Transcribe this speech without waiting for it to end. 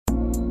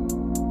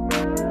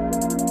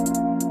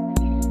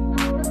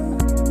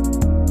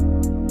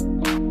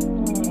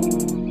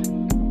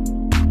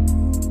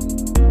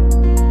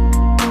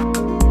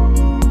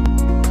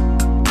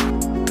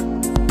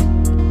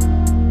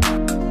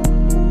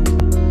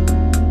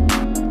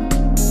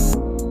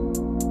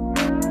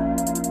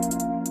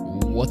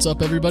What's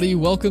up, everybody?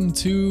 Welcome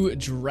to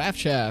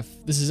Chaff.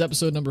 This is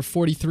episode number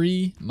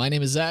 43. My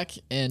name is Zach,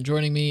 and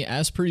joining me,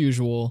 as per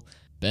usual,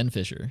 Ben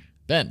Fisher.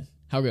 Ben,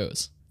 how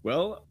goes?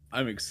 Well,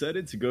 I'm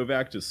excited to go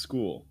back to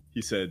school.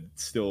 He said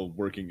still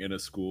working in a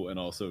school and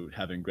also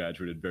having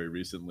graduated very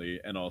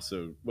recently and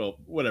also, well,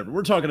 whatever.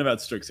 We're talking about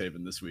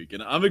Strixhaven this week,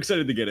 and I'm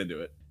excited to get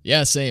into it.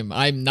 Yeah, same.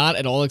 I'm not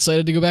at all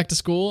excited to go back to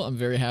school. I'm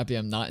very happy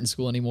I'm not in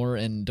school anymore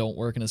and don't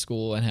work in a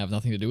school and have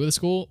nothing to do with a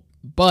school.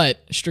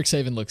 But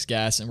Strixhaven looks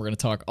gas, and we're going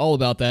to talk all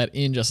about that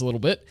in just a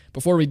little bit.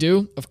 Before we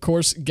do, of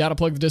course, got to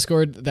plug the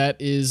Discord. That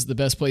is the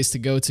best place to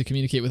go to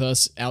communicate with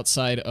us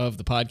outside of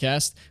the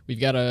podcast. We've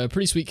got a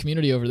pretty sweet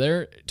community over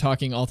there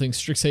talking all things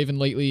Strixhaven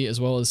lately,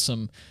 as well as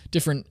some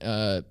different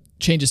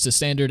changes to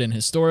standard and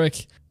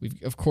historic.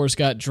 We've, of course,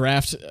 got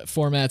draft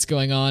formats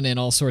going on and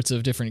all sorts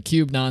of different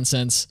cube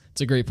nonsense. It's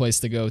a great place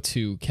to go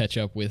to catch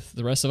up with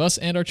the rest of us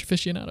and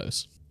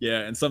Archificionados.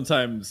 Yeah, and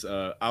sometimes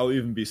I'll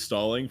even be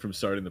stalling from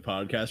starting the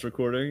podcast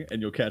recording, and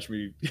you'll catch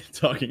me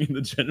talking in the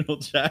general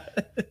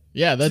chat.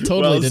 Yeah, that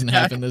totally didn't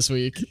happen this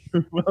week.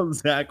 Well,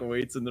 Zach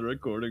waits in the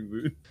recording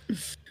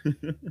booth.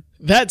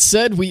 That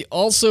said, we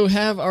also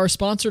have our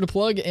sponsor to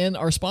plug, and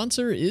our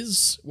sponsor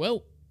is,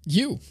 well,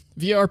 you,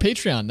 via our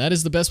Patreon. That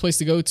is the best place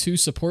to go to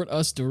support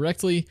us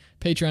directly.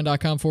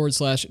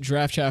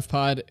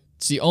 Patreon.com/DraftChaffPod.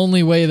 It's the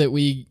only way that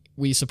we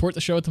support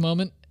the show at the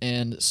moment,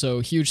 and so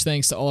huge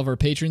thanks to all of our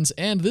patrons.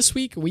 And this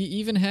week, we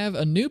even have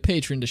a new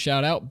patron to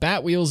shout out,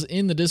 Batwheels,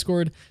 in the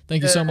Discord.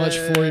 Thank you so much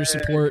for your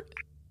support.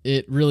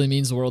 It really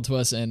means the world to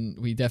us, and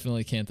we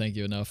definitely can't thank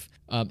you enough.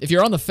 If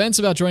you're on the fence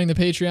about joining the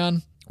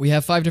Patreon, we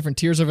have 5 different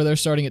tiers over there,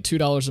 starting at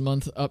 $2 a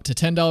month up to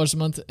 $10 a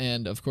month,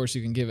 and of course,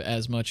 you can give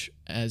as much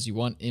as you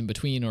want in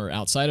between or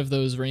outside of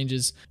those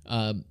ranges.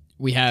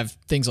 We have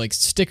things like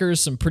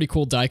stickers, some pretty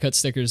cool die-cut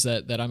stickers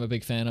that I'm a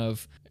big fan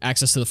of,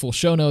 access to the full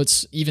show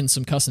notes, even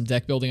some custom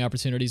deck building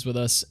opportunities with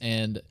us,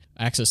 and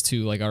access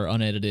to like our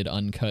unedited,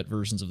 uncut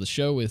versions of the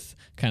show with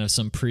kind of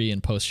some pre-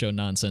 and post-show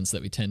nonsense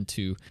that we tend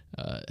to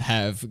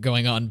have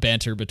going on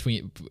banter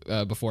between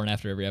before and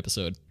after every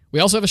episode. We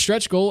also have a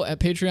stretch goal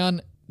at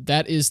Patreon.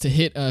 That is to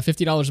hit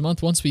 $50 a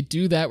month. Once we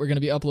do that, we're going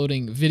to be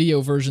uploading video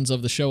versions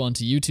of the show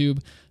onto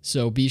YouTube.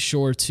 So be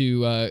sure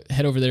to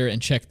head over there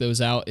and check those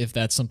out if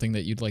that's something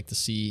that you'd like to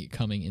see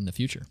coming in the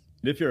future.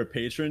 And if you're a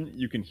patron,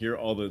 you can hear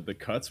all the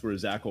cuts where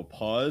Zach will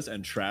pause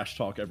and trash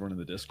talk everyone in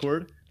the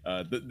Discord.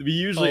 We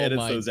usually edit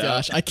those out. Oh my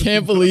gosh, I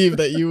can't believe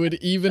that you would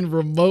even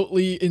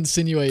remotely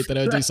insinuate that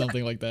I would do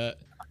something like that.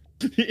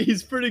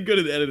 He's pretty good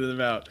at editing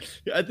them out.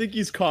 I think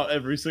he's caught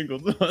every single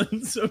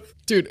one. So.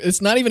 Dude, it's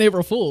not even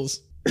April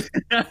Fool's.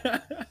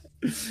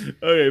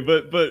 Okay,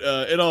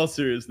 but in all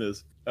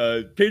seriousness,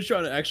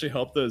 Patreon actually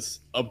helped us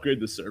upgrade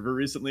the server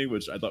recently,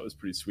 which I thought was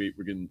pretty sweet.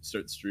 We're going to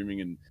start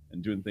streaming and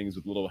doing things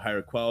with a little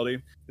higher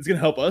quality. It's going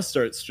to help us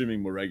start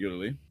streaming more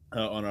regularly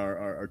on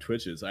our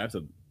Twitches. I have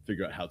to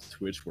figure out how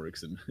Twitch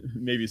works and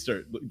maybe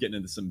start getting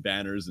into some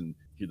banners and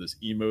hear those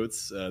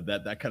emotes,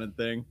 that kind of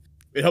thing.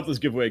 It helped us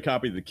give away a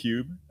copy of the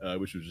Cube,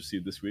 which was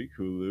received this week.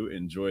 Hulu,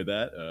 enjoy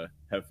that.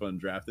 Have fun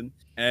drafting.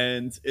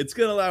 And it's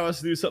going to allow us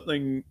to do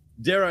something,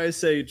 dare I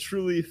say,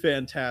 truly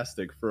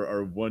fantastic for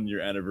our 1-year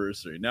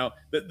anniversary. Now,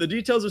 the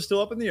details are still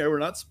up in the air. We're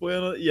not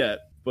spoiling it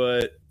yet,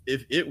 but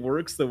if it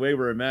works the way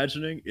we're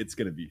imagining, it's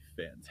going to be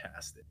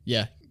fantastic.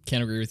 Yeah,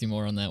 can't agree with you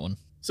more on that one.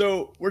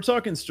 So we're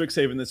talking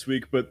Strixhaven this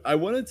week, but I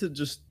wanted to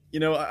just,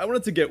 I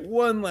wanted to get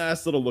one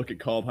last little look at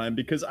Kaldheim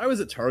because I was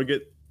at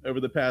Target over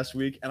the past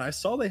week, and I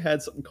saw they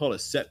had something called a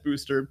set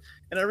booster,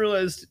 and I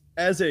realized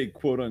as a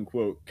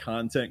quote-unquote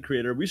content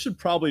creator, we should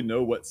probably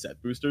know what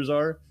set boosters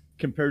are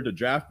compared to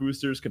draft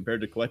boosters,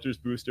 compared to collector's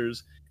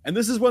boosters, and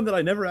this is one that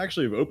I never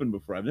actually have opened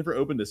before. I've never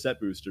opened a set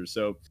booster,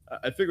 so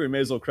I figure we may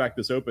as well crack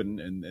this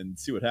open and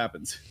see what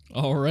happens.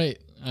 All right,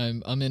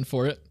 I'm in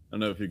for it. I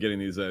don't know if you're getting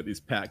these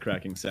pack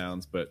cracking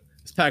sounds, but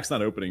this pack's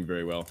not opening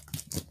very well.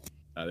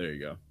 There you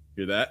go.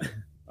 Hear that?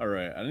 All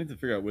right, I need to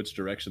figure out which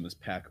direction this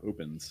pack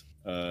opens.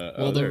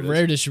 Well, the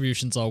rare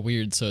distribution's all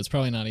weird, so it's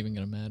probably not even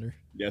going to matter.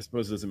 Yeah, I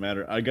suppose it doesn't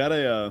matter. I got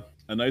a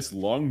nice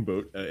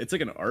longboat. It's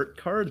like an art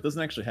card. It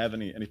doesn't actually have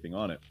anything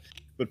on it.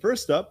 But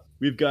first up,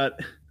 we've got,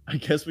 I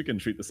guess we can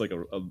treat this like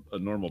a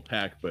normal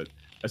pack, but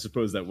I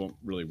suppose that won't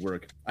really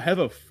work. I have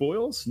a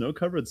foil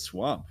snow-covered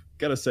swamp.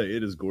 Gotta say,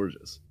 it is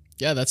gorgeous.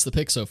 Yeah, that's the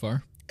pick so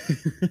far.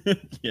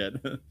 Yeah,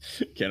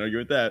 can't argue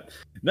with that.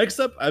 Next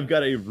up, I've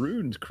got a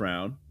runed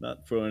crown,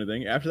 not for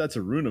anything. After that's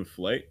a rune of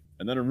flight,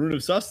 and then a rune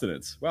of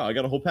sustenance. Wow, I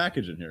got a whole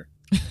package in here.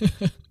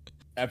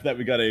 After that,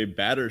 we got a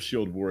batter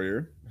shield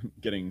warrior,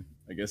 getting,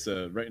 I guess,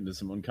 right into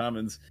some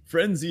uncommons.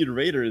 Frenzied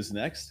Raider is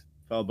next,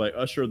 followed by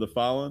Usher of the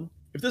Fallen.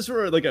 If this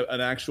were like an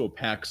actual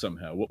pack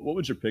somehow, what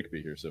would your pick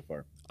be here so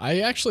far?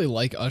 I actually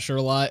like Usher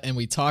a lot, and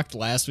we talked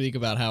last week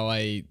about how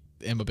I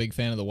am a big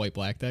fan of the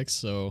white-black decks,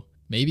 so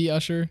maybe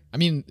Usher. I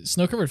mean,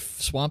 Snow-Covered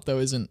Swamp, though,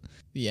 isn't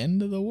the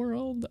end of the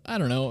world. I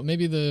don't know.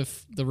 Maybe the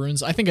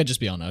runes. I think I'd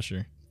just be on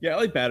Usher. Yeah, I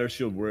like Batter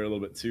Shield Warrior a little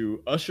bit,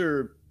 too.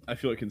 Usher, I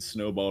feel it can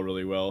snowball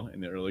really well in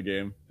the early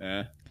game.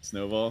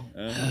 Snowball.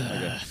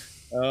 Okay.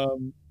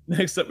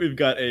 Next up, we've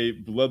got a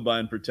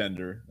Bloodline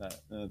Pretender.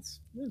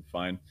 That's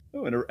fine.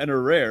 Oh, and a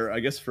rare,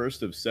 I guess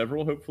first of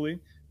several, hopefully,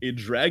 a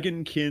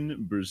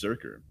Dragonkin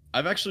Berserker.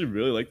 I've actually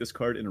really liked this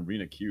card in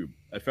Arena Cube.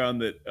 I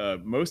found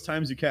that most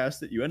times you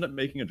cast it, you end up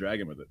making a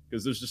dragon with it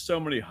because there's just so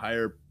many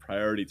higher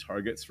priority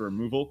targets for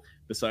removal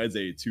besides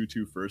a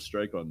 2/2 first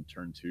strike on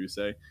turn 2,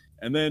 say.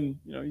 And then,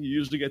 you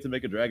usually get to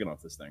make a dragon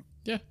off this thing.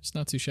 Yeah, it's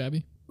not too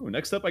shabby. Ooh,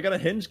 next up, I got a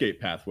Hengegate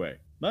Pathway.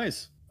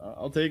 Nice.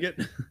 I'll take it.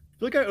 I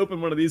feel like I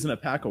opened one of these in a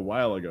pack a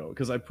while ago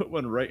because I put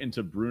one right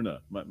into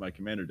Bruna, my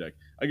commander deck.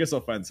 I guess I'll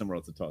find somewhere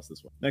else to toss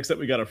this one. Next up,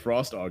 we got a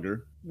Frost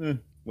Augur.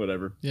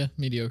 Whatever. Yeah,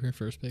 mediocre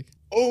first pick.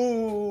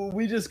 Oh,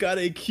 we just got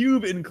a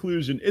cube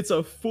inclusion. It's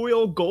a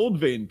foil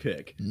Goldvein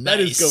pick. Nice. That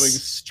is going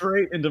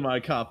straight into my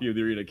copy of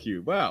the Arena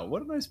Cube. Wow,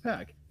 what a nice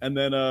pack. And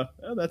then,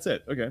 that's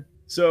it. Okay.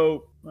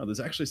 So,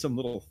 there's actually some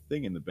little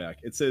thing in the back.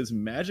 It says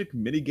Magic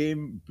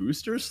Minigame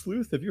Booster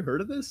Sleuth. Have you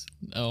heard of this?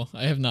 No,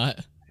 I have not.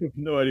 I have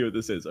no idea what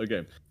this is.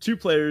 Okay. 2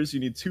 players, you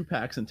need 2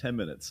 packs in 10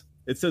 minutes.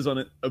 It says on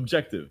it,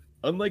 objective.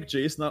 Unlike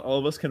Jace, not all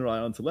of us can rely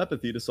on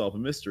telepathy to solve a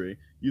mystery.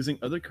 Using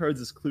other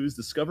cards as clues,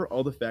 discover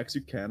all the facts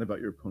you can about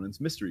your opponent's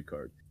mystery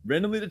card.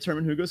 Randomly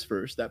determine who goes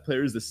first. That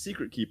player is the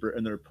secret keeper,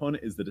 and their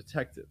opponent is the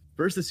detective.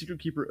 First, the secret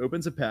keeper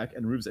opens a pack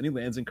and removes any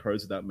lands and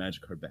cards without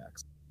magic card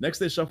backs. Next,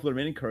 they shuffle the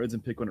remaining cards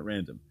and pick one at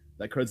random.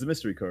 That card's the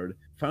mystery card.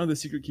 Finally, the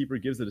secret keeper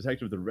gives the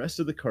detective the rest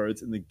of the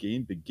cards, and the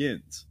game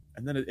begins.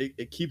 And then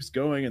it keeps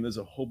going, and there's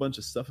a whole bunch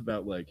of stuff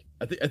about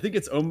I think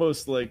it's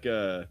almost like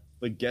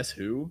Guess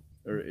Who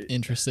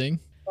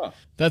Interesting. Huh.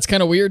 That's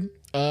kind of weird,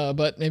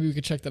 but maybe we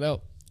could check that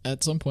out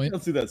at some point.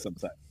 Let's do that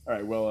sometime. All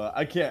right. Well,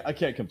 I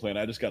can't complain.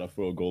 I just got a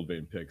foil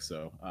Goldvein pick,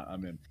 so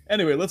I'm in.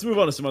 Anyway, let's move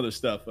on to some other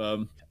stuff.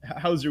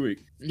 How's your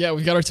week? Yeah,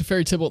 we've got our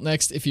Teferi Tybalt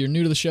next. If you're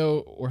new to the show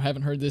or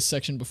haven't heard this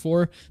section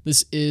before,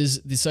 this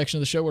is the section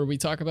of the show where we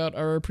talk about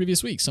our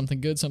previous week, something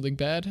good, something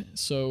bad.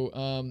 So,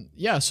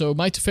 so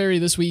my Teferi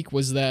this week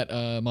was that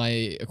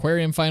my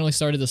aquarium finally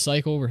started the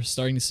cycle. We're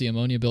starting to see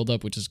ammonia build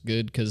up, which is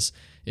good because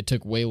it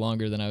took way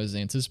longer than I was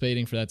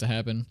anticipating for that to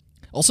happen.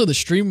 Also, the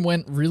stream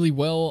went really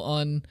well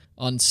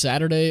on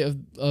Saturday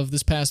of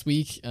this past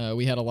week.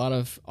 We had a lot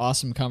of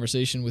awesome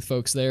conversation with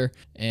folks there,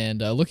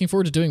 and looking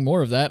forward to doing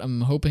more of that.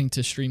 I'm hoping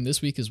to stream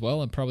this week as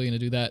well. I'm probably going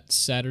to do that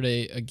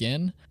Saturday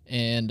again.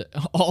 And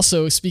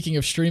also, speaking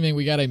of streaming,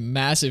 we got a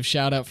massive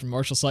shout out from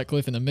Marshall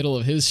Sutcliffe in the middle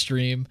of his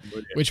stream,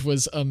 which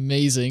was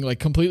amazing. Like,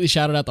 completely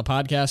shouted out the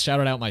podcast,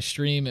 shouted out my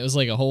stream. It was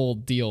like a whole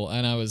deal,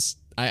 and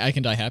I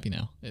can die happy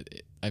now.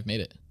 I've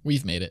made it.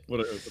 We've made it.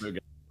 What a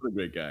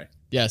great guy.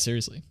 Yeah,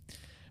 seriously.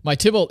 My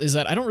Tybalt is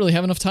that I don't really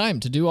have enough time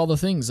to do all the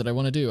things that I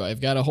want to do.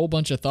 I've got a whole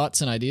bunch of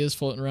thoughts and ideas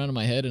floating around in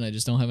my head, and I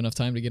just don't have enough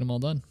time to get them all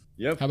done.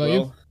 Yep. How about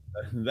you?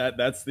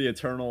 That's the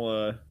eternal,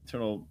 I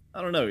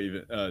don't know,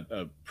 even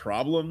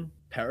problem,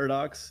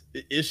 paradox,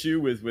 issue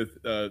with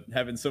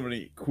having so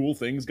many cool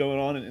things going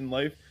on in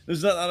life.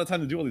 There's not a lot of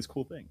time to do all these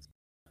cool things.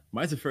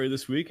 My Teferi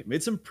this week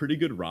made some pretty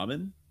good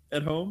ramen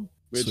at home,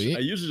 which Sweet. I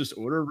usually just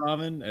order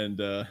ramen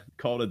and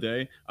call it a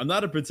day. I'm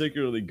not a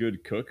particularly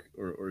good cook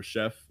or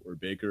chef or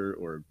baker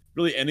or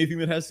really anything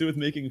that has to do with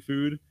making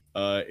food.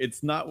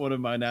 It's not one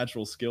of my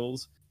natural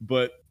skills,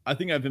 but I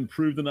think I've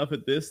improved enough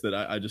at this that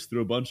I just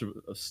threw a bunch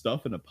of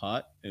stuff in a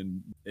pot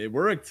and it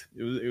worked.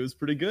 It was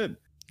pretty good.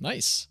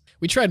 Nice.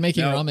 We tried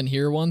making ramen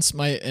here once.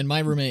 My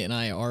roommate and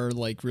I are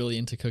like really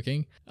into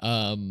cooking.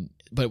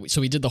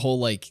 So we did the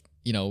whole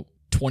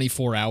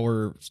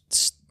 24-hour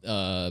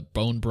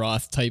bone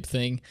broth type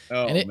thing,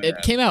 and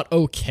it came out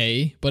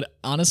okay, but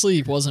honestly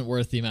it wasn't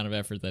worth the amount of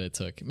effort that it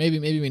took. Maybe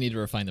we need to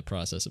refine the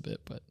process a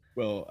bit, but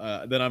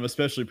then I'm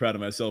especially proud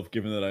of myself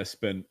given that I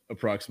spent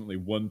approximately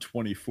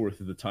 1/24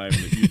 of the time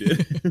that you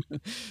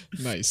did.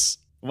 Nice.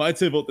 My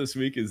Tybalt this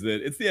week is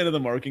that it's the end of the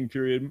marking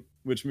period,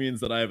 which means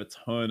that I have a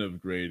ton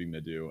of grading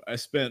to do. I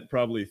spent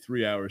probably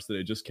 3 hours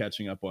today just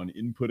catching up on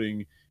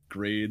inputting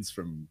grades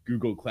from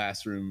Google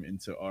Classroom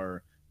into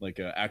our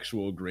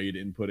actual grade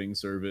inputting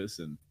service,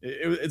 and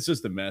it's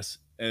just a mess.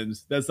 And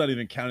that's not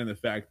even counting the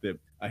fact that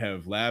I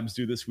have labs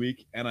due this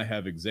week and I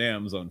have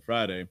exams on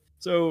Friday.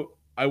 So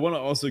I want to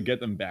also get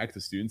them back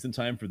to students in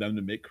time for them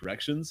to make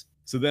corrections.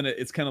 So then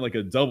it's kind of like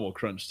a double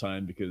crunch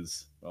time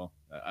because, well,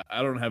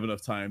 I don't have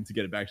enough time to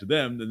get it back to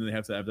them. Then they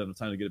have to have enough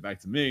time to get it back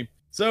to me.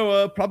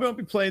 So probably won't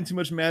be playing too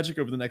much Magic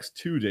over the next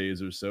 2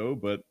 days or so,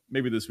 but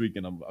maybe this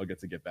weekend I'll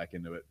get back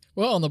into it.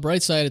 Well, on the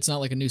bright side, it's not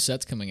like a new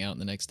set's coming out in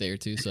the next day or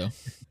two, so.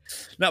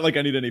 Not like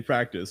I need any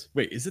practice.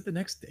 Wait, is it the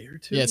next day or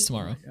two? Yeah, it's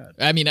tomorrow. Oh,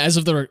 I mean, as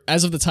of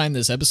the time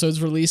this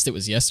episode's released, it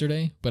was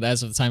yesterday, but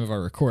as of the time of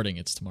our recording,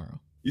 it's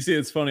tomorrow. You see,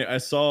 it's funny. I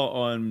saw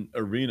on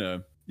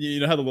Arena, you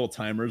know how the little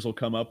timers will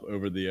come up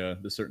over the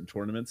certain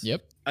tournaments?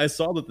 Yep. I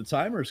saw that the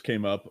timers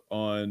came up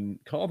on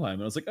Kaldheim,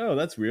 and I was like, oh,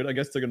 that's weird. I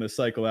guess they're going to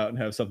cycle out and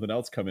have something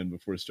else come in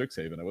before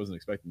Strixhaven. I wasn't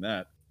expecting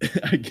that.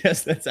 I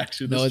guess that's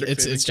actually the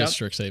Strixhaven it's just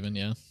Strixhaven,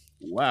 yeah.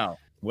 Wow.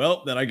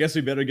 Well, then I guess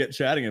we better get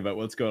chatting about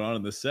what's going on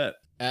in this set.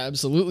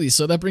 Absolutely.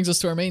 So that brings us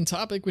to our main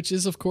topic, which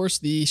is, of course,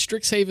 the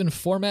Strixhaven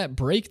format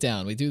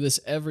breakdown. We do this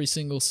every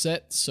single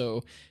set,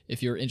 so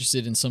if you're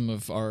interested in some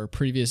of our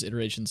previous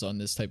iterations on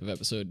this type of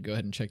episode, go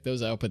ahead and check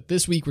those out. But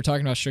this week, we're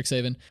talking about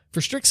Strixhaven. For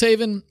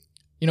Strixhaven,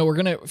 we're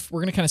gonna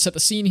kind of set the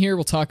scene here.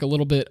 We'll talk a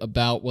little bit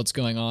about what's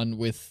going on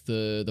with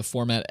the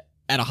format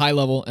at a high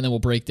level, and then we'll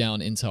break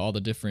down into all the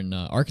different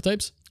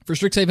archetypes. For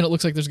Strixhaven, it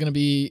looks like there's going to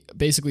be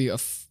basically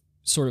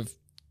sort of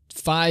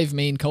 5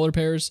 main color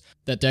pairs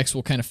that decks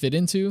will kind of fit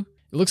into.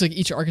 It looks like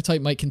each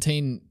archetype might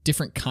contain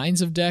different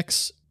kinds of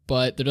decks,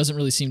 but there doesn't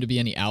really seem to be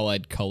any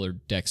allied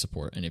colored deck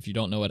support. And if you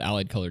don't know what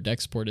allied colored deck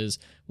support is,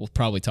 we'll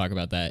probably talk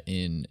about that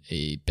in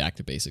a Back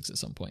to Basics at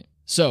some point.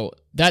 So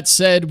that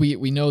said,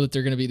 we know that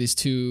there are going to be these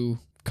 2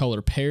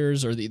 color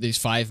pairs, or these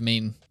 5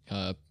 main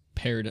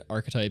paired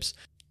archetypes.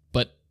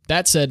 But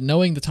that said,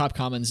 knowing the top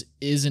commons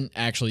isn't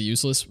actually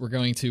useless. We're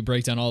going to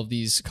break down all of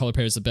these color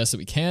pairs the best that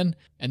we can,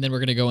 and then we're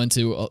going to go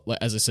into,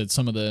 as I said,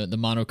 some of the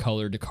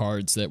monocolored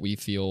cards that we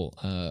feel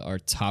are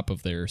top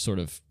of their sort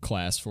of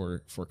class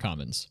for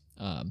commons.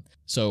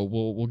 So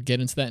we'll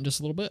get into that in just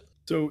a little bit.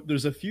 So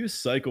there's a few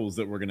cycles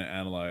that we're going to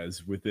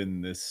analyze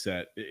within this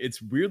set.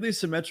 It's weirdly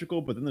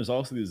symmetrical, but then there's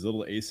also these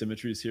little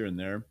asymmetries here and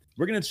there.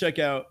 We're going to check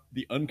out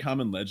the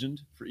uncommon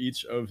legend for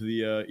each of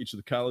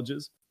the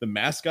colleges, the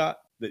mascot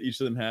that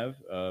each of them have.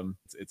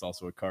 It's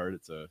also a card.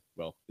 It's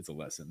a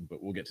lesson,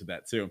 but we'll get to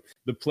that too.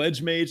 The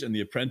pledge mage and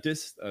the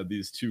apprentice,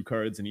 these 2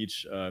 cards in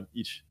each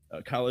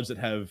college that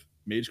have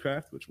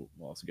Magecraft, which we'll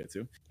also get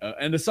to,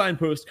 and a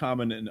signpost,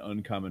 common and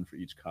uncommon for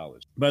each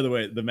college. By the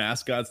way, the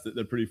mascots,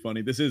 they're pretty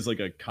funny. This is like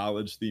a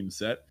college themed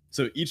set,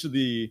 so each of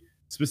the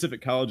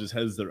specific colleges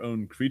has their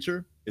own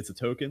creature. It's a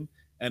token,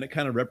 and it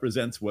kind of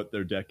represents what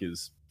their deck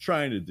is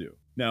trying to do.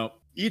 Now,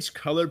 each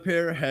color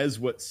pair has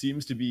what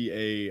seems to be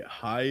a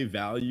high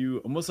value,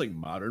 almost like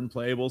modern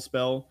playable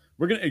spell.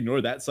 We're going to ignore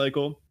that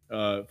cycle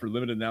for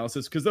limited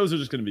analysis, because those are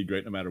just going to be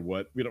great no matter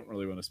what. We don't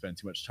really want to spend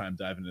too much time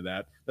diving into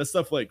that. That's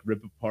stuff like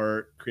Rip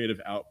Apart, Creative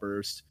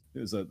Outburst.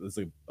 There's a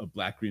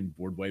black-green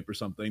board wipe or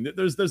something.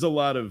 There's a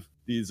lot of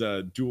these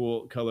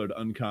dual-colored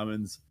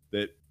uncommons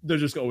that they're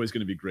just always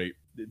going to be great.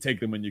 Take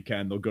them when you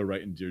can. They'll go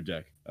right into your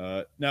deck.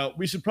 Now,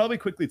 we should probably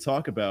quickly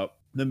talk about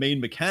the main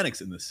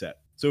mechanics in this set.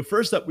 So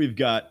first up, we've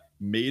got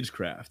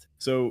Magecraft.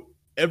 So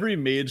every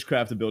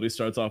Magecraft ability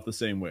starts off the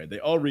same way. They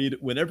all read,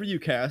 whenever you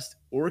cast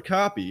or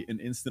copy an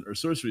instant or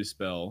sorcery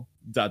spell, ...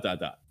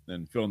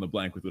 then fill in the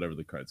blank with whatever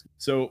the cards.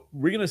 So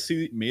we're going to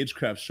see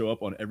Magecraft show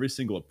up on every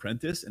single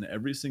apprentice and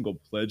every single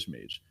pledge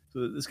mage.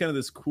 So there's kind of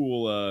this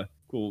cool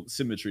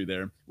symmetry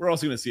there. We're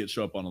also going to see it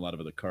show up on a lot of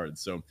other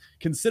cards. So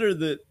consider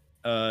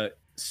that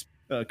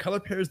color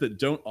pairs that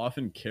don't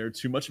often care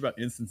too much about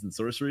instants and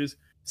sorceries,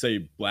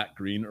 say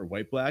black-green or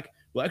white-black,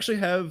 will actually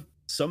have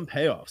some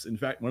payoffs. In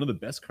fact, one of the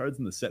best cards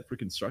in the set for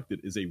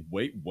Constructed is a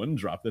white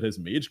 1-drop that has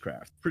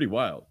Magecraft. Pretty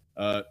wild.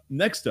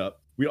 Next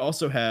up, we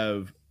also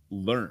have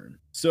Learn.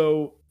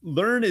 So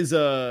Learn is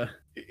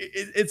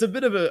it's a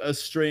bit of a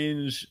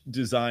strange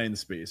design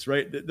space,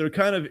 right? They're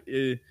kind of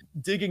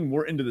digging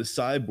more into the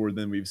sideboard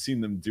than we've seen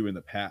them do in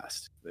the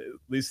past, at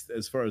least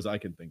as far as I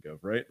can think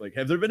of, right? Like,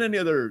 have there been any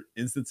other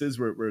instances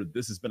where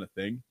this has been a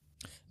thing?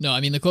 No,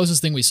 I mean, the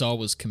closest thing we saw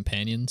was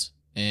Companions,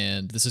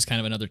 and this is kind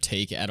of another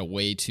take at a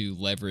way to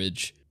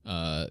leverage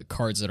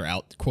cards that are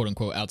out, quote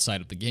unquote,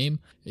 outside of the game.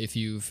 If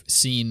you've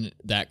seen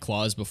that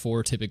clause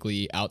before,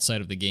 typically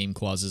outside of the game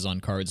clauses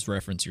on cards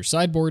reference your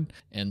sideboard,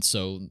 and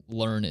so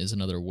Learn is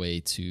another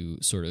way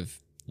to sort of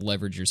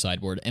leverage your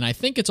sideboard. And I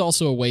think it's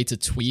also a way to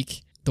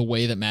tweak the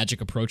way that Magic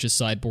approaches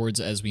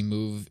sideboards as we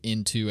move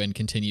into and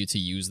continue to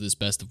use this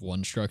best of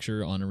one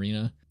structure on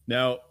Arena.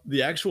 Now,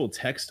 the actual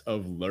text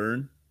of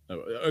Learn,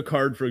 a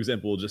card, for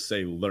example, will just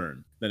say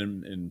Learn.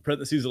 Then in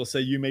parentheses, it'll say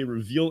you may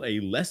reveal a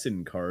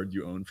lesson card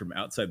you own from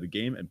outside the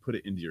game and put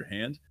it into your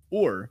hand,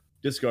 or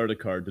discard a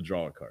card to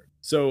draw a card.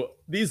 So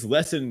these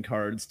lesson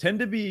cards tend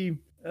to be,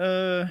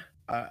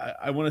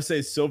 I want to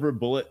say silver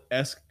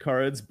bullet-esque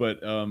cards,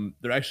 but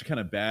they're actually kind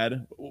of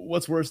bad.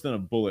 What's worse than a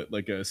bullet?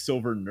 Like a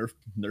silver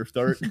Nerf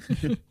dart?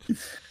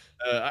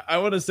 I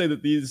want to say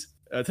that these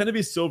tend to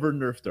be silver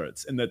Nerf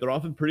darts, and that they're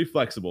often pretty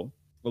flexible.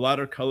 A lot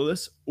are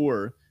colorless,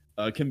 or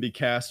can be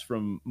cast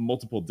from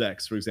multiple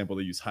decks. For example,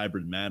 they use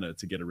hybrid mana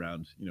to get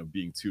around,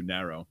 being too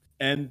narrow.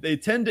 And they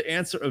tend to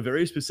answer a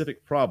very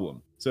specific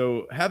problem.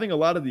 So having a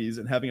lot of these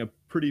and having a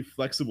pretty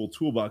flexible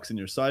toolbox in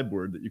your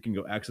sideboard that you can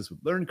go access with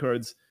Learn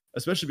cards,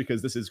 especially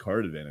because this is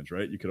card advantage,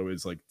 right? You could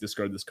always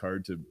discard this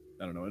card to,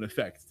 an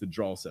effect to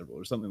draw several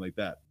or something like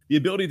that. The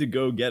ability to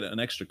go get an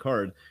extra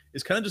card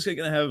is kind of just going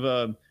to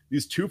have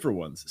these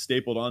 2-for-1s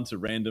stapled onto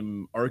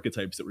random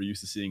archetypes that we're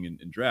used to seeing in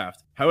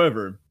draft.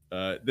 However,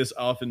 this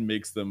often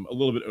makes them a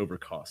little bit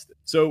overcosted.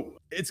 So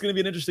it's going to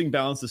be an interesting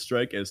balance to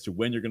strike as to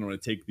when you're going to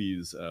want to take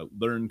these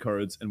Learn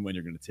cards and when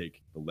you're going to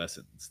take the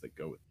lessons that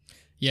go with it.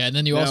 Yeah, and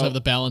then you also have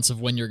the balance of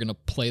when you're going to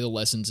play the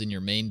lessons in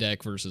your main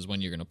deck versus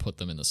when you're going to put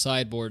them in the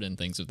sideboard and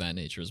things of that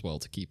nature as well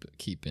to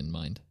keep in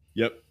mind.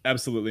 Yep,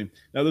 absolutely.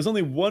 Now, there's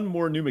only one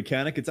more new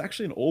mechanic. It's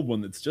actually an old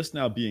one that's just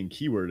now being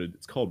keyworded.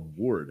 It's called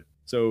Ward.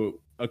 So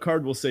a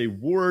card will say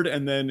ward,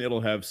 and then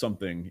it'll have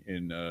something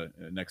in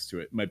next to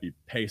it. It might be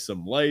pay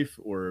some life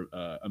or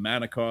a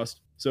mana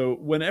cost. So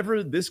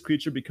whenever this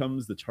creature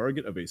becomes the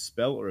target of a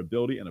spell or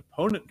ability an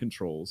opponent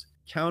controls,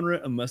 counter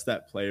it unless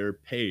that player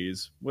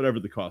pays whatever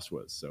the cost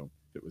was. So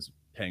if it was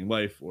paying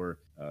life or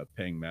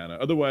paying mana.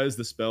 Otherwise,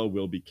 the spell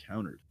will be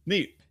countered.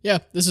 Neat. Yeah,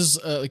 this is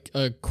a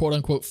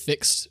quote-unquote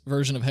fixed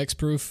version of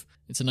hexproof.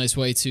 It's a nice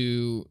way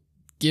to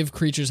give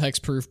creatures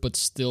hexproof but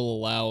still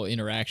allow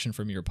interaction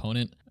from your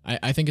opponent.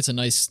 I think it's a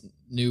nice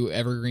new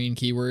evergreen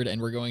keyword,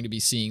 and we're going to be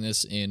seeing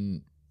this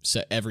in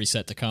every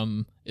set to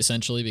come,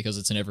 essentially, because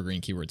it's an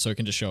evergreen keyword, so it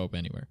can just show up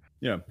anywhere.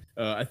 Yeah.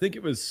 I think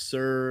it was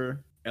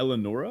Sir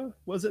Eleonora,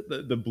 was it?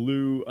 The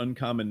blue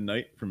uncommon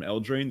knight from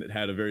Eldraine that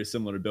had a very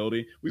similar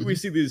ability. We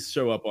see these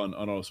show up on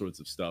all sorts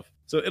of stuff.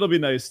 So it'll be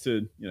nice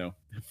to,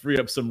 free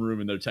up some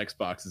room in their text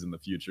boxes in the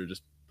future.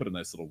 Just put a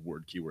nice little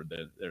word keyword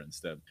there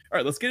instead. All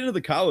right, let's get into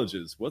the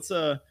colleges.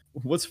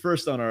 What's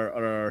first on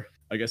our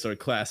I guess our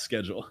class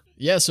schedule?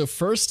 Yeah, so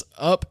first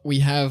up we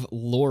have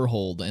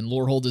Lorehold, and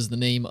Lorehold is the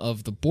name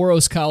of the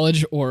Boros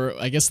College, or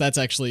I guess that's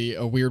actually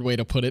a weird way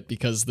to put it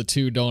because the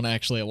two don't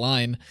actually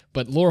align,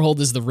 but Lorehold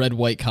is the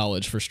red-white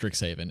college for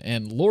Strixhaven,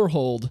 and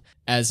Lorehold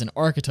as an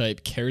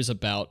archetype cares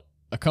about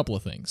a couple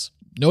of things.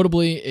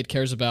 Notably, it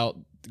cares about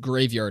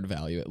graveyard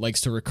value. It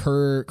likes to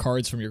recur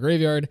cards from your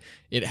graveyard.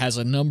 It has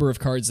a number of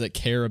cards that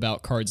care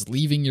about cards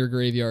leaving your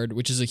graveyard,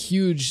 which is a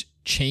huge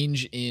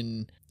change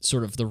in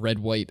sort of the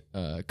red-white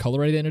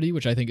color identity,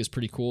 which I think is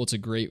pretty cool. It's a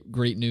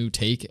great new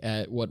take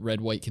at what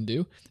red-white can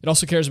do. It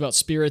also cares about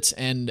spirits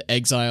and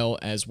exile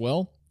as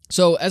well.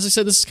 So, as I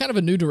said, this is kind of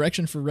a new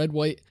direction for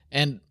red-white,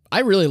 and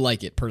I really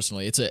like it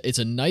personally. It's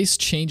a nice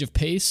change of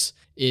pace.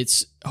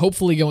 It's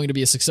hopefully going to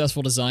be a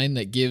successful design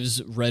that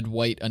gives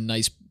red-white a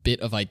nice bit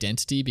of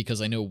identity,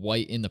 because I know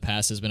white in the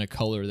past has been a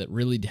color that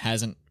really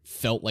hasn't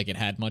felt like it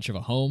had much of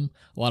a home.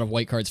 A lot of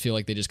white cards feel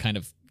like they just kind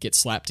of get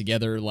slapped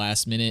together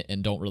last minute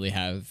and don't really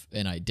have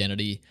an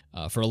identity.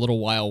 For a little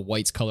while,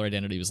 white's color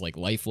identity was like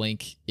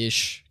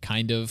lifelink-ish,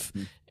 kind of,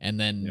 and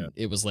then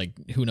it was like,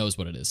 who knows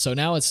what it is. So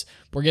now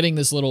we're getting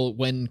this little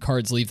when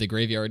cards leave the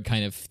graveyard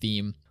kind of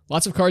theme.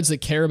 Lots of cards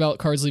that care about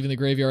cards leaving the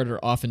graveyard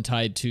are often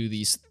tied to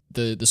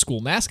the school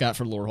mascot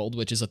for Lorehold,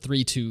 which is a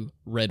 3/2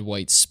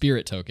 red-white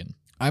spirit token.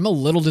 I'm a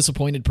little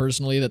disappointed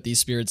personally that these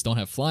spirits don't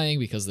have flying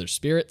because they're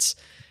spirits.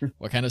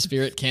 What kind of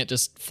spirit can't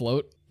just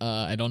float?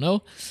 I don't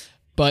know.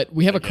 But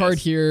we have a card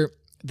here,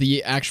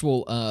 the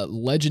actual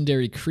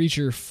legendary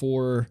creature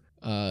for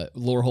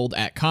Lorehold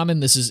at common.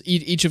 This is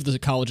each of the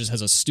colleges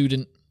has a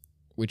student,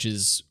 which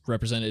is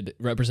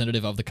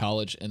representative of the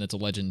college, and it's a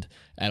legend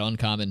at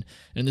uncommon.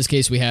 And in this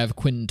case, we have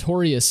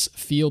Quintorius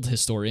Field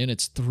Historian.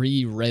 It's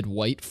 3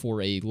 red-white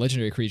for a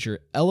legendary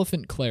creature,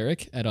 Elephant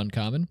Cleric at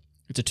uncommon.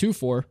 It's a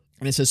 2/4.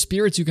 And it says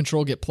spirits you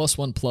control get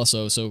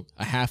 +1/+0, so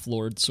a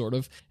half-lord, sort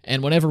of.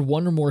 And whenever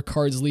one or more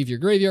cards leave your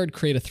graveyard,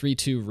 create a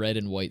 3/2 red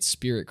and white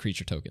spirit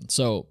creature token.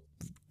 So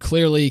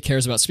clearly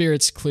cares about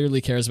spirits,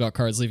 clearly cares about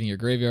cards leaving your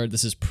graveyard.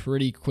 This is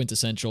pretty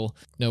quintessential,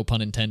 no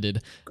pun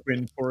intended.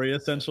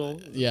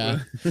 Quintoriessential?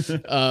 Yeah,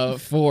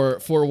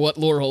 for what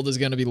Lorehold is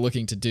going to be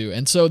looking to do.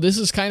 And so this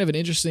is kind of an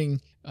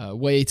interesting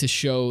way to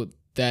show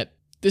that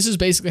this is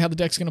basically how the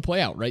deck's going to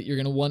play out, right? You're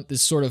going to want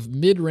this sort of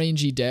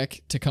mid-rangey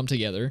deck to come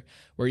together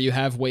where you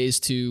have ways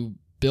to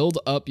build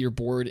up your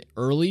board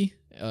early,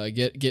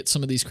 get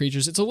some of these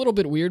creatures. It's a little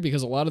bit weird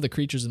because a lot of the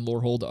creatures in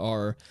Lorehold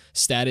are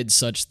statted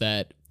such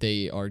that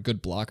they are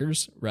good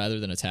blockers rather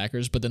than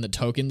attackers, but then the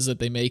tokens that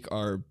they make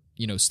are,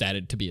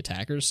 statted to be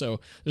attackers.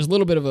 So there's a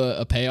little bit of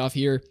a payoff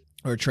here,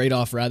 or a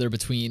trade-off rather,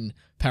 between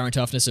power and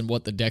toughness and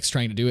what the deck's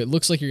trying to do. It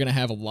looks like you're going to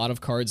have a lot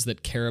of cards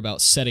that care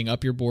about setting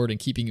up your board and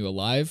keeping you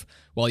alive,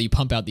 while you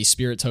pump out these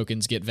spirit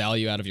tokens, get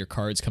value out of your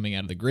cards coming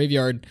out of the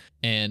graveyard,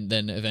 and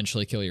then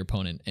eventually kill your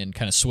opponent and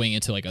kind of swing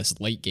into like a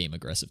late-game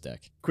aggressive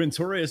deck.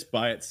 Quintorius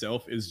by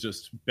itself is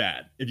just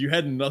bad. If you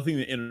had nothing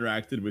that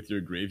interacted with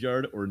your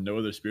graveyard or no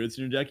other spirits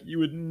in your deck, you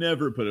would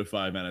never put a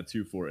 5-mana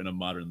 2/4 in a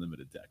modern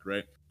limited deck,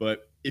 right?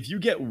 But if you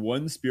get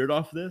one spirit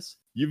off this,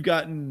 you've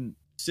gotten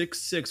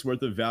 6/6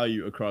 worth of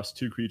value across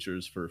 2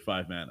 creatures for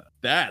 5 mana.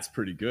 That's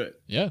pretty good.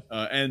 Yeah.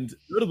 And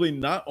notably,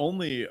 not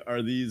only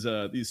are these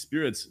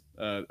spirits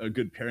a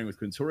good pairing with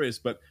Quintorius,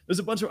 but there's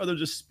a bunch of other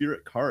just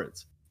spirit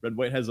cards.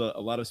 Red-white has a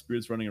lot of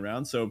spirits running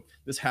around, so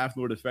this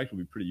half-lord effect will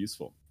be pretty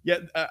useful. Yeah,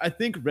 I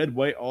think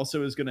red-white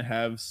also is going to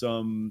have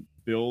some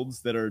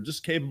builds that are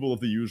just capable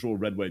of the usual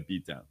red-white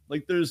beatdown.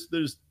 Like there's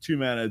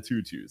 2-mana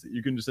 2/2s that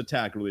you can just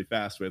attack really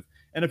fast with.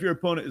 And if your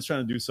opponent is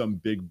trying to do some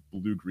big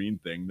blue-green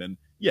thing, then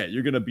yeah,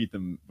 you're going to beat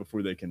them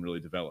before they can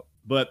really develop.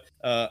 But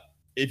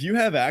if you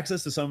have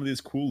access to some of these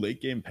cool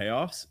late-game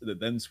payoffs that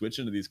then switch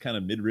into these kind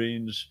of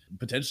mid-range,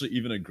 potentially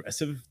even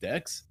aggressive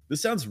decks,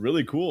 this sounds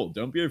really cool.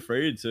 Don't be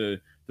afraid to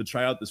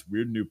try out this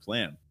weird new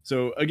plan.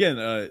 So again,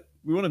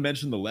 we want to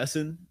mention the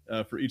lesson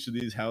for each of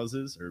these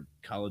houses or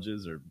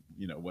colleges or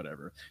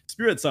whatever.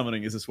 Spirit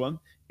summoning is this one.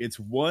 It's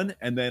 1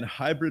 and then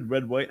hybrid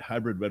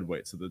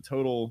red-white. So the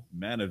total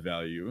mana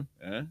value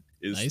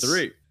is nice.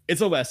 3.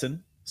 It's a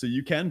lesson. So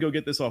you can go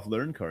get this off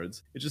learn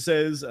cards. It just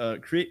says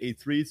create a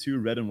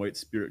 3/2 red and white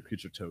spirit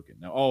creature token.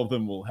 Now all of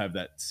them will have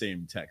that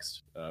same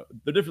text.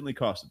 They're differently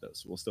costed though,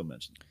 so we'll still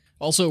mention them.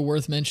 Also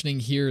worth mentioning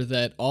here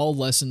that all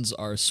lessons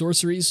are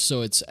sorceries,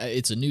 so it's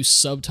a new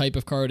subtype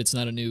of card. It's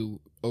not a new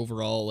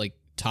overall like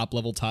top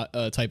level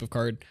type of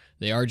card.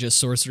 They are just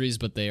sorceries,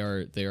 but they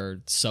are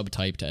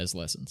subtyped as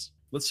lessons.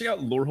 Let's check out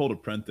Lorehold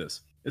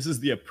Apprentice. This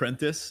is the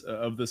apprentice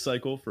of the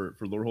cycle for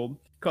Lorehold.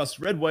 Costs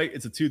red white.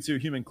 It's a 2/2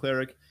 human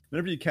cleric.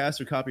 Whenever you cast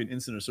or copy an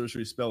instant or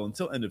sorcery spell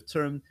until end of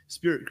turn,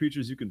 spirit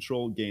creatures you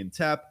control gain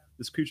tap.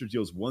 This creature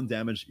deals 1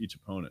 damage to each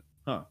opponent.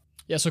 Huh.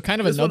 Yeah, so kind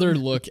of another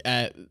look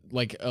at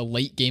like a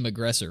late game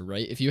aggressor,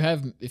 right? If you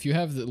have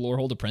the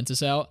Lorehold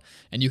Apprentice out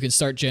and you can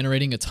start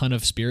generating a ton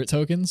of spirit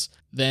tokens,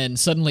 then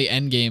suddenly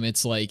end game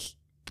it's like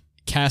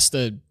cast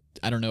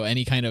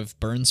any kind of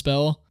burn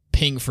spell,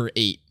 ping for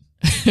 8.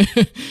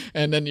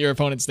 And then your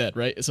opponent's dead,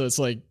 right? So it's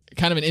like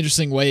kind of an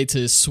interesting way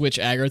to switch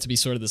aggro to be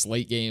sort of this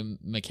late game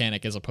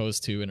mechanic as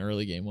opposed to an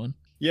early game one.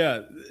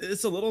 Yeah,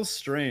 it's a little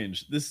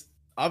strange. This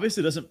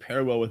obviously doesn't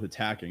pair well with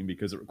attacking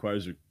because it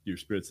requires your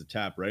spirits to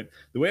tap, right?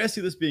 The way I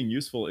see this being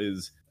useful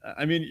is,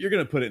 I mean, you're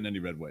going to put it in any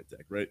red-white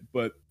deck, right?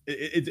 But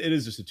it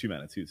is just a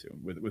 2-mana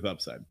 2/2 with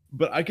upside.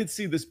 But I could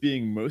see this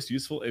being most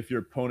useful if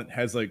your opponent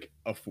has like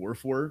a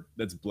 4/4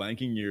 that's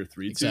blanking your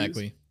 3/2s.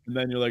 Exactly. And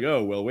then you're like,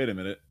 oh, well, wait a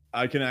minute.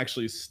 I can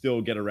actually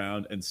still get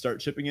around and start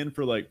chipping in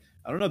for like,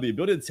 I don't know, the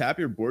ability to tap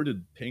your board to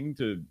ping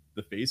to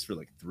the face for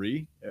like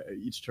 3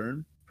 each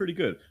turn. Pretty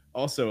good.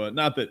 Also,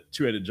 not that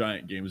two-headed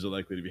giant games are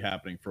likely to be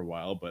happening for a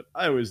while, but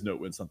I always note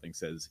when something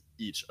says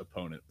each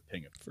opponent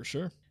ping it. For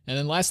sure. And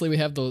then lastly, we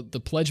have the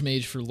Pledge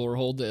Mage for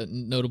Lorehold,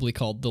 notably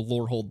called the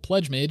Lorehold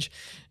Pledge Mage.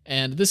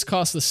 And this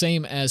costs the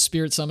same as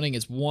Spirit Summoning.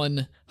 It's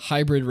 1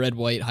 hybrid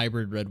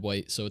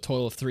red-white, so a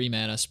total of 3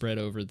 mana spread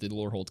over the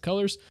Lorehold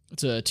colors.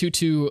 It's a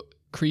 2/2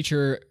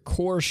 creature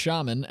core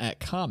shaman at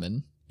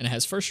common, and it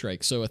has first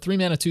strike. So a 3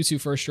 mana 2/2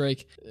 first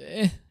strike,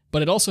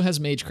 but it also has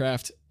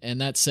Magecraft, and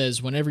that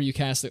says whenever you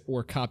cast it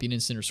or copy an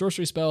instant or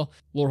sorcery spell,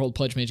 Lorehold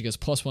Pledge Mage gets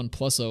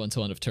 +1/+0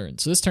 until end of turn.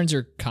 So this turns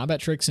your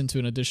combat tricks into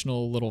an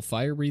additional little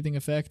fire breathing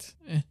effect.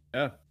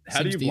 Yeah.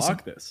 How do you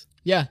block this?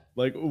 Yeah.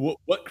 Like,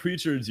 what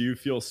creature do you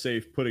feel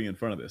safe putting in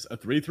front of this? A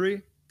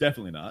 3/3?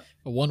 Definitely not.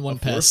 A 1/1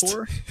 pest.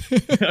 4/4?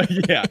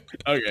 Yeah.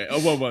 Okay. A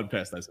 1/1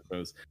 pest, I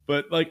suppose.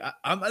 But like,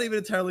 I'm not even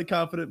entirely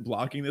confident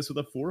blocking this with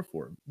a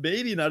 4/4.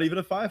 Maybe not even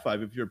a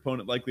 5/5 if your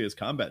opponent likely has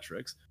combat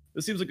tricks.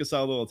 This seems like a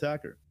solid little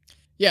attacker.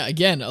 Yeah,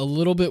 again, a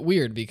little bit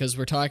weird because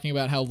we're talking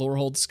about how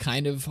Lorehold's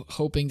kind of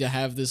hoping to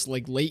have this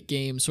like late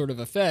game sort of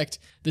effect.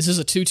 This is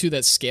a 2/2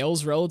 that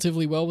scales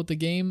relatively well with the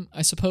game,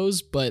 I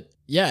suppose, but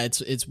yeah,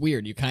 it's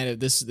weird. You kind of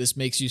this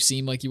makes you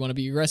seem like you want to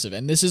be aggressive.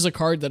 And this is a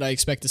card that I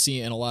expect to see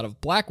in a lot of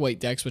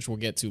black-white decks, which we'll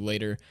get to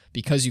later,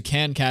 because you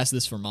can cast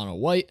this for mono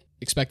white.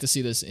 Expect to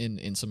see this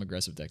in some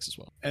aggressive decks as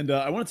well. And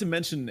I wanted to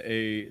mention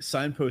a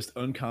signpost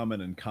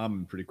uncommon and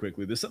common pretty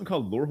quickly. There's something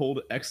called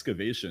Lorehold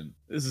Excavation.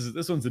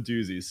 This one's a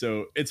doozy.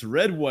 So it's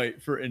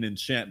red-white for an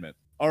enchantment.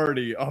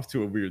 Already off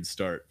to a weird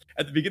start.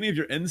 At the beginning of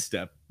your end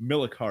step,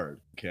 mill a card.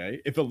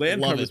 Okay. If a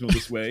land card is milled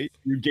this way,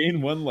 you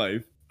gain 1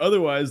 life.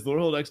 Otherwise,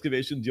 Lorehold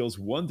Excavation deals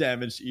 1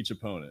 damage to each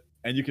opponent.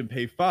 And you can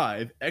pay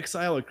 5,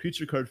 exile a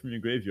creature card from your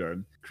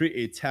graveyard, create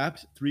a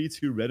tapped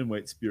 3/2 red and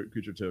white spirit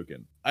creature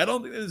token. I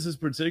don't think this is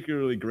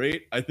particularly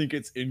great. I think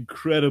it's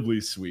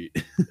incredibly sweet.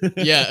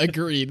 Yeah,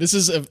 agreed. This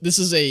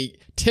is a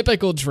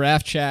typical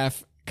draft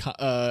chaff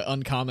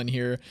uncommon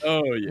here.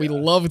 Oh yeah. We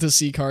love to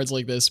see cards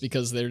like this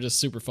because they're just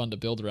super fun to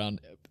build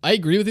around. I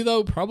agree with you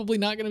though, probably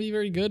not going to be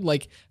very good.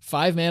 Like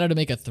 5 mana to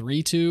make a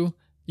 3/2.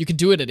 You can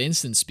do it at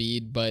instant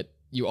speed, but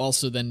you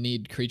also then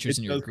need creatures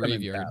in your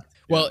graveyard.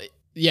 Well,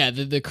 yeah,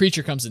 the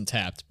creature comes in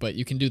tapped, but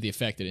you can do the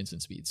effect at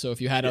instant speed. So if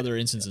you had other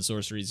instants and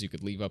sorceries, you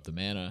could leave up the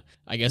mana.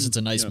 I guess it's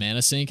a nice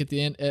mana sink at the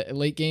end, at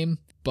late game.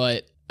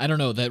 But I don't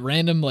know, that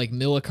random like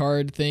mill a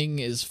card thing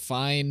is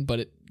fine, but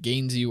it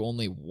gains you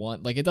only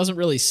 1. Like it doesn't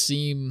really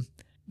seem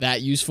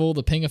that useful.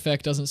 The ping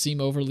effect doesn't seem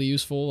overly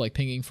useful. Like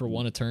pinging for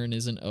 1 a turn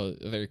isn't a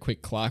very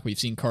quick clock. We've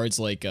seen cards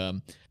like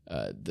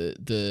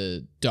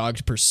the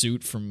Dog's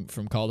Pursuit from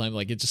Kaldheim,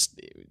 like it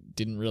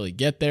didn't really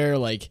get there.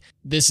 Like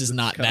this is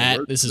not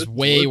that. This is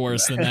way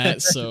worse than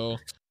that. So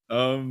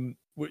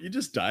what, you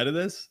just die to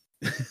this?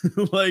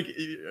 Like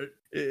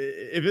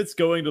if it's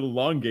going to the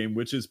long game,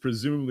 which is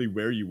presumably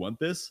where you want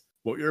this,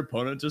 won't your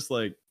opponent just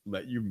like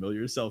let you mill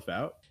yourself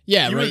out?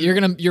 Yeah, right.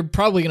 You're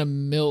probably gonna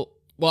mill.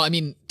 Well, I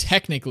mean,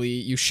 technically,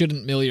 you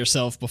shouldn't mill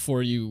yourself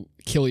before you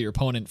kill your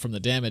opponent from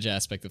the damage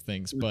aspect of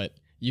things, but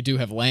you do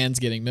have lands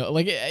getting milled.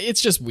 Like,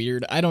 it's just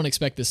weird. I don't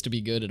expect this to be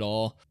good at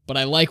all, but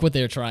I like what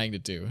they're trying to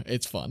do.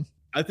 It's fun.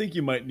 I think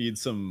you might need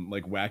some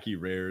like wacky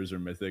rares or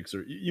mythics,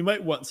 or you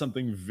might want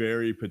something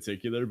very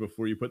particular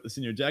before you put this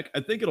in your deck. I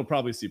think it'll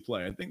probably see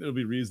play. I think there'll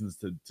be reasons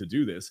to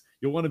do this.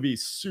 You'll want to be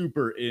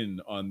super in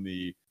on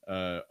the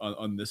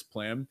on this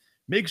plan.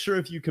 Make sure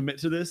if you commit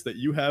to this that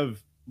you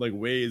have like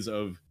ways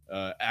of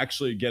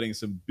actually getting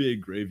some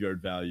big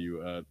graveyard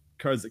value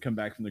cards that come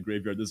back from the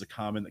graveyard. There's a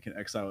common that can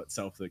exile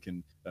itself, that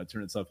can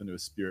turn itself into a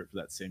spirit for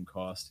that same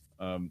cost.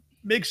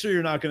 Make sure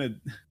you're not gonna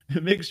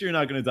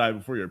die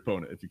before your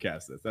opponent if you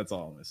cast this. That's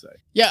all I'm gonna say.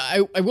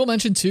 Yeah, I will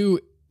mention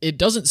too, it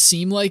doesn't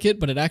seem like it,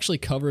 but it actually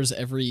covers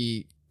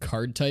every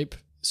card type,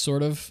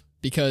 sort of,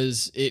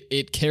 because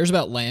it cares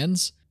about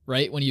lands,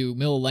 right? When you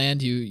mill a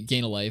land, you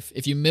gain a life.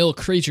 If you mill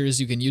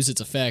creatures, you can use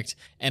its effect.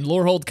 And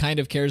Lorehold kind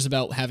of cares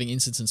about having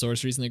instants and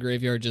sorceries in the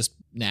graveyard just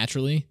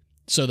naturally.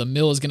 So the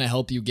mill is going to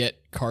help you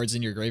get cards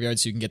in your graveyard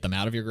so you can get them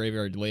out of your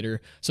graveyard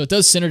later. So it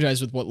does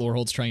synergize with what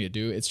Lorehold's trying to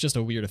do. It's just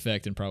a weird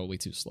effect and probably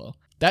too slow.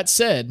 That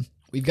said,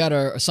 we've got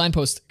our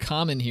Signpost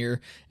common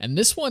here, and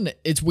this one,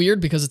 it's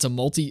weird because it's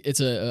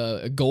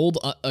a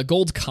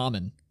gold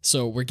common.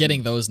 So we're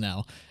getting those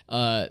now.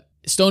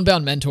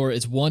 Stonebound Mentor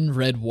is 1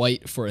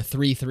 red-white for a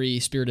 3/3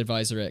 Spirit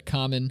Advisor at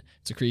common.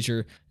 It's a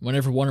creature.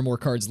 Whenever 1 or more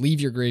cards leave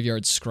your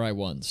graveyard, scry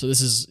 1. So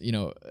this is,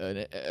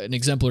 an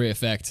exemplary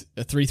effect.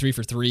 A 3/3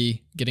 for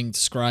 3, getting to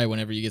scry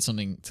whenever you get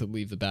something to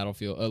leave the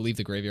battlefield, leave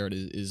the graveyard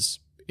is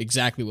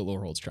exactly what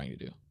Lorehold's trying to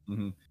do.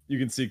 Mm-hmm. You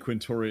can see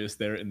Quintorius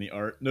there in the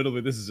art. Notably,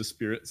 this is a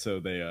spirit, so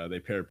they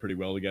pair pretty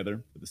well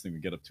together. But this thing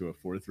would get up to a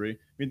 4/3. I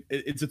mean,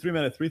 it's a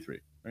 3-mana 3/3.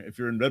 Right? If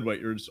you're in red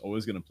white, you're just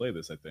always going to play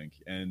this, I think.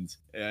 And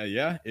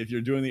if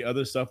you're doing the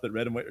other stuff that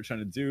red and white are trying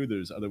to do,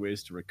 there's other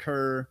ways to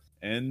recur.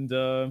 And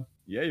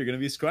you're going to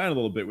be scrying a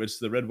little bit, which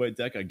the red white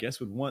deck, I guess,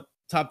 would want.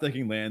 Top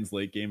decking lands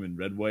late game in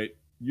red white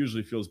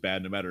usually feels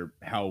bad, no matter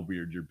how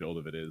weird your build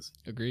of it is.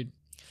 Agreed.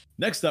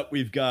 Next up,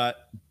 we've got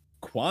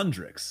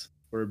Quandrix,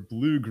 or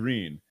blue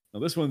green. Now,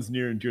 this one's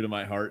near and dear to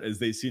my heart, as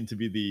they seem to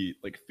be the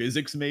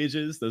physics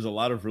mages. There's a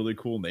lot of really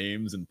cool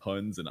names and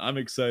puns, and I'm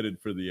excited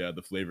for the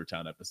Flavor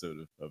Town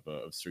episode of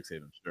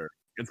Strixhaven. Sure,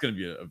 it's going to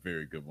be a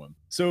very good one.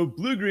 So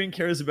blue green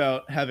cares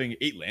about having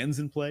 8 lands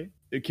in play.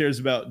 It cares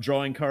about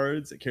drawing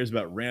cards. It cares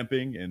about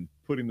ramping and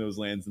putting those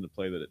lands into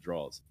play that it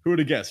draws. Who would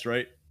have guessed,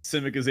 right?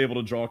 Simic is able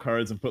to draw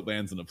cards and put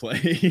lands into play.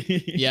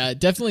 Yeah,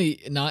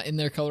 definitely not in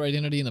their color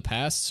identity in the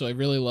past. So I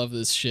really love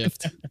this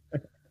shift.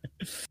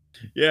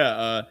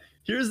 Yeah.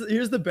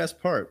 Here's the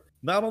best part.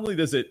 Not only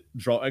does it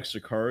draw extra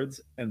cards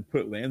and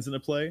put lands into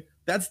play,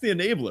 that's the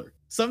enabler.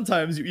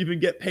 Sometimes you even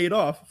get paid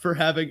off for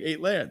having 8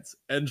 lands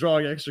and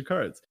drawing extra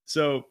cards.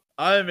 So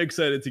I'm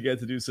excited to get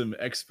to do some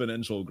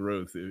exponential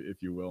growth,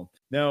 if you will.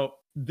 Now,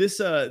 this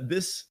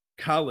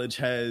college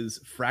has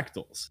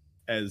fractals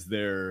as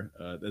their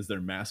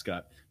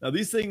mascot. Now,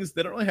 these things,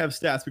 they don't really have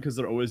stats because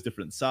they're always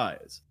different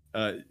size.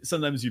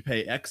 Sometimes you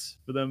pay X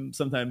for them.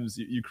 Sometimes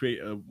you create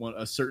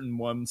a certain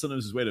one.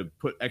 Sometimes there's a way to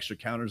put extra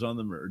counters on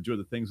them or do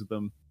other things with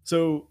them.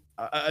 So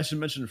I should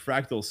mention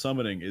fractal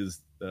summoning is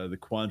the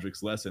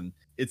Quandrix lesson.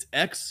 It's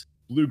X,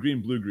 blue,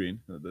 green.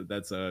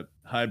 That's a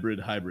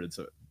hybrid.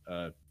 So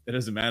it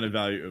has a mana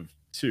value of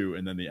 2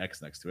 and then the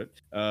X next to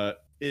it.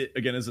 It,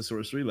 again, is a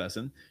sorcery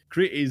lesson.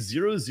 Create a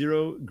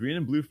 0/0 green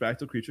and blue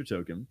fractal creature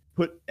token.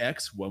 Put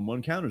X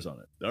 1/1 counters on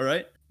it. All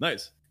right,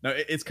 nice. Now,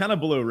 it's kind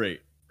of below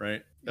rate,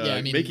 right? Yeah,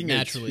 I mean, making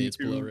naturally it's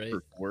below rate.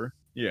 4,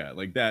 yeah,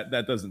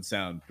 that doesn't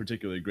sound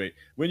particularly great.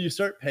 When you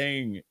start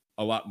paying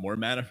a lot more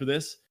mana for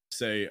this,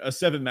 say a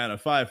 7 mana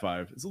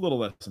 5/5, it's a little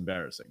less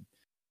embarrassing.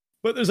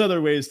 But there's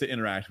other ways to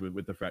interact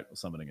with the fractal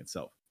summoning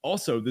itself.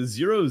 Also, the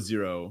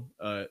 0/0,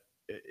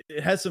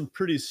 it has some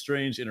pretty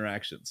strange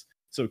interactions.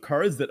 So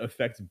cards that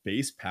affect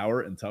base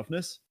power and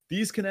toughness,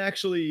 these can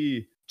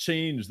actually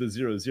change the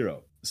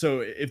 0/0.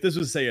 So if this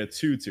was, say, a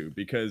 2/2,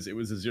 because it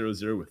was a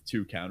 0/0 with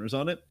 2 counters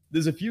on it,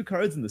 there's a few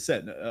cards in the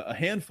set, a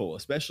handful,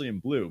 especially in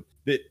blue,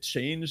 that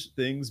change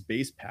things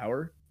base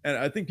power. And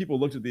I think people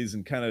looked at these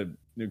and kind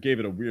of gave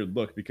it a weird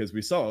look because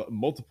we saw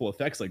multiple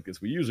effects like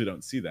this. We usually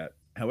don't see that.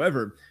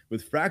 However,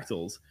 with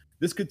fractals,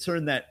 this could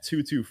turn that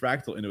 2/2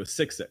 fractal into a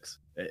 6/6,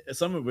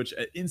 some of which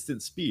at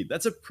instant speed.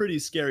 That's a pretty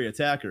scary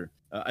attacker.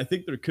 I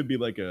think there could be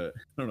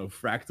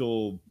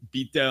fractal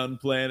beatdown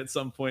plan at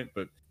some point,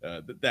 but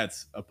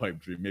that's a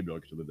pipe dream. Maybe I'll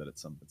get to live that at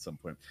some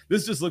point.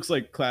 This just looks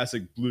like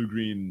classic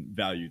blue-green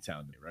value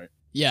town to me, right?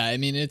 Yeah, I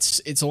mean,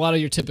 it's a lot of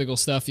your typical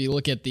stuff. You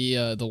look at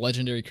the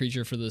legendary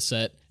creature for the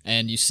set,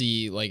 and you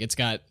see it's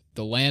got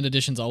the land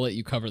additions. I'll let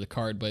you cover the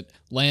card, but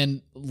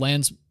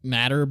lands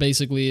matter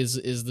basically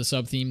is the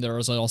sub theme. There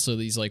is also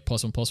these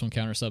 +1/+1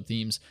 counter sub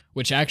themes,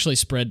 which actually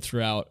spread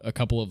throughout a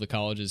couple of the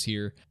colleges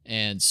here,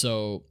 and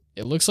so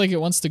it looks like it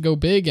wants to go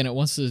big and it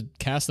wants to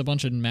cast a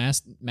bunch of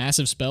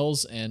massive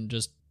spells and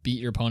just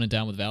beat your opponent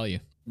down with value.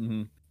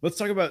 Mm-hmm. Let's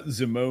talk about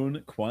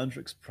Zimone,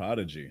 Quandrix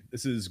Prodigy.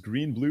 This is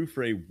green-blue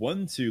for a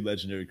 1/2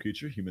 legendary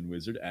creature, human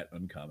wizard at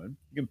uncommon.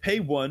 You can pay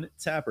 1,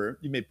 tapper.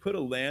 You may put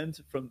a land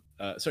from...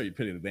 you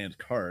put a land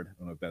card. I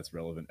don't know if that's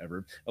relevant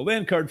ever. A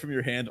land card from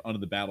your hand onto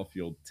the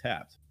battlefield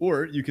tapped.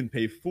 Or you can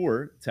pay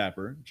 4,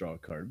 tapper, draw a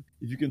card.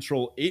 If you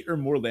control 8 or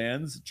more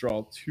lands,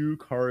 draw 2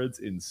 cards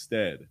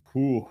instead.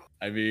 Whew.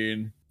 I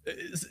mean...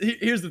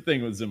 Here's the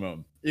thing with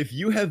Zimone. If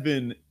you have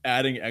been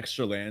adding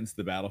extra lands to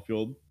the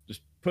battlefield,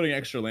 just putting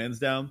extra lands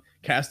down,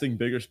 casting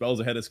bigger spells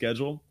ahead of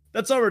schedule,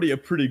 that's already a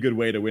pretty good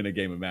way to win a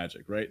game of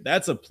Magic, right?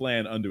 That's a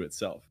plan unto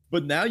itself.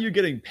 But now you're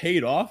getting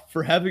paid off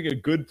for having a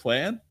good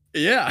plan?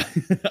 Yeah,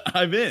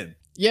 I'm in.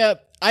 Yeah,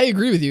 I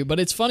agree with you, but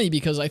it's funny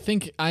because I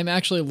think I'm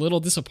actually a little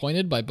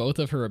disappointed by both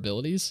of her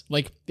abilities.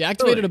 Like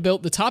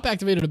the top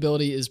activated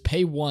ability is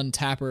pay 1,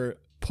 tapper,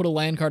 put a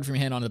land card from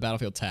your hand onto the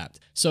battlefield tapped.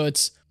 So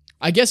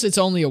I guess it's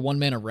only a 1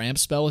 mana ramp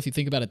spell. If you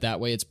think about it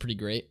that way, it's pretty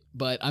great.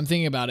 But I'm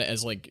thinking about it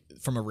as like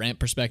from a ramp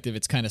perspective,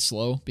 it's kind of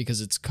slow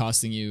because it's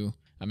costing you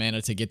a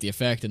mana to get the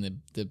effect and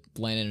the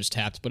land enters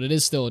tapped, but it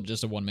is still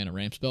just a 1 mana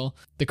ramp spell.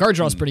 The card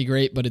draw is pretty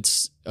great, but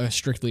it's a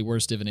strictly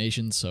worse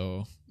divination,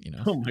 so, you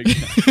know. Oh my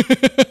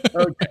god.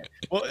 Okay.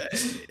 Well,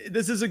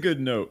 this is a good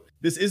note.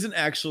 This isn't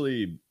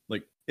actually,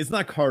 like, it's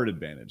not card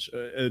advantage,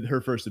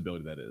 her first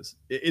ability, that is.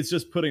 It's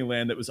just putting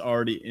land that was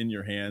already in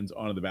your hands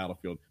onto the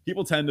battlefield.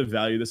 People tend to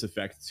value this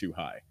effect too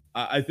high.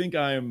 I think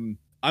I'm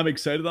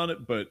excited on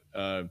it, but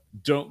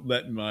don't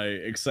let my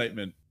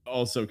excitement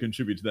also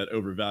contribute to that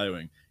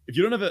overvaluing. If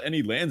you don't have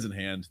any lands in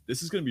hand,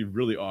 this is going to be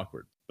really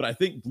awkward. But I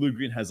think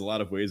blue-green has a lot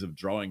of ways of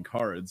drawing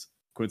cards,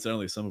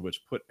 coincidentally, some of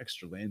which put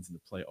extra lands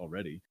into play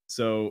already.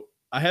 So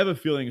I have a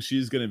feeling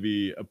she's going to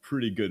be a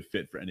pretty good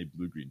fit for any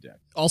blue-green deck.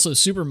 Also,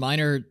 super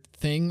minor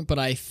thing, but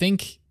I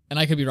think, and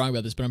I could be wrong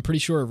about this, but I'm pretty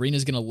sure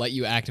Arena's going to let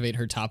you activate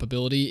her top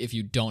ability if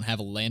you don't have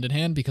a land in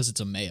hand because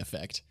it's a May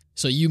effect.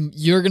 So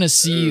you're going to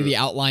see the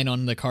outline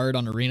on the card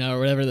on Arena or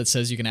whatever that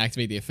says you can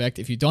activate the effect.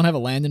 If you don't have a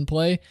land in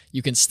play,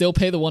 you can still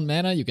pay the 1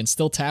 mana, you can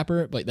still tap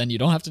her, but then you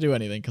don't have to do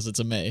anything because it's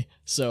a May.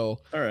 So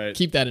all right,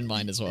 keep that in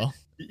mind as well.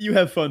 You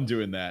have fun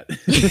doing that.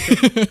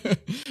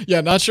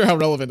 Yeah, not sure how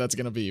relevant that's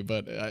going to be,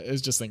 but I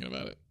was just thinking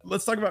about it.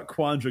 Let's talk about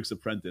Quandrix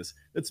Apprentice.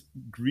 That's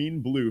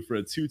green-blue for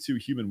a 2/2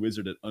 human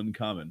wizard at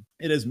uncommon.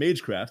 It has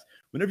Magecraft.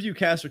 Whenever you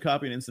cast or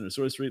copy an instant or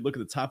sorcery, look at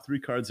the top 3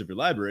 cards of your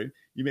library.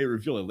 You may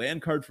reveal a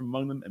land card from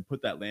among them and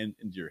put that land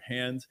into your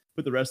hand.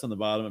 Put the rest on the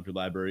bottom of your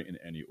library in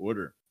any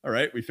order. All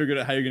right, we figured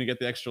out how you're going to get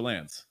the extra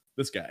lands.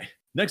 This guy.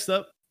 Next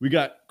up, we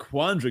got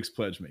Quandrix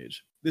Pledge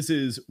Mage. This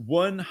is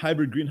 1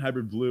 hybrid green,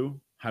 hybrid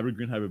blue. Hybrid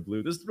green, hybrid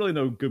blue. There's really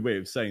no good way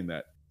of saying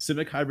that.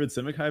 Simic hybrid,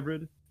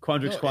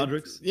 Quandrix,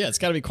 Quandrix. Yeah, it's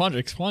got to be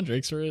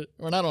Quandrix.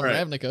 We're not on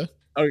Ravnica.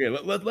 Okay,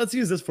 let's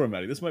use this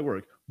formatting. This might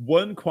work.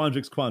 1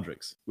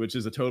 Quandrix, which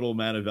is a total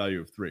mana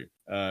value of 3.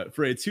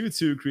 For a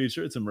 2/2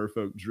 creature, it's a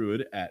merfolk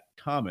druid at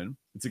common.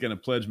 It's again a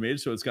pledge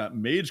mage, so it's got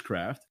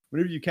Magecraft.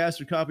 Whenever you cast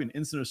or copy an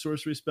instant or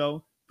sorcery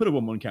spell, put a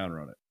 1/1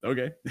 counter on it.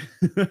 Okay.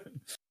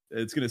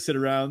 It's going to sit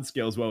around,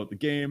 scales well with the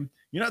game.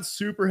 You're not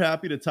super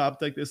happy to top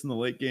deck this in the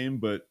late game,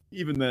 but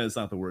even then, it's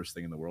not the worst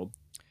thing in the world.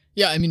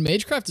 Yeah, I mean,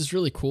 Magecraft is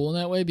really cool in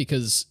that way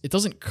because it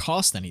doesn't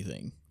cost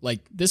anything.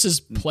 Like, this is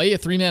play a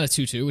 3 mana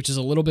 2/2, which is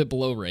a little bit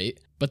below rate,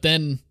 but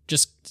then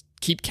just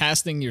keep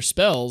casting your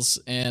spells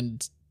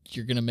and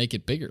you're going to make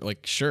it bigger.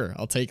 Like, sure,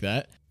 I'll take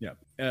that.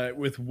 Yeah.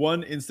 With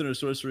 1 instant or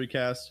sorcery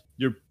cast,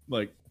 you're,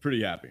 like,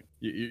 pretty happy.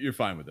 You're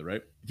fine with it,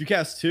 right? If you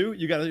cast 2,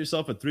 you got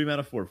yourself a 3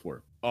 mana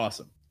 4/4.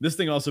 Awesome. This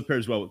thing also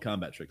pairs well with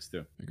combat tricks,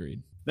 too.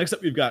 Agreed. Next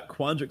up, we've got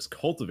Quandrix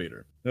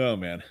Cultivator. Oh,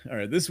 man. All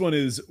right, this one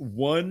is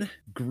 1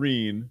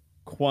 green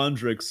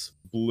Quandrix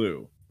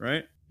blue,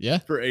 right? Yeah.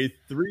 For a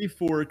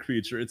 3/4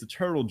 creature, it's a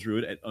turtle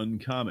druid at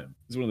uncommon.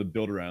 This is one of the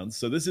build arounds.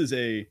 So this is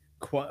a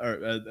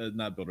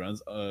not build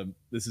arounds.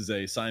 This is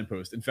a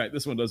signpost. In fact,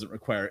 this one doesn't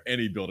require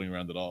any building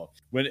around at all.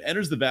 When it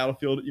enters the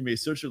battlefield, you may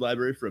search your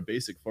library for a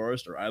basic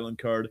forest or island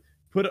card,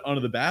 put it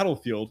onto the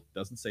battlefield,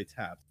 doesn't say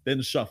tap,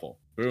 then shuffle.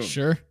 Boom.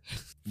 Sure.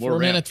 4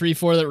 mana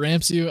 3/4 that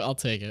ramps you, I'll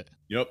take it.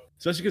 Yep.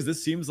 Especially because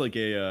this seems like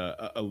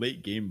a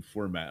late game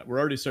format. We're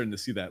already starting to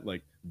see that.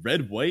 Like,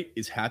 red-white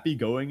is happy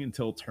going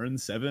until turn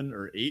 7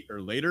 or 8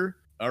 or later.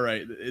 All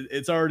right,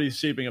 it's already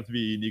shaping up to be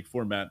a unique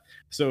format.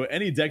 So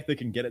any deck that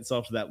can get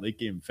itself to that late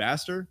game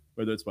faster,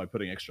 whether it's by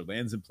putting extra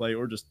lands in play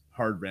or just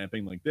hard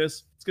ramping like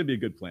this, it's going to be a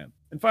good plan.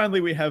 And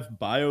finally, we have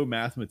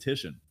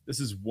Biomathematician.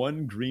 This is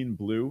 1 green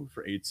blue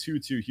for a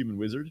 2/2 human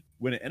wizard.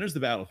 When it enters the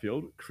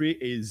battlefield, create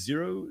a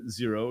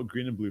 0/0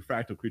 green and blue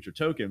fractal creature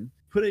token.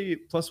 Put a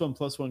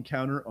 +1/+1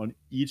 counter on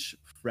each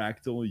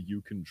fractal you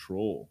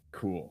control.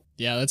 Cool.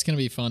 Yeah, that's going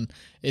to be fun.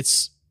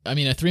 It's, I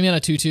mean, a 3 mana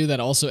 2/2 that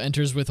also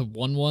enters with a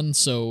 1/1,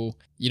 so,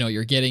 you know,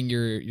 you're getting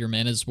your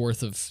mana's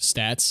worth of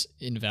stats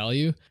in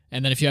value.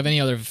 And then if you have any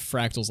other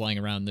fractals lying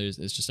around, it's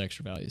just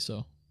extra value.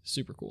 So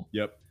super cool.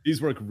 Yep.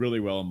 These work really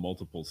well in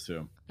multiples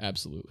too.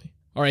 Absolutely.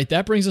 All right,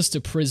 that brings us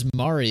to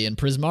Prismari, and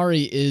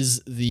Prismari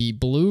is the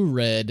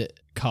blue-red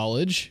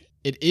college.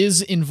 It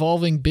is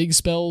involving big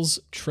spells,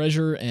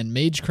 treasure, and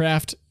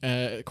magecraft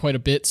quite a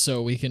bit,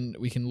 so we can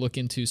look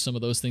into some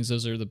of those things.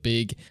 Those are the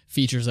big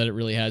features that it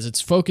really has. It's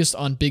focused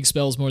on big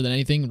spells more than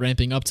anything,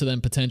 ramping up to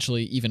them,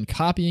 potentially even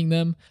copying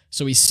them.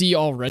 So we see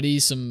already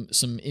some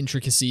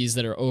intricacies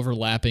that are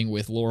overlapping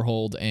with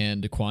Lorehold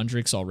and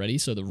Quandrix already.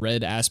 So the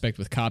red aspect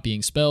with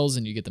copying spells,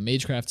 and you get the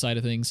magecraft side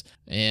of things,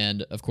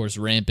 and of course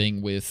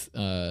ramping with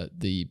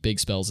the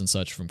big spells and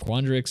such from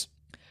Quandrix.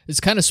 It's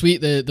kind of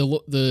sweet.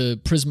 The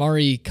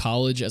Prismari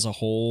College as a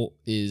whole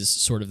is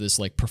sort of this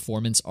like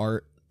performance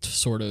art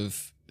sort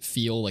of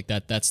feel, like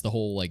that's the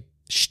whole like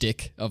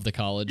shtick of the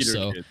college. Peter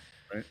so Kid,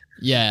 right?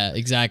 Yeah,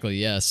 exactly.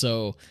 Yeah.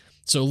 So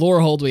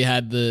Lorehold, we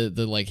had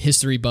the like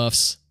history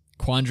buffs.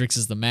 Quandrix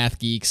is the math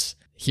geeks.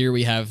 here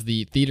we have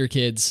the theater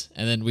kids,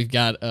 and then we've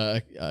got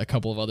a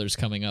couple of others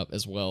coming up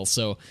as well.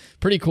 So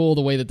pretty cool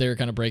the way that they're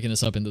kind of breaking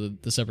this up into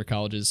the separate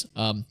colleges.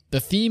 The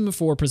theme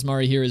for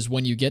Prismari here is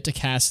when you get to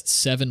cast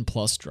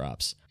 7+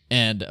 drops.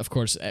 And of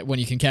course, when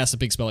you can cast a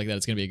big spell like that,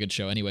 it's going to be a good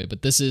show anyway.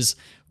 But this is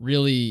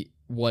really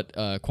what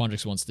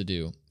Quandrix wants to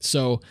do.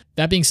 So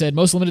that being said,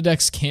 most limited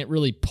decks can't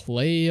really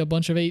play a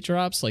bunch of 8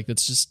 drops. Like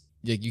that's just,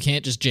 you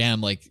can't just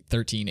jam like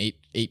 13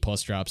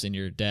 8+ drops in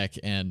your deck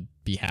and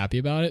be happy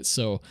about it.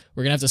 So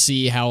we're gonna have to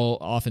see how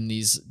often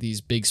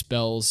these big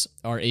spells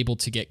are able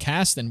to get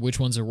cast and which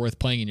ones are worth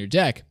playing in your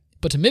deck.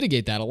 But to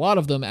mitigate that, a lot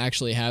of them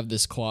actually have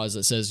this clause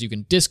that says you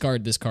can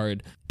discard this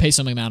card, pay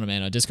some amount of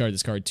mana, discard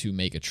this card to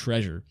make a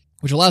treasure,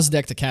 which allows the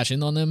deck to cash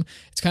in on them.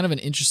 It's kind of an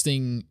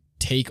interesting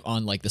take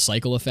on like the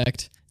cycle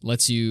effect.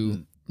 Lets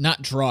you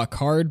not draw a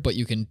card, but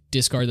you can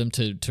discard them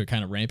to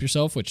kind of ramp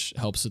yourself, which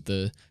helps with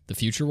the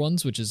future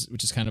ones, which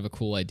is kind of a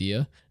cool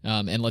idea,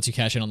 and lets you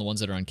cash in on the ones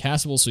that are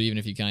uncastable. So even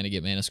if you kind of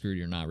get mana screwed,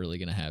 you're not really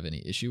going to have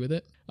any issue with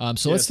it.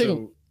 Let's take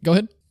a go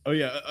ahead. Oh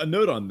yeah, a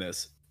note on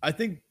this. I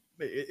think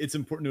it's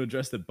important to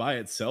address that by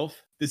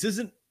itself, this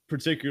isn't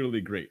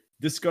particularly great.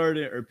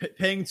 Discarding or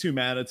paying 2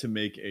 mana to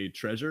make a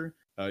treasure.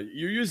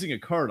 You're using a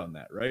card on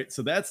that, right?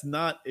 So that's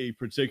not a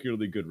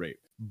particularly good rate.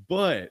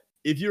 But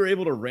if you're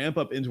able to ramp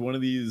up into one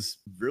of these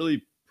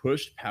really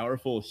pushed,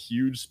 powerful,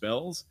 huge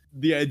spells,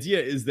 the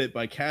idea is that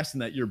by casting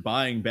that, you're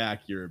buying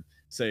back your,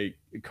 say,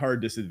 card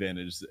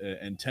disadvantage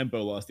and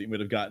tempo loss that you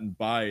would have gotten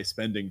by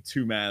spending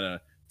 2 mana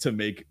to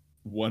make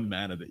 1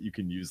 mana that you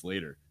can use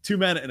later. 2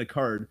 mana in a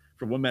card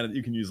for 1 mana that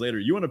you can use later.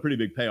 You want a pretty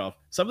big payoff.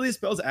 Some of these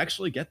spells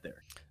actually get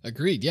there.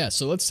 Agreed, yeah.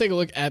 So let's take a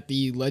look at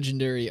the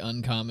legendary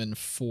uncommon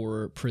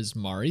for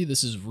Prismari.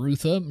 This is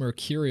Rutha,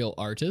 Mercurial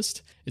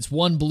Artist. It's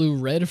 1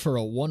 blue-red for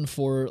a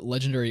 1/4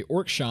 legendary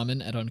Orc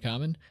Shaman at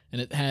uncommon,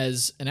 and it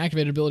has an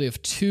activated ability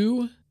of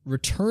 2,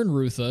 return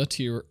Rutha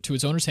to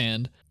its owner's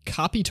hand,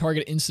 copy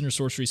target instant or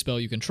sorcery spell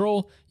you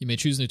control. You may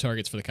choose new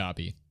targets for the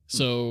copy.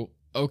 So,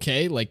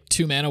 okay, like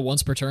 2 mana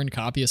once per turn,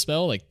 copy a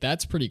spell, like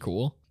that's pretty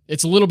cool.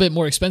 It's a little bit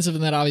more expensive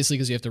than that, obviously,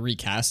 because you have to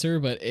recast her,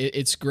 but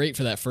it's great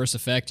for that first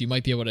effect. You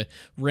might be able to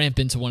ramp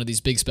into one of these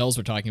big spells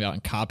we're talking about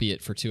and copy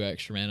it for 2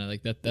 extra mana.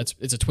 Like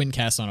it's a twin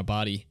cast on a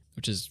body,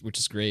 which is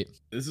great.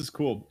 This is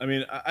cool. I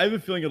mean, I have a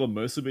feeling it'll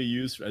mostly be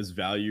used as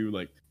value,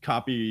 like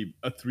copy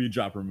a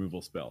 3-drop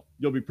removal spell.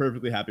 You'll be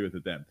perfectly happy with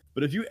it then.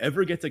 But if you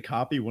ever get to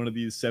copy one of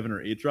these 7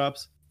 or 8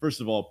 drops, first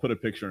of all, put a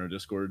picture on our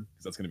Discord,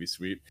 because that's going to be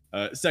sweet.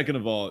 Second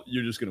of all,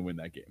 you're just going to win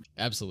that game.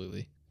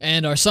 Absolutely.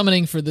 And our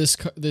summoning for this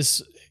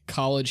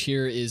college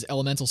here is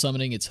Elemental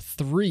Summoning. It's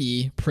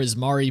 3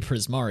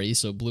 Prismari,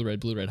 so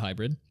blue-red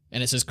hybrid.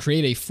 And it says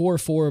create a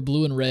 4/4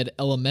 blue and red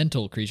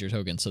elemental creature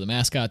token. So the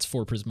mascots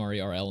for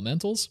Prismari are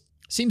elementals.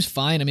 Seems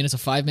fine. I mean, it's a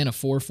 5-mana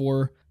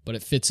 4/4, but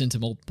it fits into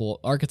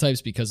multiple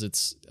archetypes because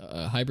it's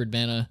hybrid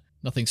mana.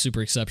 Nothing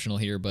super exceptional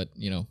here, but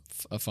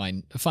a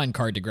fine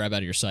card to grab out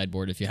of your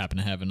sideboard if you happen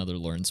to have another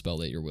learn spell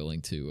that you're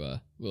willing to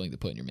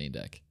put in your main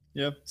deck.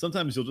 Yeah,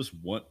 sometimes you'll just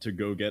want to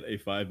go get a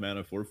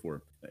 5-mana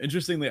 4/4.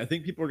 Interestingly, I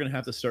think people are going to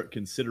have to start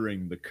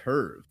considering the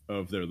curve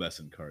of their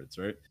lesson cards,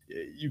 right?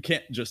 You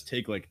can't just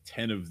take like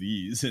 10 of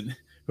these and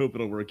hope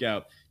it'll work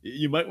out.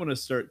 You might want to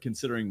start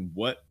considering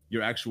what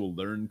your actual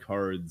learn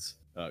cards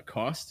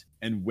cost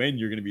and when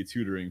you're going to be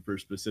tutoring for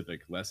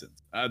specific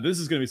lessons. This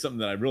is going to be something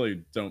that I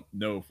really don't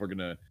know if we're going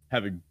to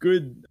have a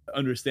good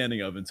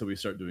understanding of until we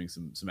start doing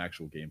some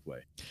actual gameplay.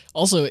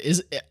 Also,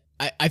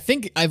 I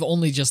think I've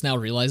only just now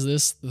realized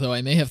this, though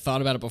I may have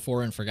thought about it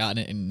before and forgotten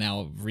it and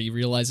now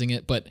re-realizing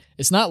it, but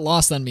it's not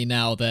lost on me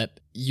now that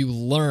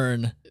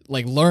learn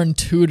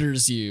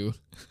tutors you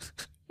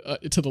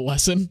to the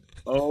lesson.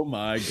 Oh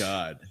my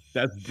god.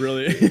 That's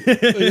brilliant.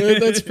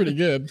 That's pretty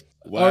good.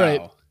 Wow. All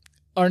right.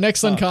 Our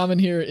next uncommon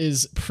here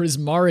is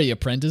Prismari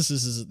Apprentice.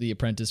 This is the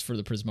apprentice for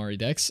the Prismari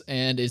decks,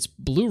 and it's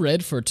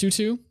blue-red for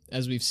 2/2,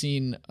 as we've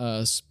seen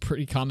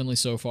pretty commonly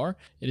so far.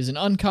 It is an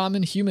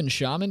uncommon human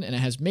shaman, and it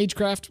has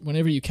Magecraft.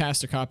 Whenever you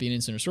cast or copy an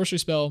instant or sorcery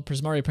spell,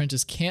 Prismari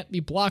Apprentice can't be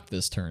blocked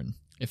this turn.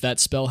 If that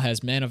spell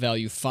has mana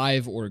value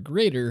 5 or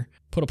greater,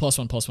 put a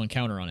 +1/+1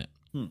 counter on it.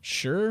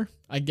 Sure,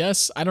 I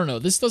guess. I don't know.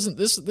 This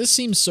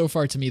seems so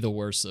far to me the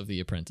worst of the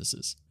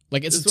apprentices.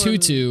 Like, it's a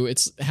 2/2.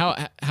 It's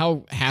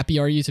how happy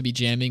are you to be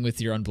jamming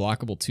with your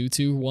unblockable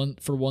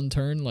 2/2 for 1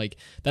 turn? Like,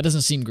 that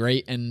doesn't seem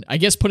great. And I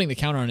guess putting the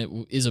counter on it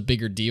is a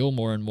bigger deal.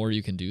 More and more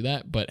you can do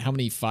that. But how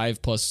many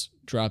 5+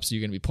 drops are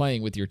you going to be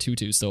playing with your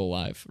 2/2 still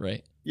alive,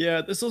 right?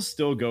 Yeah, this will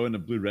still go into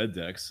blue-red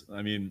decks.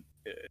 I mean,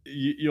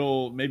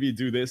 you'll maybe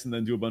do this and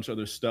then do a bunch of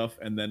other stuff,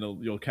 and then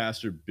you'll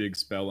cast your big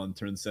spell on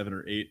turn 7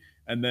 or 8,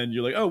 and then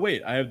you're like, oh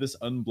wait, I have this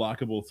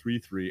unblockable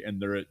 3/3, and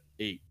they're at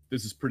 8.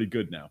 This is pretty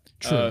good now.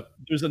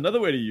 There's another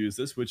way to use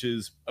this, which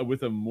is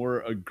with a more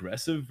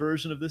aggressive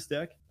version of this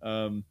deck.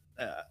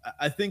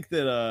 I think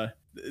that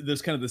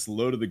there's kind of this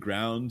low to the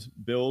ground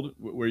build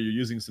where you're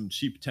using some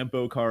cheap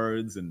tempo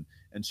cards and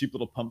cheap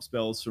little pump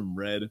spells from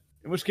red,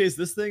 in which case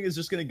this thing is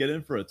just going to get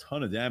in for a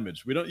ton of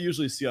damage. We don't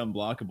usually see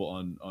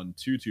unblockable on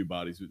 2/2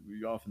 bodies.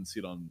 We often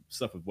see it on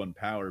stuff with 1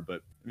 power,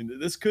 but I mean,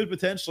 this could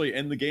potentially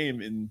end the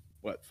game in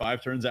what,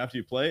 5 turns after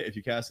you play if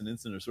you cast an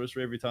instant or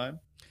sorcery every time.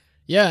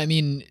 Yeah, I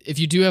mean, if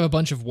you do have a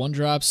bunch of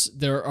 1-drops,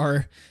 there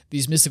are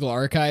these mystical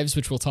archives,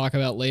 which we'll talk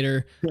about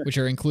later, which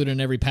are included in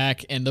every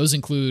pack, and those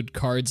include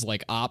cards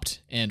like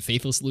Opt and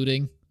Faithless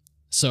Looting.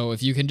 So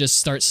if you can just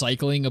start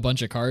cycling a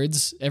bunch of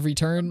cards every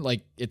turn,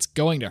 like, it's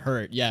going to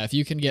hurt. Yeah, if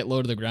you can get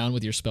low to the ground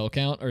with your spell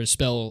count or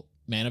spell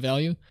mana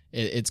value,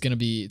 it's gonna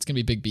be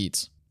big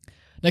beats.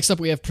 Next up,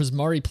 we have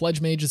Prismari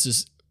Pledge Mage. This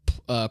is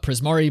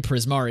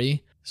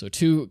Prismari. So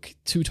two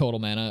total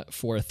mana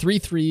for a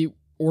 3/3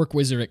 Orc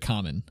Wizard at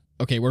common.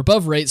 Okay, we're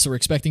above rate, so we're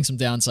expecting some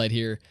downside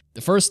here.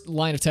 The first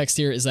line of text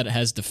here is that it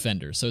has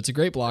Defender, so it's a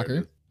great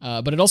blocker,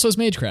 but it also has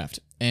Magecraft.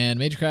 And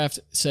Magecraft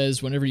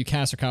says whenever you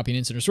cast or copy an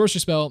instant or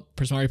sorcery spell,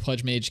 Prismari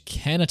Pledge Mage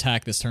can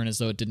attack this turn as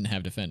though it didn't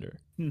have Defender.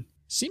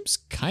 Seems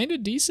kind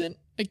of decent.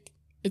 Like,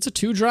 it's a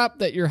 2-drop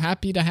that you're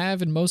happy to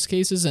have in most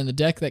cases, and the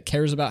deck that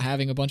cares about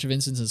having a bunch of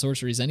instants and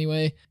sorceries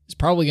anyway is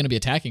probably going to be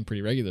attacking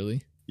pretty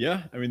regularly.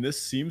 Yeah, I mean,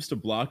 this seems to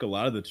block a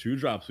lot of the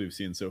 2-drops we've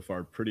seen so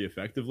far pretty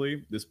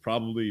effectively. This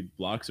probably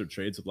blocks or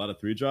trades with a lot of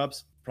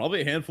 3-drops.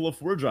 Probably a handful of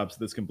 4-drops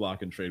this can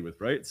block and trade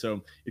with, right?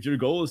 So if your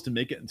goal is to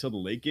make it until the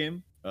late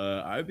game,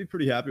 I'd be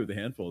pretty happy with a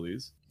handful of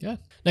these. Yeah.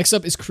 Next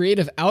up is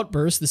Creative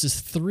Outburst. This is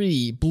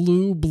 3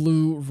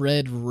 blue,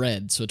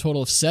 red. So a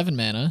total of 7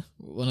 mana.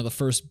 One of the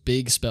first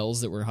big spells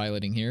that we're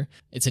highlighting here.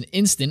 It's an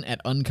instant at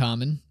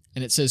uncommon.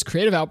 And it says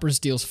Creative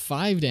Outburst deals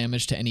 5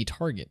 damage to any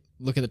target.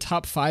 Look at the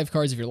top 5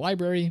 cards of your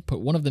library, put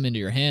one of them into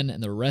your hand,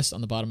 and the rest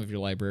on the bottom of your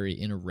library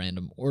in a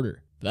random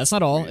order. But that's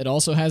not all. It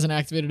also has an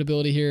activated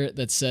ability here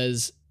that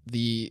says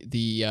the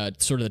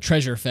sort of the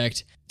treasure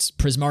effect. It's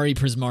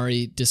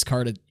Prismari,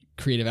 discard a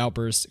Creative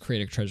Outburst,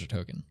 create a treasure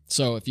token.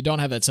 So if you don't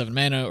have that 7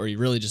 mana, or you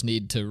really just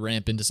need to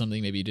ramp into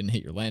something, maybe you didn't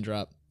hit your land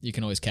drop, you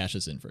can always cash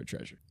this in for a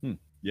treasure.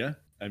 Yeah,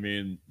 I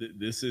mean,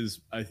 this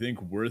is, I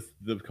think, worth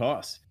the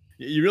cost.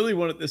 You really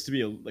wanted this to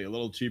be a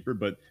little cheaper,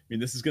 but I mean,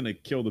 this is going to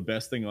kill the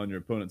best thing on your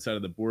opponent's side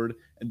of the board.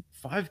 And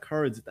 5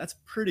 cards, that's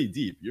pretty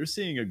deep. You're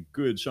seeing a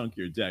good chunk of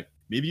your deck.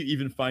 Maybe you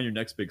even find your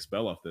next big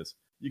spell off this.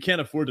 You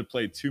can't afford to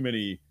play too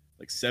many,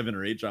 like 7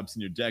 or 8 drops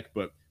in your deck,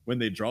 but when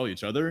they draw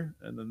each other,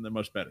 and then they're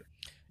much better.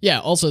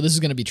 Yeah, also, this is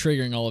going to be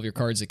triggering all of your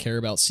cards that care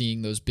about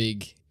seeing those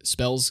big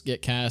spells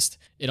get cast.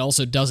 It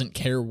also doesn't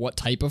care what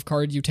type of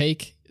card you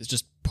take. It's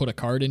just put a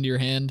card into your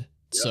hand.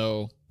 Yep.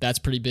 So that's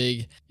pretty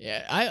big.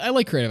 Yeah, I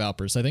like Creative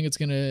Outburst. I think it's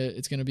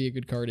gonna be a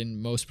good card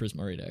in most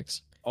Prismari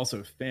decks.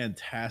 Also,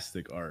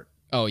 fantastic art.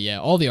 Oh yeah,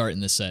 all the art in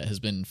this set has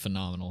been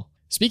phenomenal.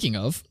 Speaking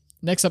of,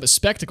 next up is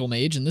Spectacle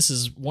Mage, and this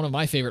is one of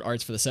my favorite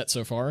arts for the set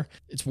so far.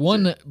 It's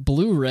 1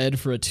 blue-red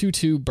for a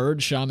 2/2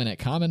 Bird Shaman at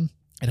common.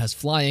 It has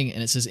flying,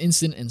 and it says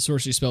instant and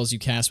sorcery spells you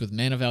cast with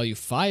mana value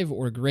 5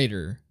 or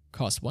greater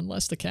cost 1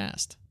 less to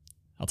cast.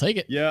 I'll take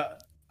it. Yeah,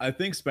 I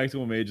think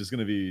Spectacle Mage is going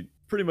to be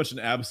pretty much an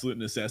absolute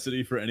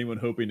necessity for anyone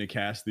hoping to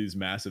cast these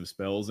massive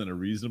spells in a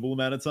reasonable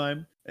amount of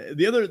time.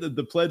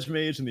 The Pledge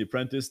Mage and the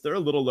Apprentice, they're a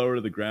little lower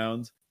to the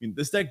ground. I mean,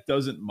 this deck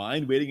doesn't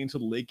mind waiting until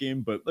the late game,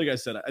 but like I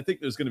said, I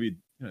think there's going to be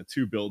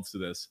 2 builds to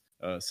this,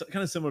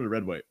 kind of similar to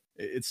Red-White.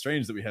 It's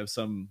strange that we have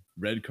some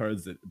red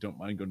cards that don't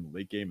mind going to the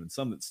late game and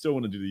some that still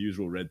want to do the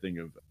usual red thing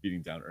of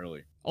beating down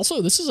early.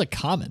 Also, this is a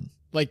common.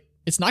 Like,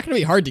 it's not going to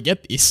be hard to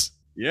get these.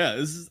 Yeah,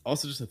 this is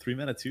also just a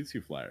 3-mana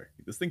 2/2 flyer.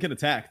 This thing can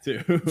attack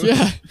too.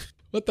 Yeah.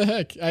 What the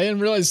heck? I didn't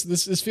realize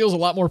this feels a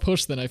lot more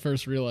push than I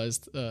first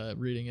realized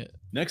reading it.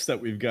 Next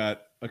up, we've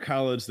got a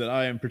college that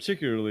I am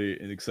particularly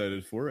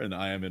excited for, and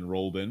I am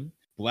enrolled in.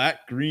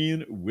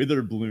 Black-Green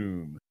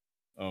Witherbloom.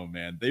 Oh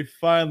man, they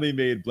finally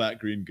made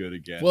Black-Green good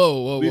again.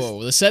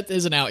 Whoa. The set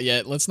isn't out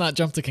yet. Let's not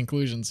jump to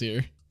conclusions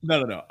here.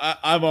 No.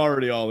 I'm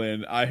already all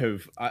in.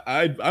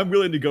 I'm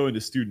willing to go into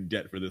student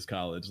debt for this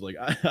college. Like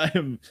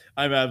I'm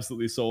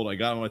absolutely sold. I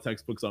got all my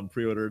textbooks on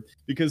pre-order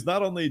because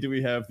not only do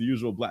we have the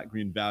usual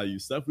black-green value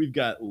stuff, we've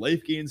got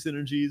life gain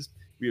synergies,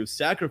 we have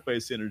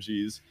sacrifice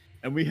synergies,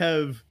 and we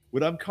have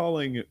what I'm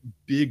calling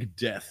big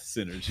death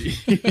synergy.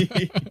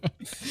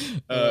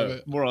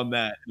 More on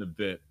that in a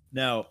bit.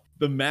 Now,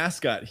 the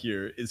mascot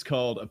here is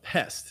called a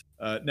pest.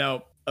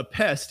 Now, a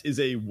pest is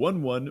a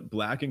 1/1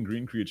 black and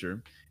green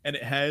creature, and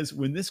it has,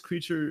 when this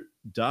creature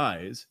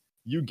dies,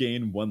 you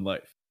gain 1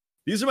 life.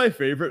 These are my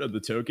favorite of the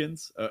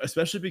tokens,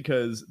 especially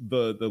because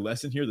the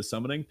lesson here, the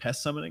summoning,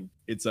 pest summoning,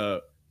 it's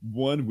a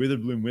 1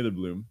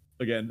 Witherbloom.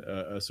 Again,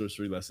 a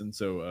sorcery lesson,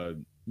 so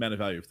mana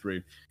value of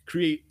 3.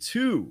 Create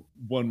 2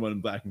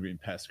 1/1 black and green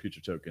pest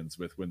creature tokens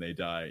with when they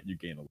die, you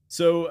gain a life.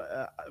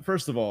 So,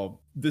 first of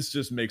all, this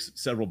just makes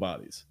several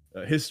bodies.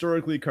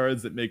 Historically,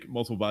 cards that make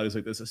multiple bodies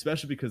like this,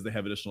 especially because they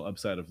have additional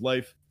upside of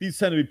life, these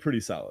tend to be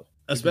pretty solid.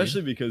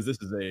 Especially because this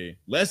is a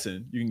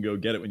lesson, you can go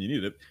get it when you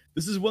need it.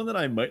 This is one that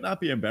I might not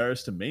be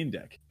embarrassed to main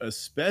deck,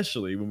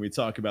 especially when we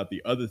talk about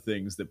the other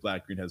things that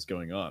black-green has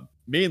going on.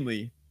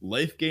 Mainly,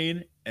 life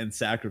gain and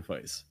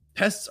sacrifice.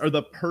 Pests are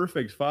the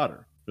perfect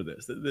fodder for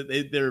this.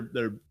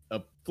 They're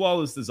a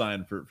flawless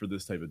design for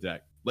this type of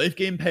deck. Life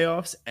gain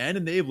payoffs and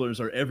enablers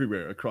are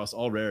everywhere across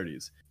all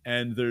rarities.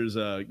 And there's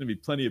going to be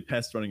plenty of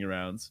pests running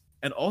around.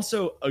 And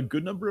also a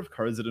good number of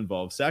cards that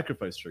involve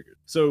sacrifice triggers.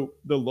 So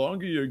the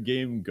longer your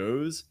game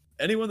goes,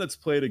 anyone that's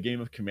played a game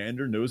of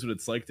Commander knows what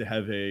it's like to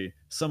have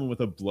someone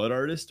with a Blood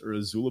Artist or a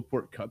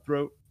Zulaport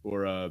Cutthroat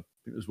or I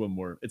think there's one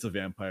more. It's a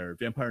Vampire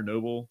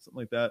Noble, something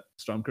like that.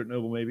 Stormkirk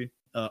Noble, maybe.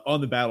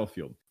 On the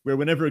battlefield, where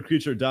whenever a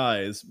creature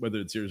dies, whether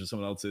it's yours or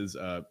someone else's,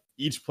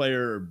 each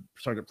player or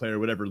target player,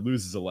 whatever,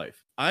 loses a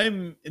life.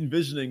 I'm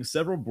envisioning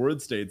several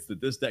board states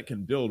that this deck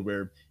can build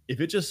where if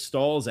it just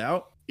stalls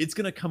out, it's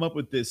going to come up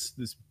with this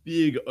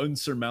big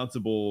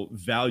unsurmountable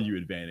value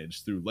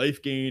advantage through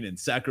life gain and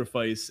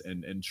sacrifice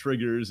and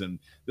triggers. And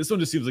this one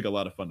just seems like a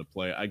lot of fun to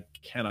play. I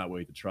cannot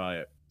wait to try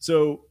it.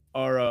 So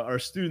our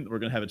student we're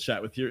going to have a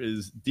chat with here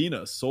is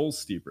Dina, Soul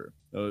Steeper.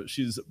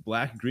 She's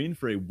black-green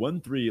for a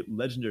 1/3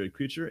 legendary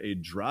creature, a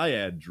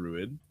Dryad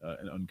Druid,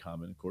 an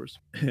uncommon, of course.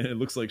 It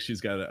looks like she's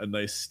got a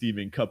nice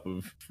steaming cup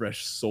of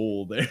fresh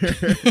soul there.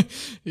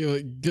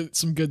 Get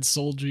some good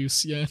soul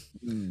juice, yeah.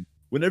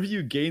 Whenever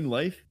you gain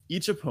life,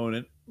 each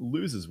opponent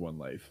loses 1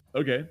 life.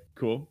 Okay,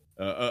 cool.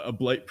 A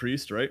Blight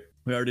Priest, right?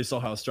 We already saw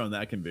how strong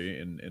that can be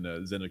in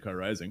Zendikar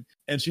Rising.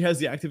 And she has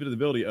the activated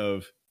ability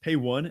of pay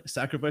 1,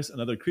 sacrifice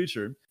another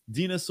creature.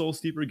 Dina Soul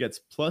Steeper gets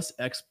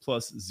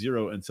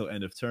 +X+0 until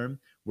end of turn,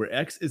 where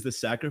X is the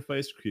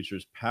sacrificed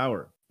creature's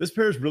power. This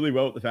pairs really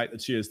well with the fact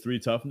that she has 3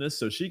 toughness,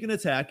 so she can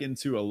attack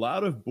into a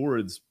lot of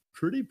boards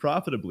pretty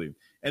profitably.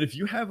 And if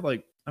you have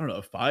like, I don't know,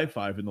 a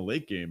 5/5 in the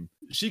late game,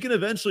 she can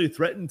eventually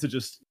threaten to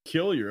just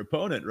kill your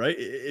opponent, right?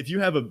 If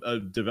you have a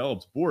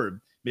developed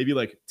board, maybe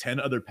like 10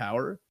 other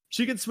power,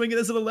 she can swing it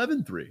as an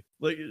 11/3.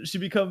 Like, she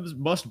becomes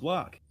must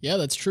block. Yeah,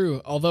 that's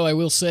true. Although I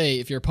will say,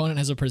 if your opponent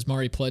has a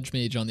Prismari Pledge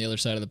Mage on the other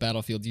side of the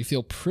battlefield, you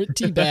feel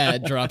pretty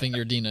bad dropping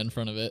your Dina in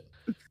front of it.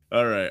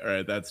 All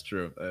right, that's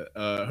true.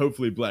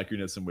 Hopefully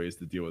Black-Green has some ways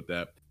to deal with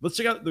that. Let's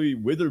check out the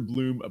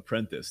Witherbloom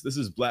Apprentice. This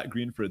is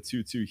Black-Green for a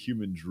 2/2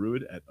 human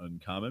druid at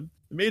uncommon.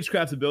 The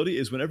Magecraft ability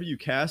is whenever you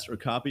cast or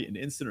copy an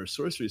instant or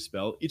sorcery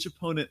spell, each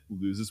opponent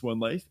loses 1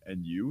 life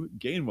and you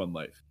gain 1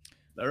 life.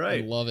 All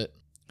right. I love it.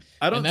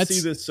 I don't see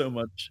this so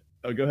much.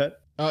 Oh, go ahead.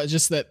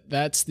 Just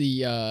that's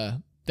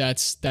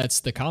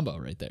the combo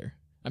right there.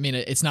 I mean,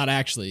 it's not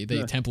actually. They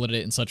templated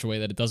it in such a way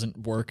that it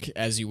doesn't work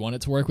as you want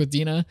it to work with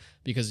Dina,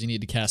 because you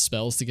need to cast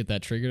spells to get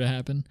that trigger to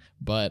happen.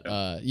 But,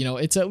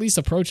 it's at least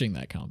approaching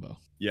that combo.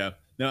 Yeah.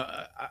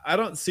 Now, I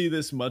don't see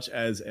this much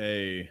as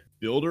a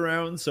build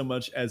around so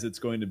much as it's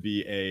going to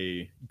be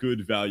a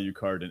good value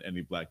card in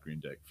any Black-Green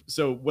deck.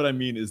 So what I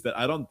mean is that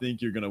I don't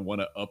think you're going to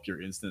want to up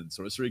your instant and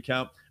sorcery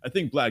count. I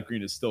think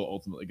Black-Green is still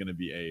ultimately going to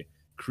be a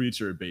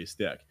creature-based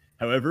deck.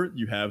 However,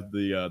 you have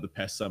the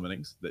pest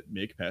summonings that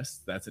make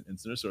pests. That's an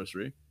instant or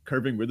sorcery.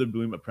 Curving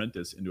Witherbloom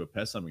Apprentice into a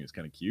pest summoning is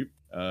kind of cute.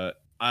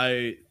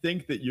 I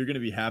think that you're going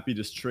to be happy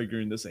just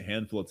triggering this a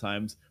handful of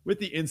times with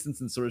the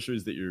instants and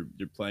sorceries that you're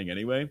playing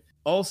anyway.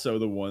 Also,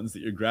 the ones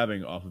that you're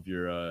grabbing off of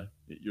your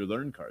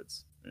learn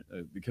cards,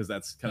 right? Because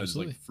that's kind of just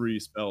like free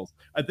spells.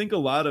 I think a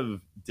lot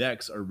of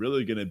decks are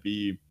really going to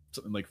be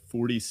something like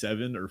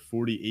 47 or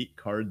 48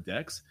 card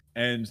decks,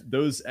 and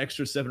those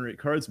extra 7 or 8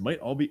 cards might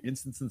all be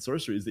instants and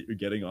sorceries that you're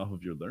getting off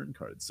of your learn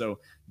cards. So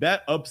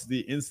that ups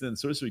the instant and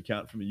sorcery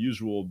count from a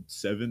usual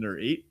 7 or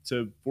 8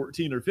 to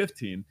 14 or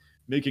 15,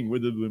 making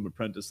Witherbloom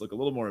Apprentice look a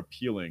little more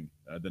appealing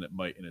than it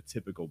might in a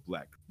typical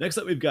Black. Next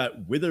up, we've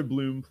got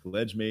Witherbloom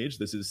Pledge Mage.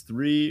 This is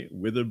 3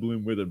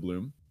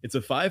 Witherbloom. It's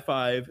a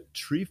 5/5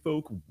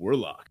 Treefolk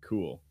Warlock.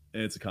 Cool.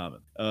 And it's a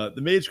common.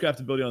 The Magecraft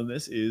ability on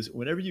this is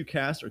whenever you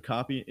cast or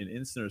copy an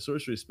instant or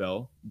sorcery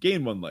spell,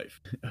 gain 1 life.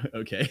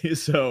 Okay,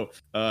 so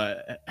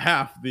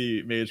half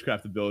the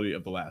Magecraft ability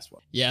of the last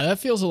one. Yeah, that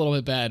feels a little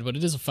bit bad, but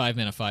it is a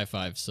 5-mana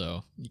 5/5,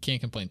 so you can't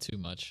complain too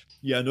much.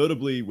 Yeah,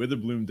 notably,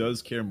 Witherbloom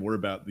does care more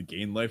about the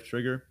gain life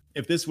trigger.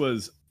 If this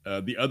was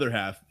the other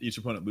half, each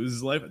opponent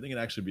loses life, I think it'd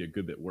actually be a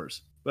good bit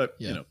worse. But,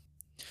 you know.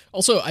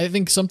 Also, I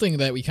think something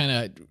that we kind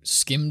of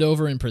skimmed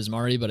over in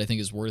Prismari, but I think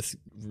is worth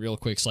real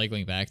quick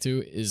cycling back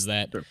to, is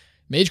that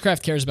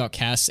Magecraft cares about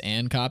casts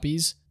and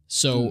copies.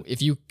 So if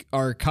you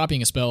are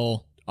copying a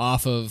spell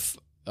off of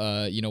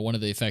one of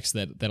the effects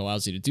that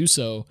allows you to do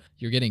so,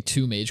 you're getting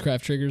 2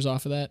 Magecraft triggers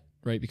off of that,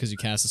 right? Because you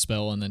cast a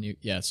spell and then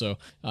so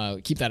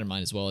keep that in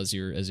mind as well as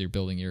you're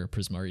building your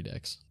Prismari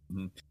decks.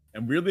 Mm-hmm.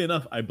 And weirdly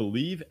enough, I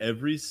believe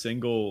every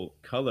single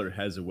color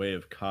has a way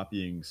of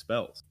copying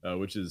spells,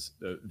 which is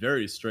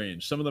very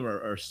strange. Some of them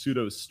are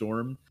pseudo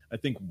storm. I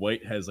think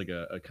white has like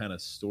a kind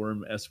of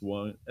storm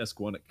S1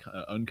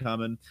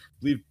 uncommon. I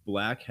believe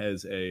black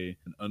has an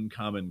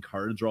uncommon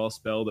card draw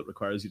spell that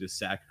requires you to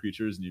sack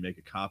creatures, and you make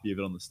a copy of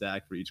it on the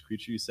stack for each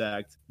creature you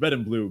sacked. Red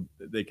and blue,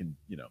 they can,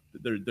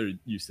 they're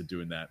used to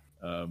doing that.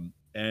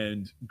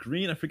 And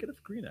green, I forget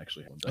if green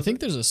actually has one. I think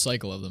there's a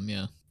cycle of them,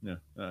 yeah.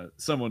 Yeah.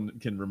 Someone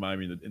can remind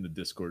me in the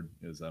Discord,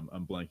 as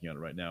I'm blanking on it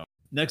right now.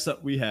 Next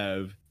up, we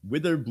have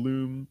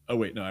Witherbloom. Oh,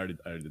 wait, no, I already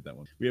did that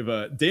one. We have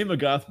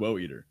Daemogoth Woe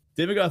Eater.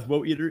 Daemogoth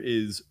Woe Eater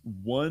is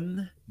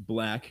 1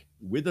 black,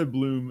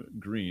 Witherbloom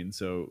green,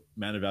 so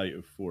mana value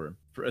of 4,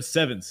 for a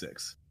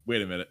 7/6.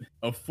 Wait a minute.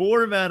 A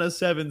 4 mana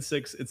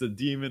 7/6. It's a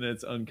demon and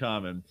it's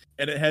uncommon.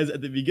 And it has,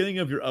 at the beginning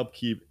of your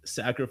upkeep,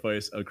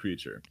 sacrifice a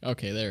creature.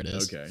 Okay, there it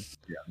is. Okay.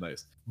 Yeah,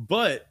 nice.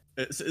 But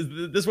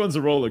This one's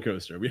a roller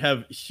coaster. We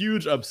have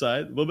huge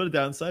upside, a little bit of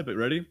downside, but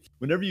ready?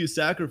 Whenever you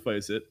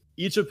sacrifice it,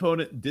 each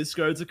opponent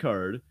discards a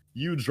card,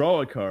 you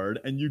draw a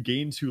card, and you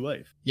gain 2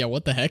 life. Yeah,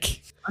 what the heck?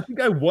 I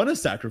think I want to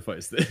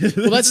sacrifice this.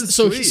 Well, that's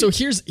so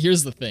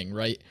here's the thing,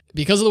 right?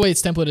 Because of the way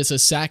it's templated, it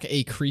says sack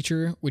a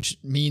creature, which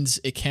means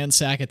it can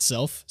sack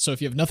itself. So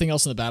if you have nothing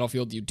else on the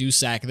battlefield, you do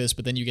sack this,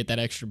 but then you get that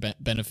extra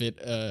benefit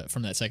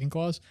from that second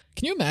clause.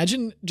 Can you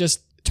imagine just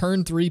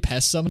turn 3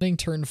 pest summoning,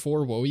 turn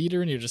 4 woe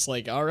eater, and you're just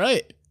like, all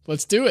right,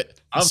 let's do it.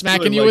 I'm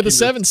smacking you with a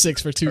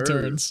 7/6 for 2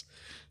 turns.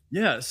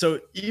 Yeah, so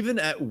even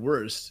at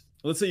worst,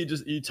 let's say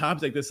you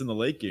top deck this in the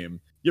late game,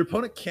 your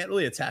opponent can't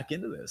really attack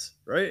into this,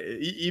 right?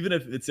 Even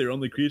if it's their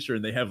only creature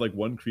and they have like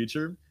 1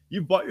 creature,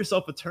 you've bought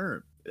yourself a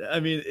turn. I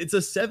mean, it's a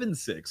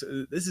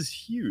 7/6. This is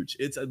huge.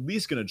 It's at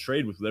least going to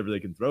trade with whatever they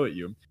can throw at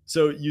you.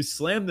 So you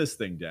slam this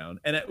thing down,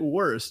 and at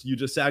worst, you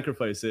just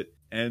sacrifice it.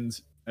 And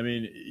I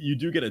mean, you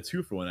do get a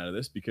 2-for-1 out of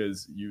this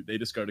because they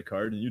discard a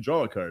card and you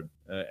draw a card,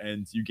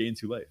 and you gain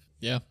 2 life.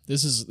 Yeah,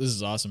 this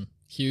is awesome.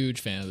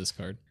 Huge fan of this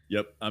card.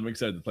 Yep, I'm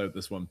excited to play with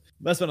this one.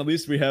 Last but not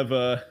least, we have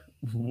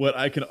what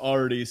I can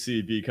already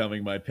see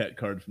becoming my pet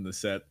card from the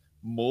set,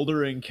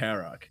 Moldering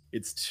Karok.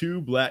 It's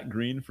 2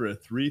 black-green for a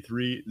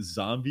 3/3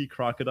 zombie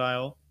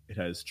crocodile. It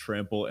has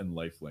trample and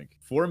lifelink.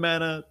 4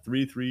 mana,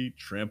 3/3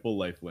 trample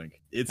lifelink.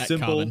 It's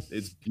simple, common.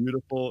 It's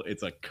beautiful,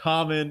 it's a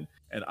common,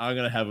 and I'm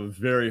going to have a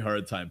very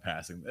hard time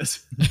passing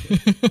this.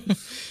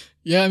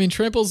 Yeah, I mean,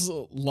 Trample's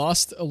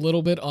lost a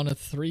little bit on a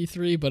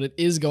 3/3, but it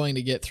is going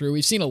to get through.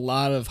 We've seen a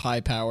lot of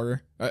high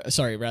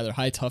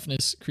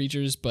toughness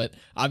creatures, but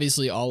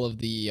obviously all of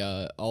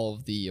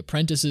the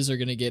apprentices are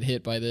going to get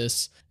hit by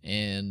this,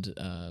 and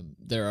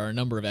there are a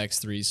number of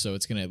X3s, so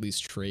it's going to at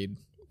least trade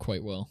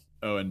quite well.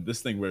 Oh, and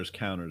this thing wears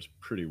counters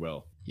pretty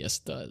well. Yes,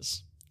 it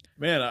does.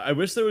 Man, I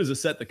wish there was a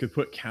set that could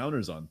put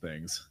counters on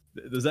things.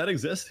 Does that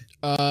exist?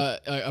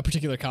 A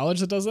particular college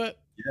that does that?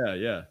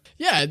 Yeah.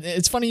 Yeah,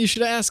 it's funny you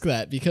should ask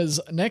that, because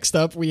next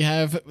up we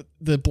have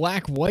the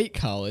Black-White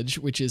College,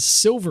 which is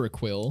Silver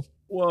Quill.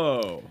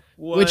 Whoa.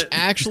 What? Which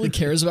actually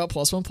cares about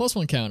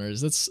 +1/+1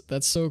 counters.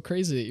 That's so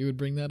crazy that you would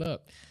bring that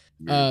up.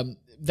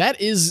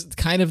 That is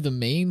kind of the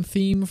main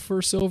theme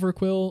for Silver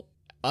Quill.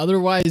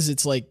 Otherwise,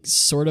 it's like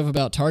sort of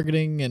about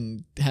targeting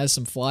and has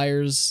some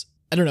flyers.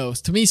 I don't know.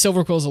 To me,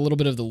 Silver Quill is a little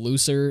bit of the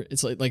looser.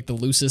 It's like the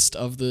loosest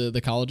of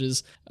the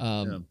colleges.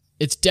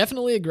 It's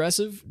definitely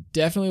aggressive,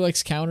 definitely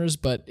likes counters,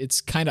 but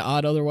it's kind of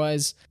odd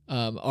otherwise.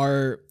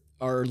 Our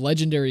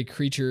legendary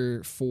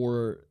creature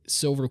for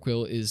Silver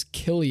Quill is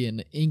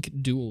Killian, Ink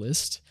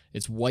Duelist.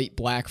 It's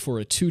white-black for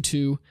a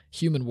 2/2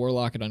 human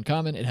warlock at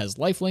uncommon. It has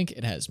lifelink,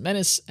 it has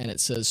menace, and it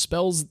says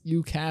spells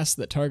you cast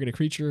that target a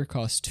creature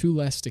cost 2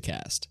 less to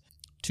cast.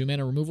 2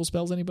 mana removal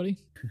spells, anybody?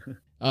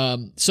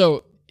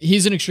 So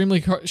he's an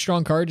extremely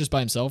strong card just by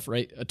himself,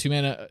 right? A 2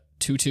 mana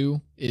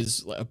 2/2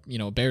 is,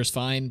 bear's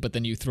fine, but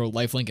then you throw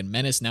lifelink and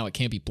menace. Now it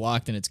can't be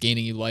blocked, and it's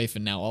gaining you life,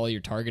 and now all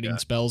your targeting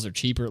spells are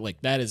cheaper.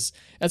 Like that's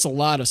a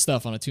lot of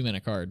stuff on a 2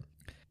 mana card.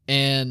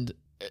 And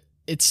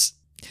it's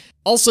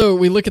also,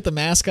 we look at the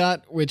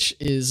mascot, which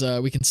is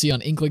we can see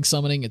on Inkling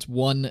Summoning. It's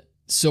 1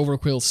 Silver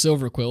Quill.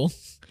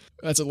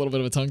 That's a little bit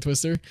of a tongue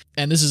twister.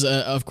 And this is,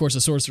 of course,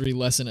 a sorcery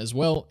lesson as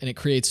well, and it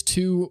creates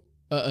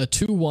a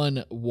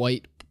 2/1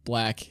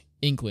 white-black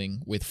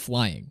Inkling with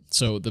flying.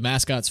 So the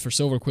mascots for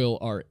Silver Quill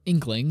are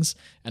Inklings,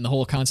 and the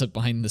whole concept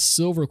behind the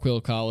Silver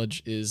Quill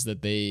College is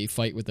that they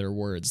fight with their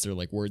words. They're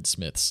like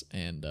wordsmiths,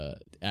 and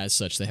as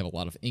such, they have a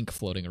lot of ink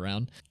floating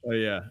around. Oh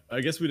yeah,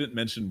 I guess we didn't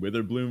mention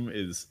Witherbloom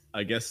is,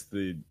 I guess,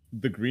 the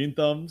green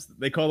thumbs.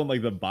 They call them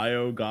like the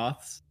bio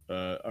goths.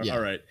 All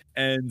right,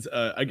 and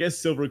I guess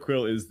Silver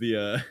Quill is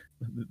the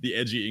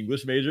edgy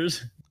English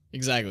majors.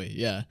 Exactly.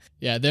 Yeah.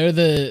 They're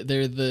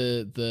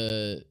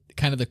the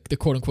kind of the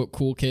quote unquote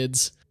cool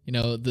kids.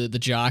 The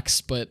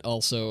jocks, but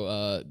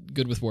also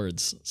good with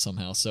words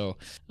somehow. So,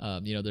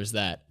 there's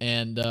that.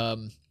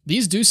 And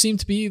these do seem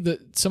to be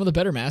some of the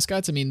better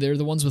mascots. I mean, they're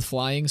the ones with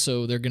flying,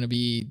 so they're going to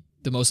be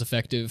the most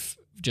effective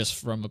just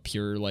from a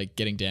pure,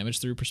 getting damage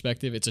through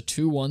perspective. It's a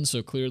 2/1,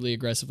 so clearly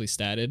aggressively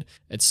statted.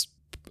 It's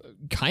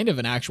kind of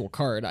an actual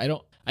card.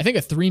 I think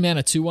a 3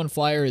 mana 2/1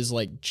 flyer is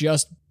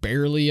just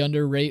barely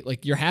under rate.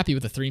 You're happy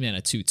with a 3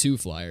 mana 2/2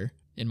 flyer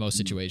in most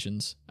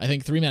situations. I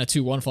think 3 mana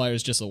 2/1 flyer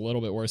is just a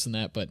little bit worse than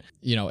that, but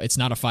it's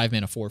not a 5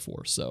 mana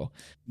 4/4. So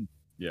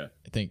yeah,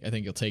 I think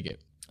you'll take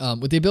it.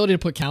 With the ability to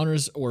put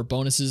counters or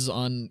bonuses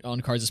on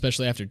cards,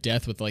 especially after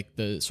death, with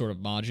the sort of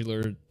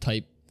modular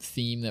type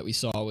theme that we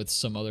saw with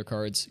some other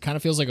cards, it kind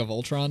of feels like a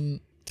Voltron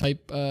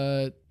type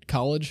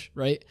college,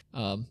 right?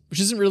 Which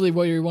isn't really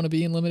where you want to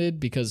be in limited,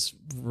 because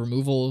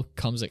removal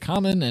comes at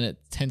common and it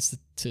tends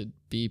to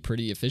be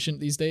pretty efficient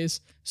these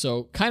days.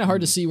 So kind of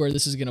hard to see where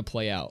this is going to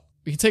play out.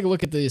 We can take a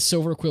look at the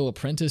Silver Quill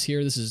Apprentice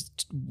here. This is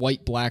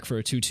white-black for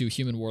a 2/2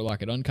 human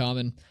warlock at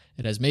uncommon.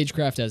 It has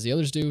Magecraft as the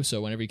others do,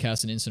 so whenever you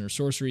cast an instant or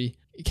sorcery,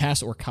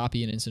 cast or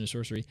copy an instant or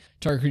sorcery,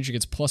 target creature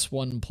gets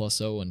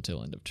 +1/+0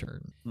 until end of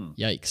turn.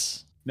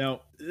 Yikes.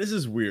 Now, this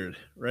is weird,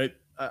 right?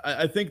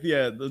 I think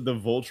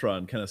the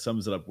Voltron kind of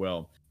sums it up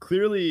well.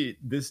 Clearly,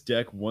 this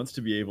deck wants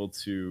to be able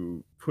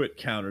to put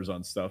counters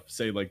on stuff,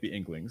 say like the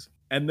Inklings,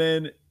 and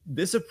then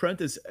this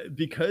Apprentice,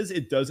 because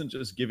it doesn't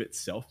just give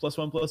itself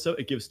 +1/+0,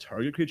 it gives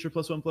target creature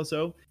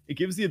 +1/+0. It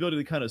gives the ability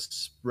to kind of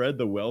spread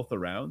the wealth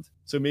around.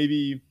 So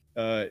maybe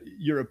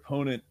your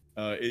opponent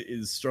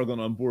is struggling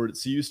on board,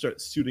 so you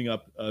start suiting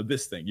up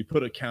this thing. You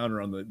put a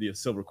counter on the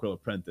Silver Quill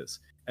Apprentice,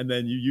 and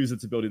then you use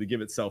its ability to give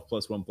itself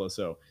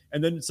 +1/+0.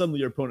 And then suddenly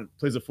your opponent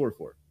plays a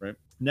 4/4, right?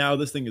 Now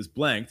this thing is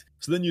blanked,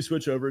 so then you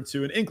switch over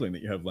to an Inkling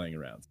that you have laying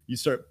around. You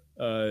start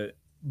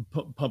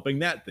pumping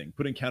that thing,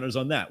 putting counters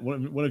on that.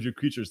 One of your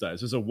creatures dies.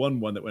 There's a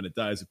 1/1 that when it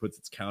dies, it puts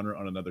its counter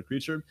on another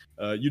creature.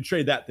 You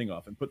trade that thing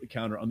off and put the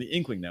counter on the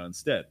Inkling now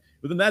instead.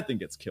 But then that thing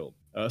gets killed.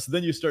 So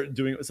then you start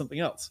doing it with something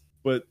else.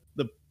 But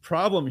the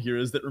problem here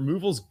is that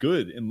removal's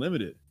good and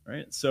limited,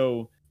 right?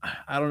 So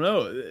I don't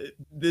know.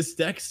 This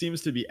deck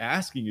seems to be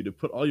asking you to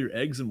put all your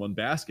eggs in one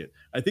basket.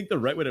 I think the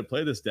right way to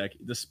play this deck,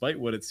 despite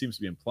what it seems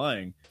to be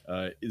implying,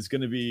 is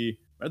going to be,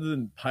 rather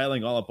than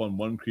piling all up on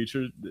one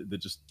creature that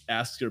just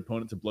asks your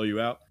opponent to blow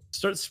you out,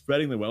 start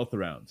spreading the wealth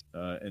around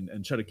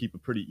and try to keep a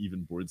pretty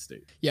even board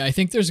state. Yeah, I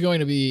think there's going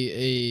to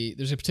be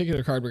there's a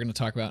particular card we're going to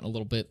talk about in a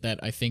little bit that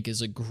I think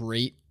is a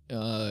great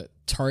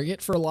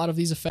target for a lot of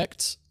these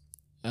effects.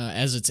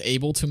 As it's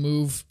able to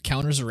move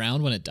counters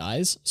around when it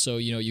dies. So,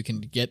 you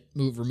can get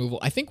move removal.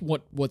 I think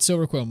what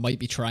Silver Quill might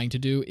be trying to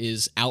do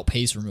is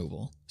outpace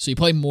removal. So you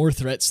play more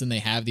threats than they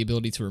have the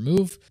ability to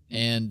remove.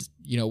 And,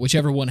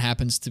 whichever one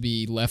happens to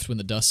be left when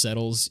the dust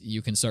settles,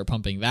 you can start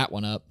pumping that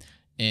one up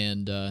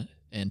and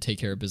take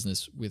care of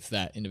business with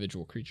that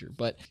individual creature.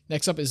 But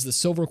next up is the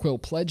Silver Quill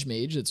Pledge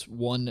Mage. It's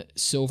one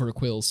Silver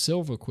Quill.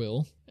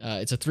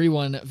 It's a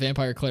 3/1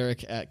 Vampire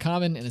Cleric at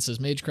common, and it says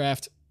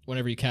Magecraft.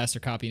 Whenever you cast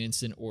or copy an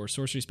instant or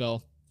sorcery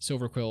spell,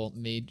 Silver Quill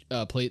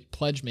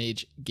Pledge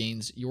Mage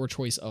gains your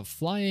choice of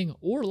flying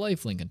or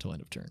lifelink until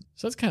end of turn.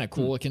 So that's kind of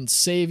cool. It can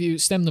save you,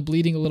 stem the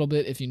bleeding a little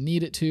bit if you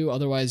need it to.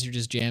 Otherwise, you're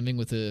just jamming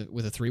with a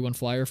 3/1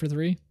 flyer for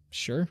 3.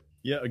 Sure.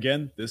 Yeah,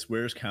 again, this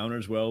wears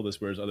counters well.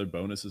 This wears other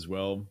bonus as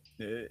well.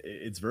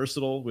 It's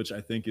versatile, which I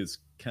think is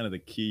kind of the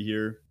key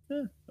here.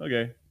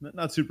 Okay,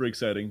 not super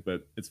exciting,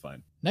 but it's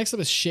fine. Next up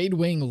is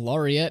Shadewing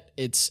Laureate.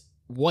 It's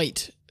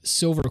white,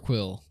 Silver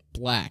Quill,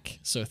 black.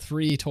 So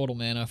 3 total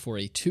mana for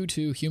a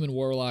 2/2 human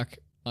warlock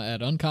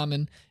at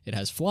uncommon. It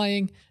has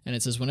flying, and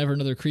it says whenever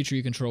another creature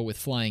you control with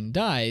flying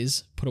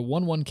dies, put a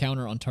 1/1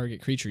 counter on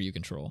target creature you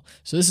control.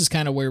 So this is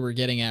kind of where we're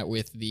getting at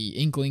with the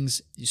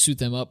Inklings. You suit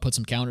them up, put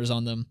some counters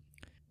on them,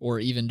 or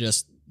even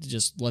just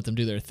let them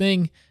do their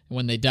thing. And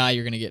when they die,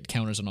 you're going to get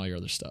counters on all your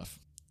other stuff.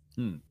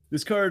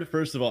 This card,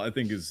 first of all, I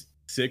think is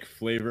sick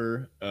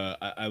flavor.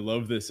 I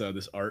love this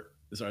art.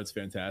 This art's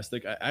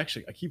fantastic. I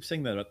keep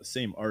saying that about the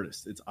same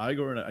artist. It's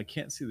Igor, and I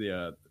can't see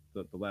the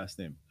last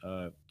name.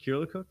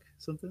 Kirlikuk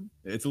something?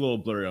 It's a little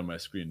blurry on my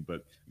screen,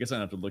 but I guess I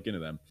don't have to look into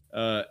them.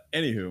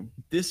 Anywho,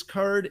 this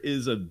card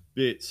is a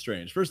bit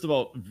strange. First of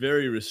all,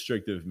 very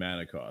restrictive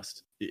mana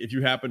cost. If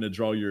you happen to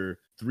draw your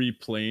 3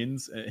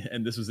 planes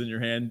and this was in your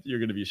hand, you're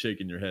going to be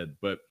shaking your head.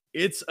 But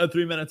it's a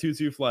 3-mana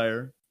 2/2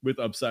 flyer with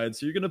upside,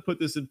 so you're going to put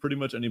this in pretty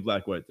much any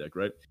black-white deck,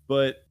 right?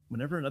 But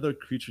whenever another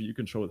creature you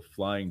control with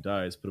flying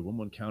dies, put a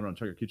 1/1 counter on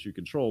target creature you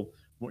control.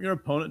 Won't your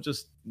opponent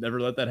just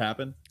never let that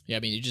happen? Yeah, I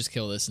mean, you just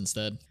kill this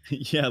instead.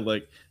 Yeah,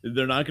 like,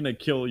 they're not going to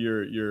kill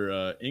your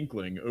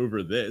Inkling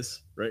over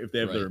this, right? If they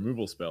have the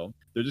removal spell.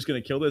 They're just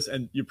going to kill this,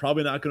 and you're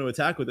probably not going to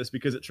attack with this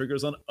because it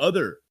triggers on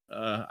other.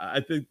 I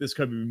think this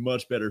could be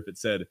much better if it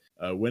said,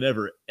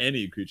 whenever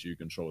any creature you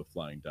control with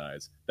flying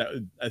dies.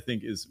 That, I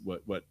think, is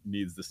what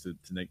needs this to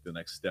make the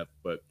next step.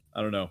 But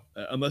I don't know.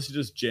 Unless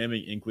you're just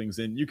jamming Inklings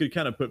in, you could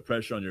kind of put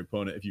pressure on your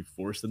opponent if you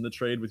force them to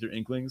trade with your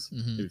Inklings,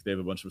 if they have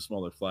a bunch of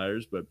smaller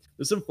flyers. But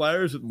there's some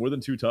flyers with more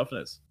than 2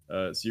 toughness.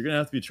 So you're going to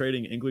have to be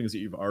trading Inklings that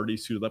you've already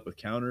suited up with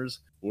counters,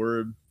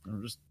 or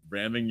just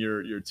ramming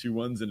your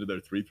 2/1s into their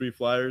 3/3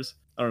 flyers.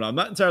 I don't know. I'm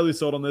not entirely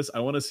sold on this. I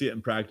want to see it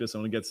in practice. I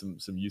want to get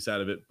some use out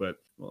of it, but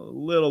a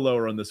little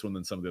lower on this one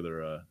than some of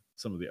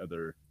the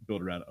other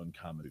build around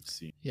uncommon we've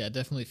seen. Yeah, it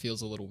definitely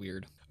feels a little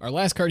weird. Our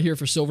last card here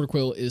for Silver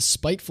Quill is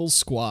Spiteful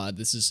Squad.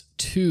 This is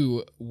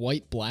 2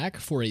 white-black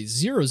for a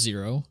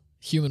 0/0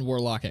 human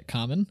warlock at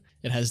common.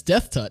 It has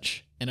Death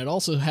Touch, and it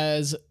also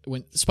has,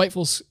 when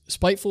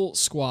Spiteful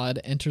Squad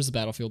enters the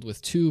battlefield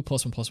with 2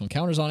 +1/+1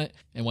 counters on it,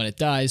 and when it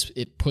dies,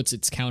 it puts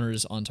its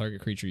counters on target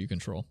creature you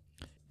control.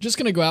 Just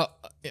going to go out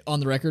on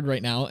the record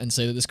right now and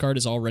say that this card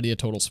is already a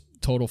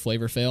total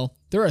flavor fail.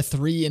 There are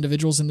 3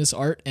 individuals in this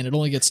art, and it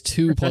only gets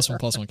 2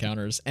 +1/+1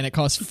 counters, and it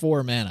costs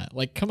 4 mana.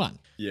 Like, come on.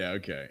 Yeah,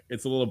 okay.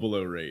 It's a little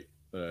below rate.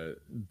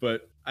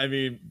 But, I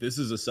mean, this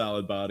is a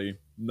solid body.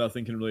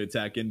 Nothing can really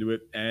attack into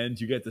it,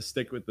 and you get to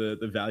stick with the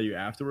value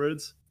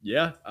afterwards.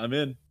 Yeah, I'm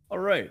in. All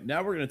right,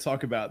 now we're going to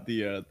talk about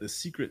the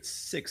Secret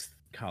Sixth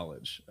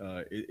College.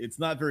 It's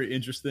not very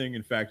interesting.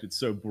 In fact, it's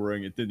so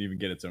boring it didn't even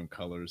get its own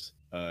colors.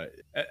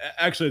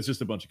 Actually, it's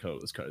just a bunch of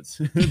colorless cards.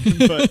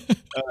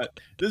 But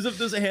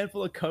there's a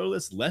handful of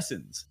colorless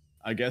lessons.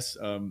 I guess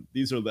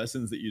these are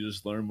lessons that you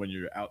just learn when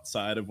you're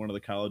outside of one of the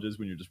colleges,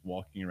 when you're just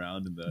walking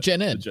around in Gen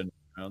the Ed. Gen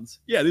rounds.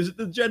 Yeah, these are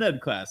the Gen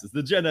Ed classes,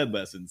 the Gen Ed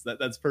lessons.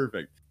 That's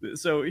perfect.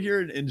 So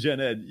here in Gen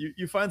Ed,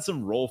 you find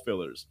some role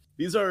fillers.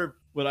 These are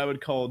what I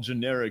would call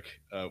generic,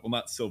 well,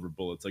 not silver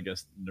bullets, I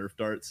guess, Nerf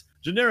darts.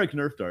 Generic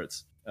Nerf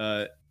darts.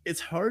 It's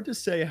hard to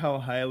say how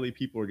highly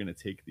people are going to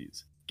take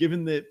these,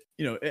 given that,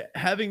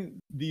 having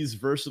these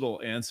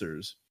versatile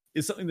answers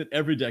is something that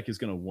every deck is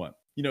going to want.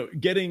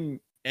 Getting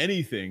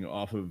anything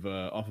off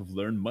of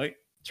learn might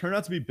turn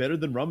out to be better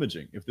than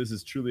rummaging if this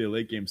is truly a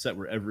late game set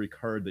where every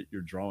card that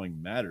you're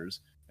drawing matters.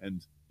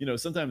 And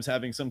sometimes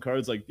having some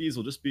cards like these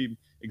will just be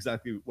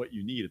exactly what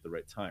you need at the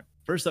right time.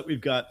 First up,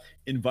 we've got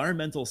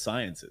environmental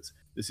sciences.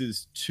 This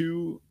is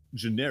two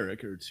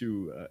generic or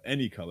two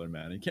any color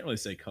mana. You can't really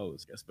say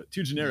colors, I guess, but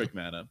two generic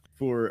mana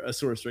for a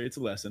sorcery. It's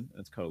a lesson.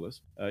 It's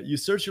colorless. You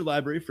search your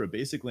library for a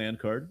basic land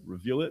card,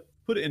 reveal it,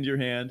 put it into your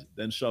hand,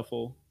 then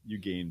shuffle. You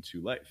gain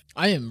 2 life.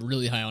 I am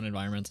really high on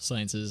environmental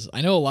sciences.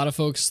 I know a lot of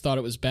folks thought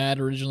it was bad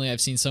originally.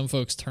 I've seen some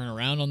folks turn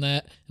around on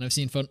that, and I've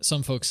seen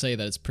some folks say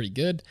that it's pretty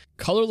good.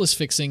 Colorless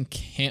fixing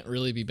can't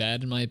really be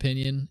bad in my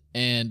opinion,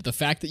 and the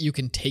fact that you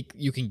can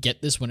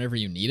get this whenever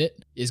you need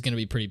it is going to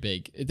be pretty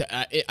big.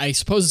 I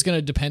suppose it's going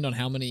to depend on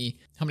how many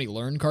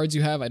learn cards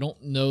you have. I don't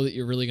know that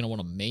you're really going to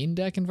want to main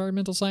deck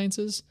environmental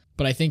sciences,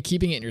 but I think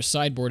keeping it in your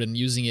sideboard and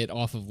using it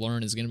off of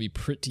learn is going to be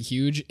pretty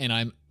huge. And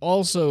I'm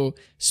also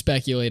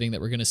speculating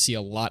that we're going to see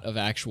a lot of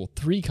actual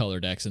 3-color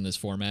decks in this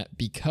format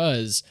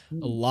because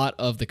a lot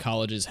of the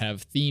colleges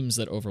have themes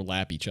that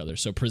overlap each other.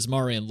 So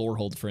Prismari and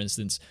Lorehold, for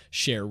instance,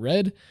 share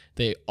red.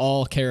 They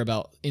all care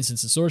about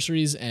instants and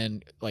sorceries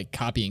and like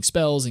copying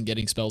spells and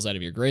getting spells out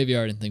of your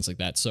graveyard and things like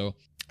that. So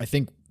I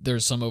think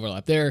there's some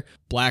overlap there.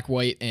 Black,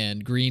 white,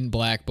 and green,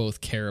 black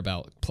both care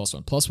about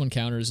 +1/+1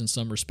 counters in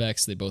some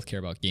respects. They both care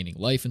about gaining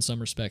life in some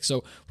respects.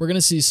 So we're going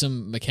to see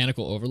some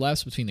mechanical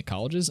overlaps between the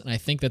colleges, and I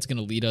think that's going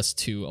to lead us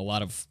to a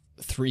lot of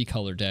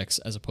 3-color decks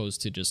as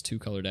opposed to just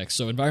 2-color decks.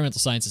 So environmental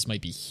sciences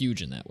might be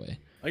huge in that way.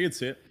 I can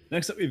see it.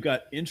 Next up, we've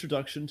got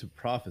Introduction to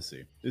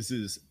Prophecy. This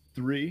is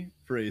 3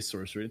 for a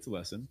sorcery. It's a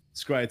lesson.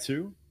 Scry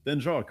 2, then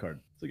draw a card.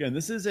 So again,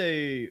 this is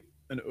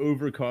an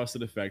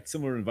overcosted effect,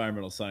 similar to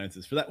environmental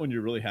sciences. For that one,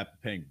 you're really happy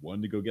paying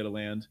 1 to go get a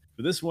land.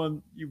 For this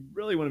one, you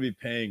really want to be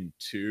paying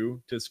 2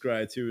 to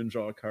scry 2 and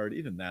draw a card.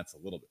 Even that's a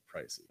little bit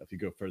pricey. If you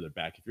go further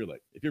back,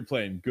 if you're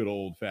playing good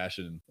old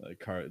fashioned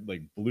card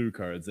like blue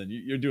cards, then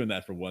you're doing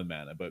that for 1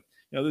 mana. But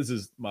this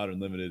is modern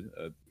limited.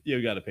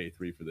 You got to pay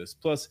 3 for this.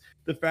 Plus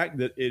the fact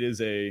that it is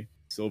a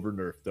silver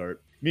Nerf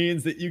dart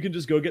means that you can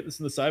just go get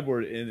this in the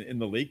sideboard in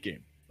the late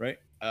game, right?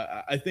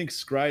 I think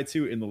Scry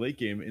 2 in the late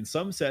game in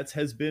some sets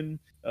has been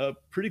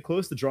pretty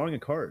close to drawing a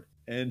card.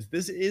 And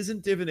this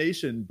isn't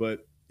divination,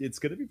 but it's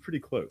going to be pretty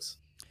close.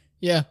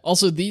 Yeah,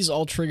 also these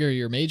all trigger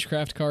your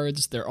Magecraft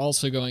cards. They're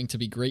also going to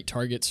be great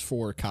targets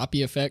for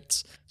copy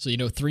effects. So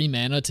 3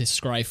 mana to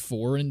Scry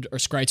 4 or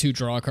Scry 2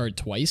 draw a card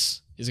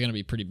twice is going to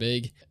be pretty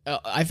big.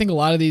 I think a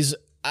lot of these,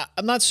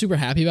 I'm not super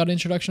happy about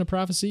Introduction to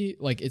Prophecy.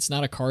 Like, it's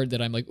not a card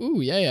that I'm like, ooh,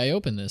 yay, I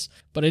open this.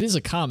 But it is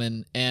a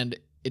common, and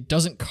it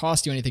doesn't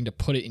cost you anything to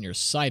put it in your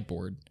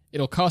sideboard.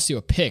 It'll cost you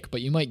a pick,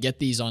 but you might get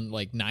these on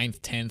like 9th,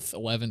 10th,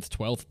 11th,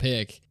 12th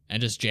pick and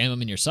just jam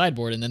them in your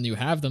sideboard, and then you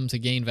have them to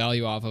gain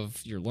value off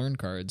of your learn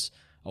cards.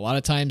 A lot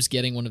of times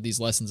getting one of these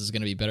lessons is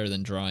going to be better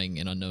than drawing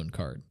an unknown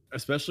card.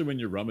 Especially when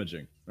you're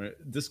rummaging, right?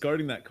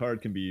 Discarding that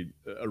card can be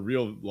a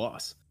real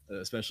loss,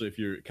 especially if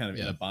you're kind of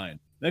in a bind.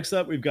 Next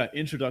up, we've got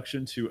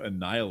Introduction to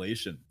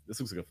Annihilation. This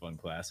looks like a fun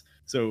class.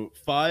 So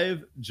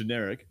 5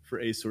 generic for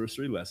a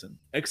sorcery lesson.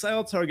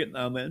 Exile target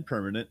non-land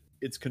permanent.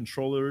 Its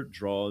controller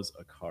draws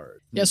a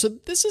card. Yeah, so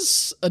this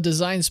is a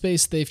design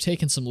space they've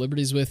taken some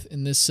liberties with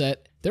in this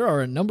set. There are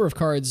a number of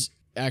cards,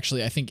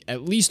 actually, I think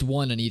at least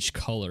 1 in each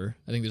color.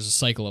 I think there's a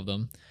cycle of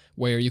them,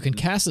 where you can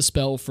cast a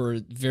spell for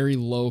very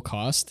low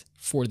cost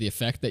for the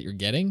effect that you're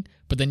getting,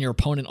 but then your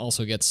opponent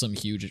also gets some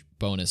huge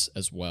bonus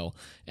as well.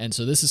 And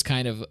so this is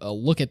kind of a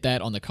look at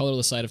that on the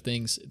colorless side of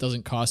things. It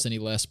doesn't cost any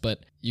less,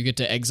 but you get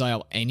to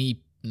exile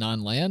any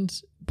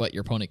non-land, but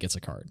your opponent gets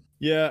a card.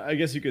 Yeah, I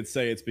guess you could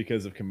say it's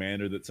because of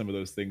Commander that some of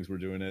those things were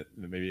doing it.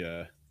 Maybe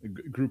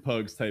group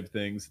hugs type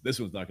things. This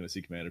one's not going to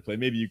see Commander play.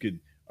 Maybe you could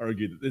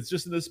argue that it's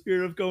just in the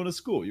spirit of going to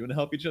school. You want to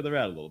help each other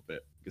out a little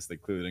bit. I guess they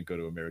clearly didn't go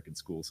to American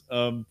schools.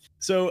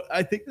 So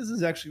I think this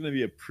is actually going to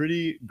be a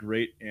pretty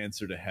great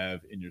answer to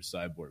have in your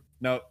sideboard.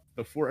 Now,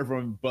 before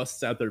everyone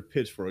busts out their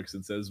pitchforks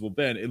and says, well,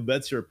 Ben, it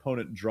lets your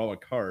opponent draw a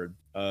card.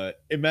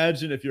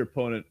 Imagine if your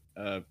opponent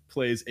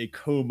plays a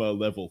coma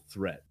level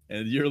threat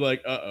and you're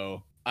like,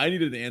 uh-oh, I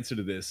need an answer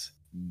to this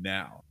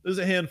now. There's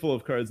a handful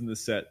of cards in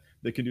this set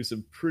that can do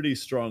some pretty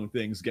strong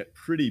things, get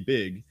pretty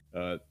big.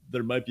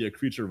 There might be a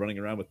creature running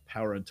around with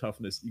power and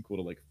toughness equal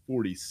to like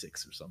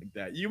 46 or something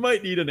like that. You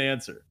might need an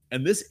answer.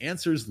 And this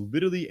answers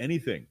literally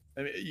anything.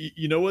 I mean,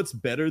 you know what's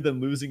better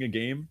than losing a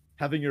game?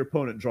 Having your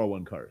opponent draw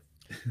 1 card.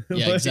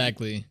 Yeah, Like,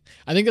 exactly.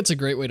 I think that's a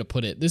great way to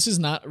put it. This is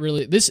not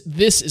really this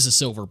is a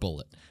silver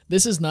bullet.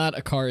 This is not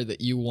a card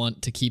that you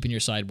want to keep in your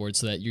sideboard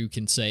so that you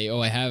can say, "Oh,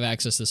 I have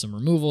access to some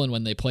removal, and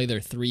when they play their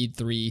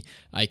 3/3,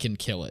 I can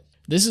kill it."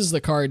 This is the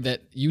card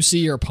that you see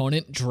your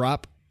opponent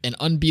drop an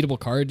unbeatable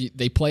card.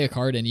 They play a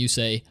card and you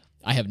say,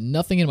 "I have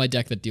nothing in my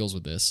deck that deals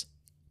with this,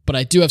 but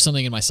I do have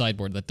something in my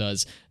sideboard that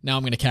does." Now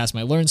I'm going to cast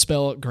my Learn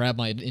spell, grab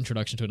my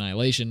Introduction to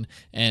Annihilation,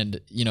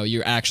 and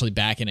you're actually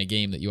back in a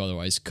game that you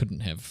otherwise couldn't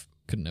have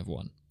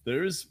won.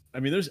 there's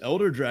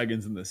Elder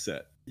Dragons in this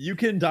set. You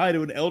can die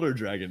to an Elder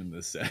Dragon in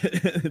this set.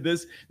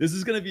 This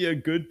is going to be a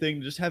good thing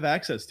to just have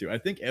access to. I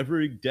think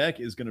every deck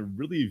is going to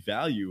really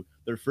value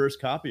their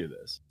first copy of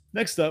this.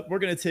 Next up, we're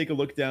going to take a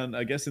look down,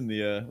 I guess,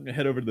 we're going to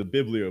head over to the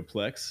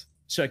Biblioplex,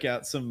 check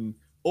out some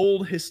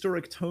old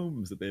historic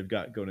tomes that they've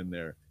got going in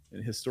there.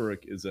 And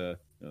historic is a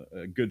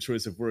good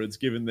choice of words,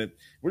 given that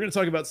we're going to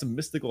talk about some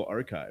mystical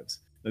archives.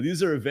 Now,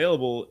 these are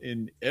available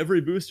in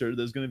every booster.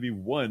 There's going to be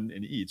one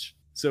in each.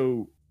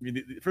 So,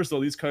 first of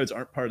all, these cards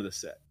aren't part of the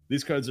set.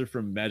 These cards are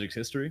from Magic's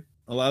history.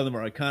 A lot of them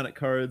are iconic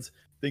cards,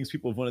 things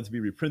people have wanted to be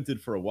reprinted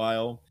for a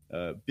while,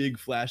 big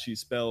flashy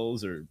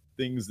spells or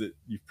things that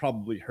you've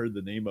probably heard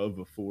the name of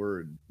before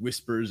and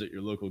whispers at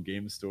your local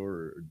game store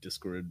or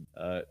Discord.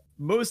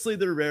 Mostly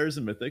they're rares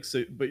and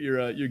mythics, but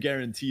you're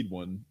guaranteed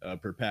one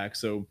per pack.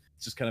 So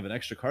it's just kind of an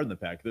extra card in the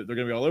pack. They're going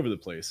to be all over the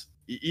place.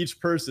 Each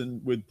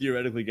person would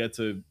theoretically get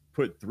to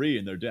put 3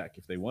 in their deck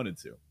if they wanted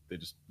to. They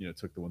just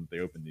took the one that they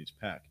opened in each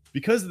pack.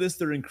 Because of this,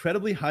 they're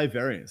incredibly high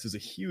variance. There's a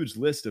huge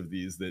list of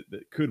these that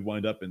could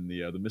wind up in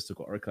the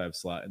Mystical Archive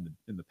slot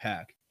in the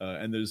pack.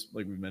 And there's,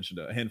 like we mentioned,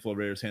 a handful of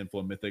rares,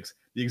 handful of mythics.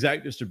 The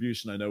exact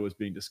distribution I know was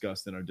being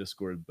discussed in our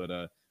Discord, but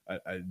I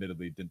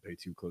admittedly didn't pay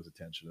too close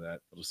attention to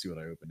that. I'll just see what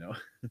I open now.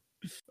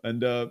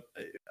 And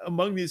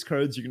among these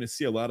cards, you're going to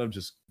see a lot of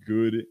just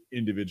good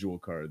individual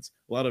cards,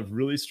 a lot of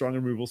really strong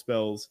removal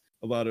spells,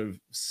 a lot of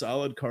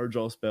solid card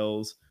draw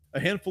spells, a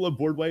handful of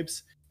board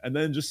wipes, and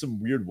then just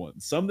some weird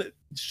ones. Some that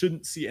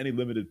shouldn't see any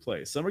limited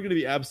play. Some are going to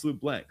be absolute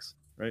blanks,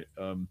 right?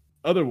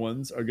 Other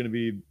ones are going to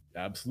be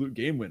absolute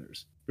game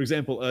winners. For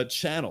example,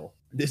 Channel.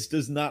 This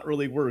does not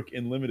really work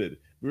in limited.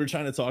 We were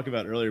trying to talk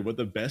about earlier what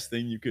the best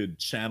thing you could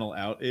channel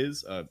out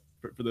is.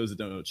 For those that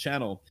don't know,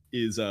 Channel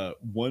is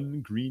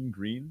one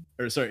green,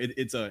 or sorry,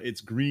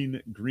 it's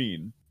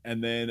green,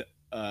 and then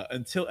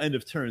until end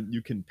of turn,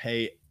 you can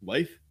pay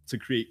life to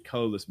create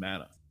colorless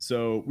mana.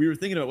 So we were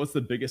thinking about what's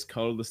the biggest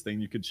colorless thing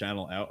you could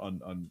channel out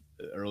on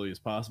early as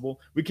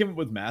possible. We came up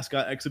with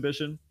Mascot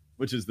Exhibition,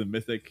 which is the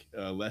mythic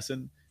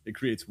lesson. It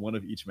creates one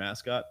of each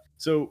mascot.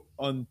 So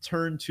on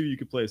turn 2, you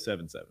could play a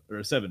 7/7 or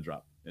a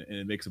 7-drop, and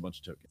it makes a bunch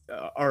of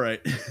tokens. All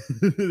right,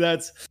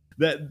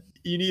 that.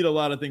 You need a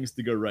lot of things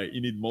to go right.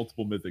 You need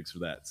multiple mythics for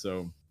that.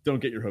 So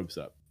don't get your hopes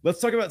up. Let's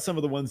talk about some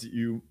of the ones that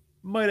you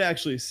might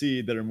actually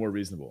see that are more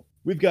reasonable.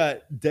 We've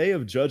got Day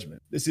of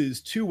Judgment. This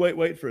is 2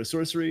 white for a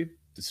sorcery.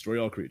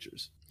 Destroy all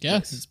creatures. Yeah,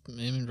 Nice.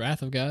 it's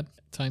Wrath of God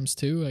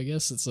 ×2, I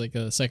guess. It's like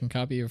a second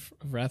copy of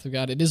Wrath of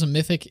God. It is a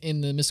mythic in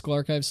the Mystical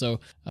Archive,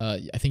 so I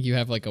think you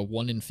have like a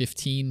 1 in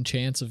 15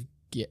 chance of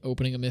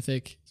opening a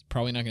mythic.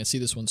 Probably not going to see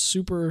this one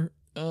super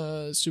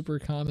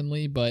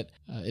commonly, but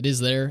it is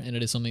there, and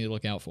it is something to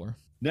look out for.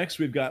 Next,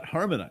 we've got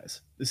Harmonize.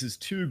 This is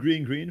 2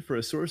 green for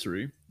a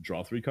sorcery.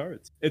 Draw 3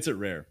 cards. It's a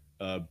rare.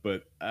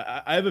 But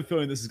I have a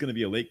feeling this is going to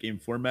be a late game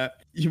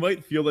format. You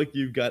might feel like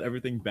you've got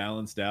everything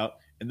balanced out,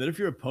 and then if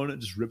your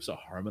opponent just rips a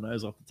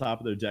Harmonize off the top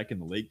of their deck in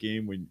the late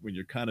game when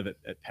you're kind of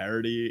at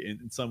parity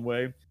in some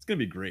way, it's going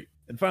to be great.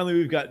 And finally,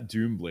 we've got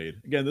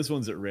Doomblade. Again, this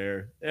one's at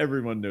rare.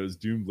 Everyone knows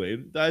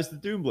Doomblade. Dies to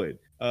Doomblade.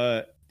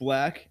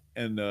 Black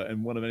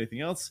and one of anything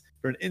else.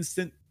 For an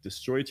instant,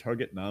 destroy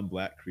target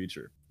non-black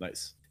creature.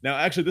 Nice. Now,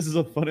 actually, this is,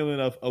 funnily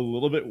enough, a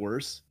little bit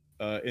worse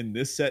in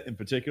this set in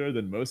particular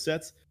than most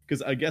sets,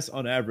 because I guess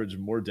on average,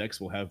 more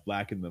decks will have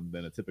black in them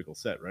than a typical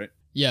set, right?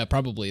 Yeah,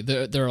 probably.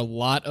 There are a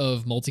lot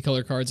of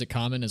multicolor cards at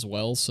common as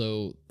well,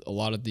 so a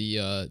lot of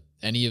the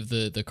any of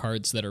the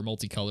cards that are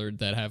multicolored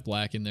that have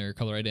black in their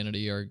color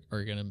identity are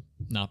going to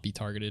not be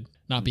targeted,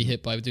 not be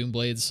hit by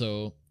Doomblade,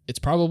 so it's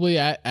probably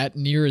at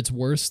near its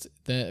worst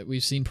that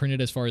we've seen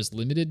printed as far as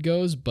limited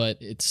goes, but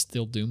it's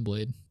still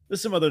Doomblade.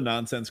 There's some other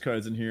nonsense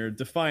cards in here.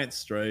 Defiant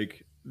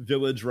Strike,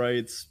 Village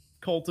Rites,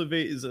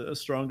 Cultivate is a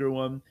stronger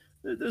one.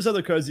 There's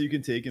other cards that you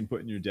can take and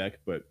put in your deck,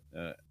 but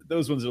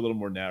those ones are a little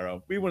more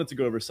narrow. We wanted to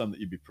go over some that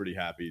you'd be pretty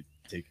happy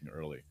taking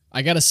early.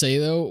 I gotta say,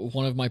 though,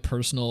 one of my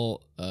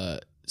personal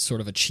sort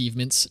of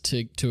achievements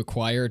to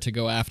acquire, to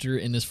go after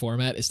in this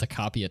format is to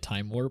copy a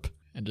Time Warp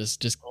and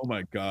just oh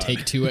my god,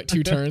 take 2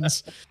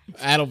 turns.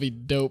 That'll be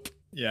dope.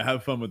 Yeah,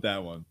 have fun with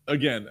that one.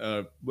 Again,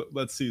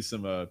 let's see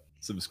some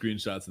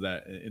screenshots of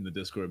that in the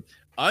Discord.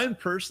 I'm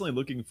personally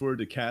looking forward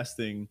to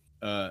casting.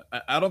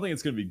 I don't think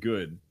it's going to be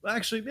good.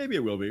 Actually, maybe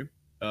it will be.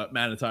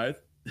 Mana Tithe.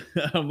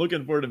 I'm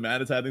looking forward to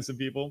Mana Tithing some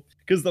people,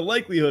 because the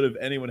likelihood of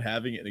anyone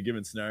having it in a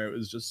given scenario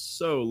is just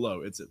so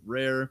low. It's at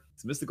rare.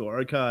 It's Mystical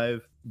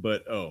Archive,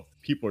 but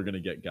people are going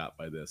to get got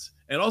by this.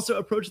 And also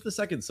Approach the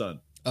Second Sun.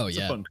 Oh, it's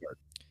yeah. a fun card.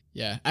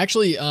 Yeah.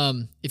 Actually,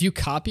 if you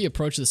copy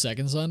Approach the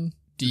Second Sun,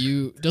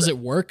 Does it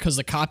work? Because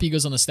the copy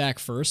goes on the stack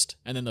first,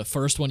 and then the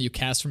first one you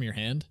cast from your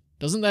hand.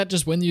 Doesn't that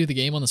just win you the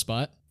game on the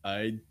spot?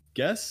 I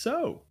guess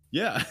so.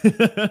 Yeah.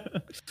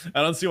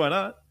 I don't see why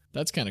not.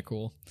 That's kind of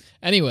cool.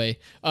 Anyway,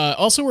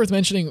 also worth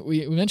mentioning,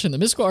 we mentioned the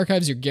Mystical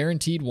Archives, you're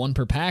guaranteed one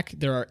per pack.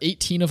 There are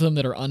 18 of them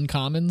that are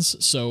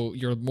uncommons, so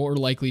you're more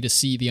likely to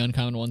see the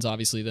uncommon ones,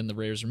 obviously, than the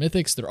rares or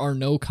mythics. There are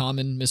no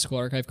common Mystical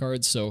Archive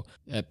cards, so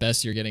at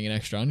best you're getting an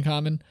extra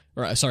uncommon.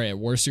 Or, sorry, at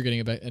worst you're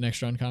getting an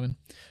extra uncommon.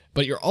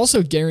 But you're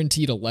also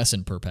guaranteed a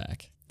lesson per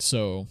pack.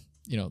 So,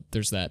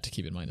 there's that to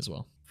keep in mind as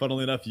well.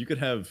 Funnily enough, you could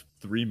have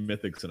 3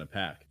 mythics in a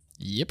pack.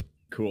 Yep.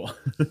 Cool.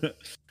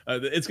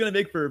 It's going to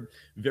make for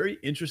very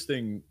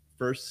interesting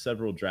first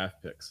several draft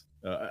picks.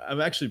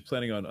 I'm actually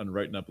planning on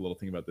writing up a little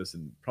thing about this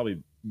and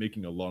probably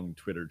making a long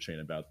Twitter chain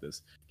about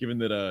this, given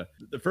that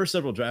the first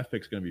several draft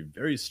picks are going to be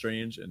very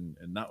strange and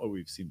not what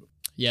we've seen before.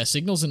 Yeah,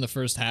 signals in the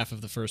first half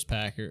of the first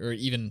pack, or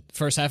even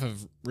first half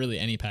of really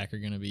any pack, are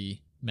going to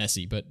be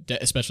messy, but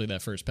especially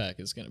that first pack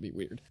is going to be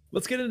weird.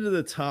 Let's get into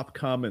the top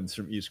commons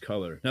from each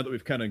color. Now that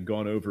we've kind of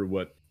gone over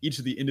what each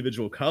of the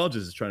individual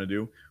colleges is trying to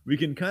do, we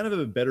can kind of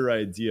have a better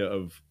idea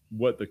of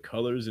what the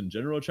colors in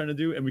general are trying to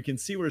do, and we can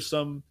see where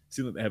some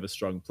seem like they have a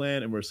strong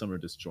plan and where some are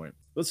disjoint.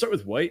 Let's start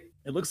with white.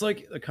 It looks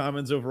like the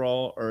commons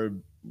overall are a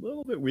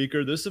little bit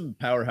weaker. There's some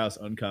powerhouse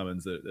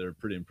uncommons that are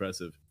pretty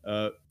impressive.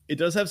 It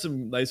does have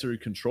some nicer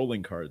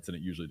controlling cards than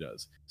it usually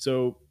does.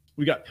 So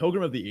we got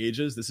Pilgrim of the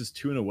Ages. This is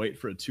 2 and a white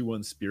for a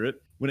 2/1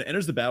 spirit. When it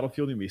enters the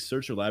battlefield, you may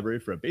search your library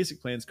for a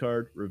basic plans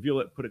card, reveal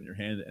it, put it in your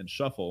hand, and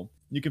shuffle.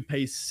 You can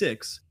pay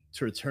 6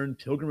 to return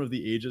Pilgrim of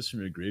the Ages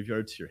from your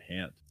graveyard to your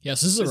hand.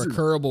 Yes, this is a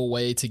recurable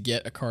way to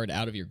get a card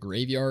out of your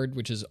graveyard,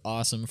 which is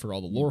awesome for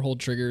all the lore hold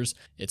triggers.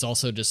 It's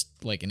also just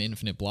like an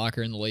infinite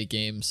blocker in the late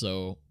game,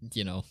 so,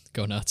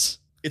 go nuts.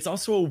 It's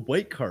also a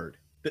white card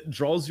that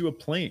draws you a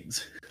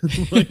plains.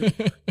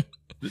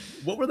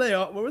 What were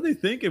they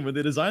thinking when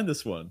they designed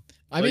this one?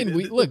 I mean,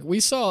 we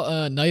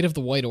saw Knight of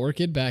the White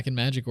Orchid back in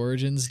Magic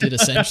Origins did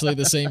essentially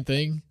the same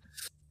thing.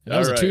 That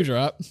was a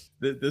 2-drop.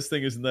 This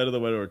thing is Knight of the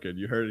White Orchid.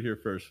 You heard it here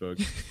first,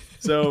 folks.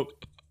 So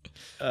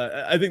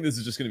I think this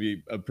is just going to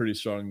be a pretty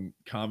strong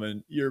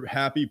common. You're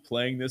happy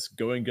playing this,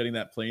 getting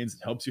that plains.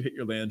 It helps you hit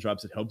your land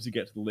drops. It helps you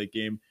get to the late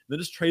game. Then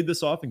just trade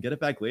this off and get it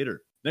back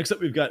later. Next up,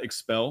 we've got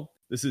Expel.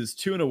 This is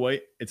 2 and a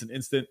white. It's an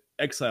instant.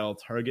 Exile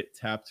target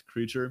tapped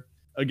creature.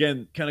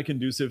 Again, kind of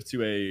conducive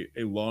to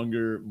a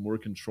longer, more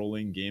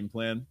controlling game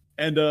plan.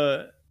 And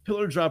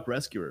Pillar Drop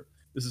Rescuer.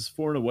 This is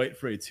 4 and a white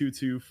for a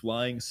 2/2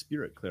 flying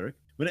spirit cleric.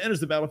 When it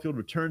enters the battlefield,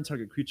 return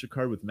target creature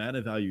card with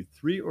mana value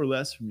 3 or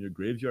less from your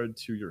graveyard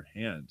to your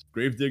hand.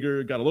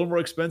 Gravedigger got a little more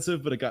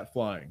expensive, but it got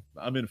flying.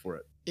 I'm in for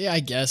it. Yeah, I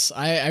guess.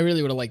 I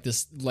really would have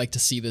liked to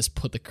see this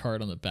put the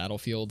card on the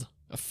battlefield.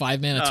 A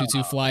 5-mana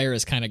 2/2 flyer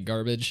is kind of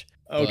garbage.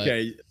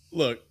 Okay,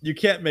 look, you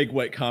can't make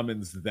white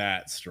commons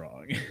that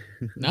strong.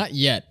 Not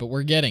yet, but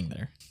we're getting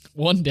there.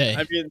 One day.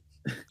 I mean,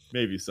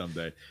 maybe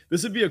someday.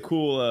 This would be a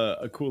cool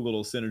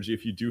little synergy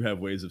if you do have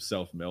ways of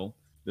self-mill.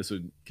 This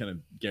would kind of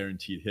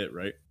guaranteed hit,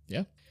 right?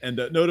 Yeah. And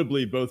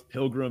notably, both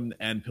Pilgrim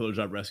and Pillar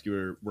Drop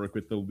Rescuer work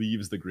with the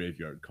Leaves the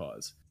Graveyard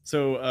cause.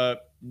 So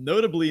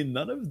notably,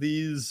 none of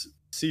these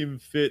seem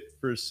fit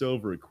for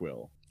Silver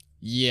Quill.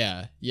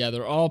 Yeah,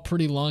 they're all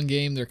pretty long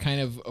game. They're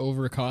kind of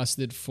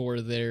overcosted for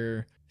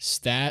their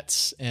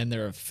stats, and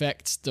their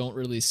effects don't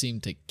really seem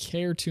to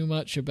care too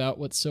much about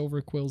what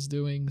Silver Quill's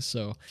doing.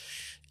 So,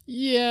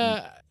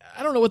 yeah,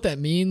 I don't know what that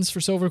means for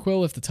Silver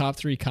Quill if the top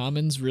 3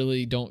 commons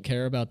really don't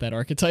care about that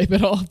archetype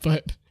at all,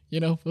 but,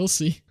 we'll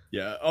see.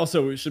 Yeah.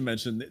 Also, we should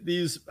mention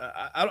these.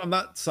 I'm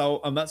not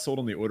sold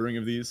on the ordering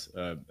of these.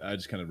 I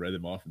just kind of read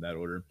them off in that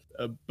order.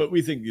 But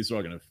we think these are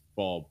all going to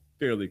fall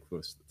fairly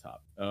close to the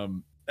top.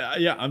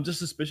 I'm just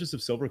suspicious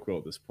of Silver Quill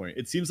at this point.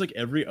 It seems like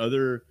every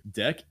other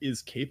deck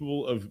is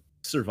capable of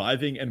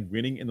surviving and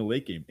winning in the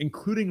late game,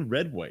 including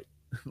red white.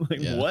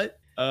 What?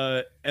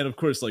 And of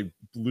course, like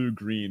blue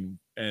green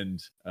and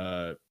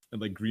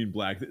like green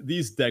black.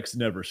 These decks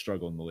never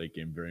struggle in the late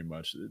game very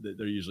much.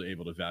 They're usually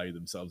able to value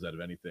themselves out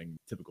of anything,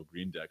 typical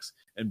green decks.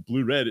 And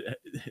blue red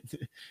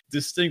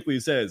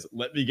distinctly says,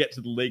 let me get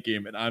to the late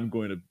game and I'm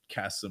going to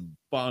cast some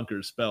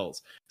bonkers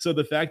spells. So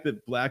the fact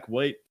that black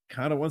white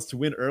kind of wants to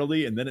win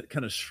early and then it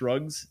kind of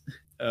shrugs,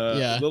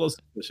 a little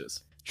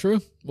suspicious.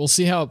 True. We'll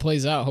see how it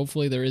plays out.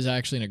 Hopefully there is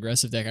actually an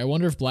aggressive deck. I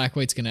wonder if black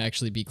white's going to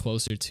actually be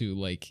closer to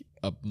like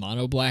a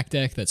mono black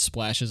deck that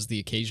splashes the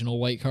occasional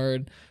white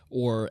card,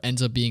 or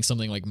ends up being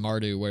something like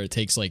Mardu where it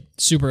takes like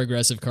super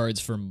aggressive cards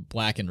from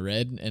black and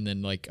red and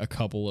then like a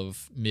couple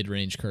of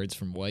mid-range cards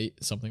from white,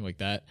 something like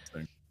that.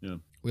 Yeah.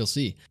 We'll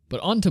see. But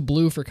on to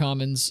blue for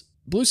commons.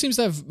 Blue seems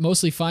to have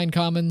mostly fine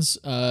commons,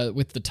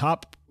 with the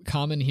top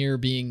common here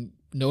being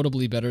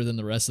notably better than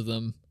the rest of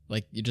them.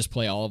 Like, you just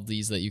play all of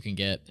these that you can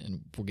get, and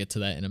we'll get to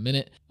that in a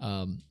minute.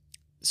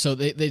 So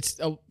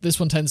this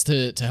one tends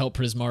to help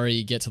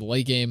Prismari get to the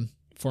late game.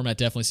 Format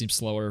definitely seems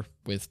slower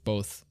with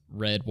both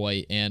red,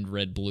 white, and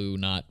red, blue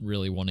not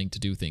really wanting to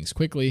do things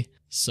quickly.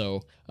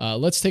 So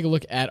let's take a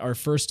look at our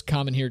first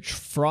common here.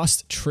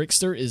 Frost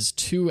Trickster is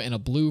 2 and a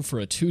blue for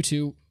a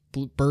 2/2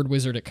 Bird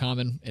Wizard at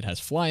common. It has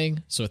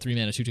flying, so a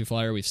 3-mana 2/2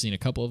 flyer. We've seen a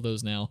couple of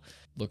those now.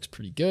 Looks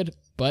pretty good.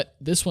 But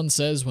this one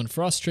says, when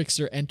Frost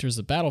Trickster enters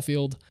the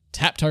battlefield,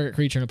 tap target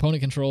creature an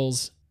opponent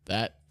controls.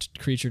 That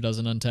creature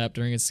doesn't untap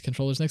during its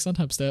controller's next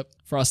untap step.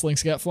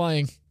 Frostlink's got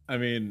flying. I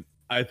mean,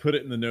 I put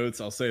it in the notes.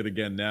 I'll say it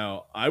again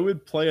now. I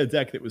would play a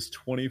deck that was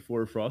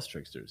 24 Frost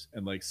Tricksters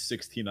and like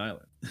 16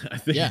 Island. I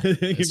think, yeah,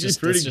 it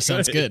just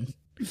sounds good.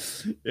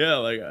 Yeah,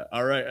 like,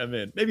 all right, I'm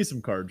in. Maybe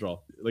some card draw,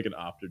 like an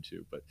opt or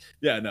two. But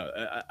yeah, no,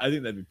 I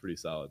think that'd be pretty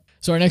solid.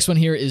 So our next one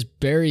here is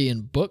Bury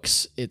in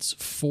Books. It's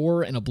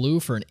 4 and a blue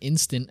for an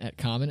instant at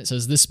common. It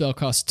says this spell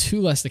costs 2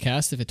 less to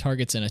cast if it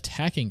targets an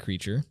attacking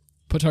creature.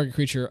 Put target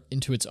creature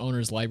into its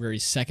owner's library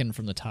second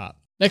from the top.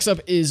 Next up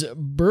is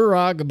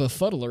Burrog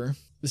Befuddler.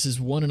 This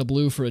is 1 and a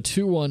blue for a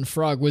 2/1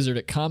 Frog Wizard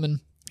at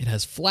common. It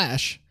has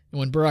Flash, and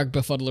when Burrog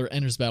Befuddler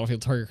enters the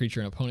battlefield, target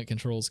creature an opponent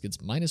controls gets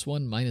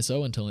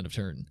 -1/-0 until end of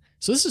turn.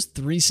 So this is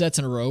 3 sets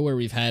in a row where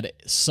we've had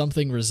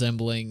something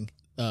resembling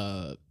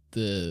and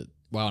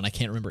I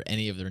can't remember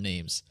any of their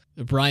names.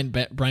 Brian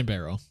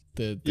Barrow.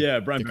 Brian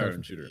Barrow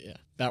and Shooter. Yeah,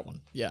 that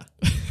one. Yeah.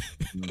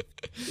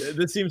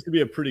 This seems to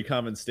be a pretty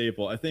common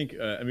staple. I think,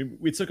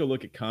 we took a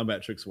look at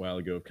combat tricks a while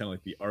ago, kind of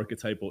like the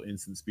archetypal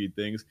instant speed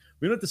things.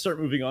 We don't have to start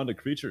moving on to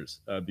creatures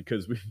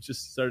because we've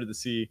just started to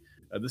see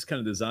this kind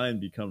of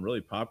design become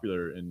really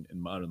popular in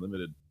Modern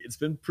Limited. It's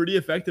been pretty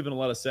effective in a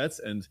lot of sets,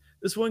 and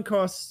this one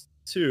costs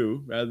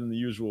 2 rather than the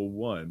usual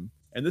 1.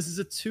 And this is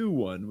a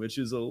 2/1, which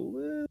is a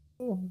little,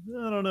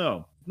 I don't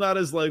know, not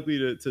as likely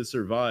to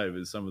survive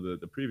as some of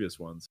the previous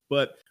ones.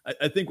 But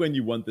I think when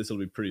you want this, it'll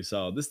be pretty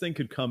solid. This thing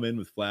could come in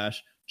with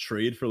Flash,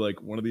 trade for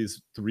like one of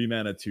these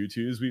 3-mana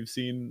 2/2s we've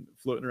seen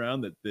floating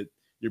around that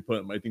your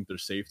opponent might think they're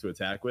safe to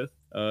attack with.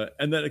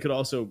 And then it could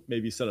also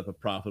maybe set up a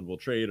profitable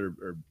trade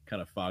or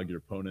kind of fog your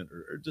opponent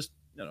or just,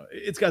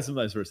 it's got some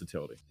nice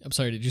versatility. I'm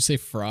sorry, did you say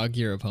frog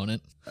your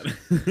opponent?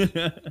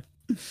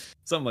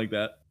 Something like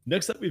that.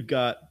 Next up, we've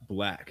got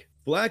Black.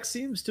 Black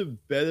seems to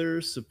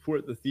better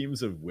support the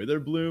themes of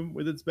Witherbloom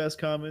with its best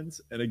commons.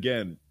 And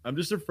again, I'm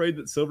just afraid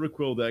that Silver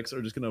Quill decks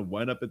are just going to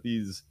wind up at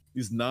these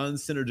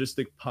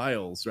non-synergistic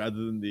piles rather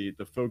than the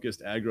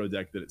focused aggro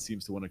deck that it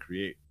seems to want to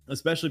create,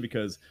 especially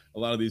because a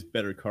lot of these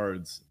better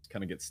cards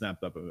kind of get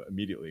snapped up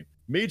immediately.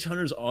 Mage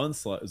Hunter's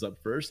Onslaught is up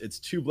first. It's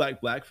 2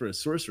 black for a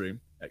sorcery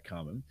at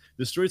common.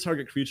 Destroy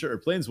target creature or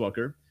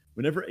planeswalker.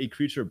 Whenever a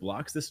creature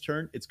blocks this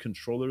turn, its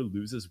controller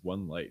loses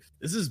 1 life.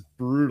 This is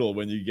brutal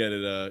when you get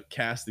it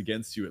cast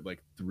against you at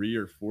like 3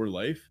 or 4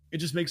 life. It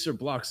just makes your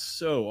block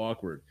so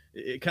awkward.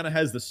 It kind of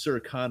has the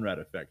Sir Conrad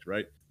effect,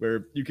 right?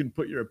 Where you can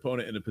put your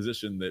opponent in a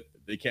position that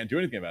they can't do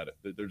anything about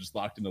it. They're just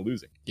locked into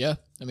losing. Yeah,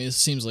 I mean, this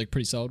seems like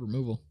pretty solid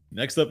removal.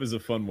 Next up is a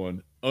fun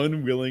one.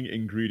 Unwilling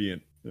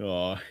Ingredient.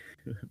 Aw,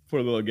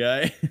 poor little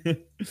guy.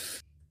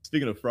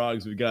 Speaking of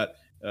frogs, we've got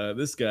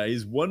this guy.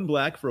 He's 1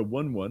 black for a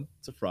 1/1.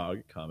 It's a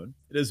frog, common.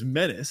 It has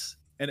Menace,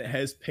 and it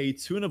has pay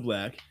 2 and a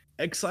black.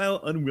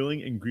 Exile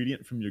Unwilling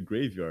Ingredient from your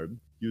graveyard.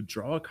 You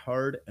draw a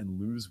card and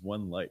lose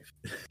 1 life.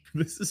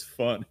 This is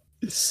fun.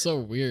 It's so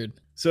weird.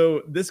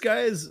 So this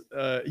guy is,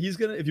 he's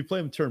going to, if you play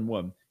him turn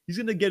 1, he's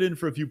going to get in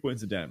for a few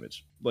points of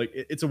damage. Like,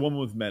 it's a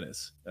 1/1 with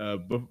Menace.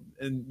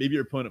 And maybe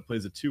your opponent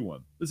plays a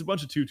 2/1. There's a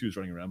bunch of 2/2s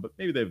running around, but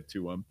maybe they have a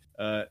 2/1.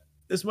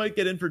 This might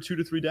get in for 2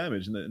 to 3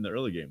 damage in the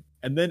early game.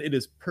 And then it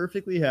is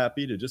perfectly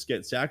happy to just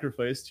get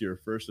sacrificed to your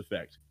first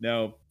effect.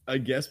 Now, I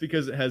guess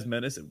because it has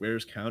Menace, it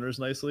wears counters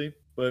nicely,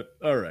 but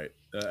all right.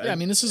 I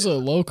mean, this is a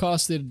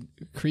low-costed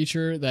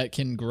creature that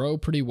can grow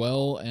pretty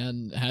well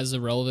and has a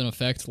relevant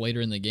effect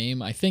later in the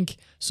game. I think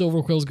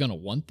Silverquill's going to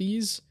want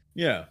these.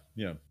 Yeah.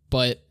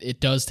 But it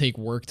does take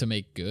work to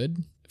make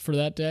good for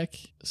that deck,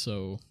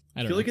 so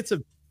I feel like it's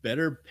a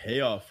better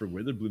payoff for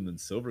Witherbloom than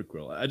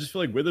Silverquill. I just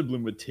feel like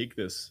Witherbloom would take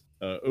this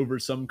over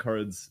some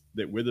cards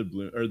that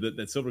Witherbloom or that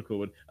Silverquill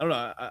would. I don't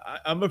know.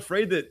 I'm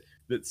afraid that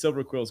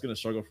Silverquill is going to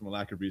struggle from a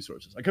lack of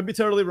resources. I could be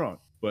totally wrong,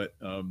 but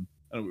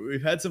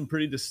we've had some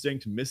pretty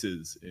distinct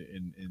misses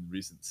in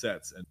recent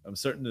sets, and I'm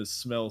starting to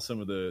smell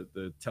some of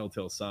the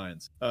telltale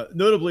signs.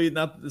 Notably,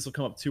 not that this will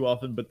come up too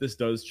often, but this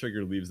does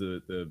trigger leaves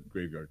the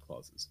graveyard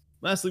clauses.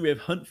 Lastly, we have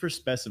Hunt for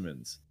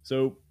Specimens.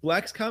 So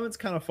Black's comments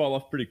kind of fall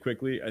off pretty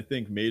quickly. I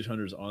think Mage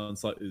Hunter's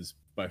Onslaught is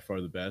by far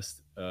the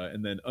best.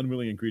 And then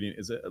Unwilling Ingredient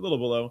is a little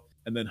below.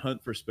 And then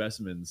Hunt for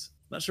Specimens.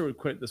 Not sure where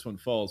quite this one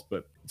falls,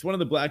 but it's 1 of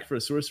the black for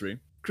a sorcery.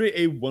 Create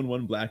a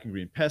 1/1 black and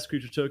green pest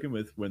creature token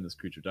with when this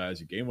creature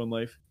dies, you gain 1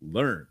 life.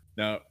 Learn.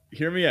 Now,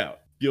 hear me out.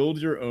 Build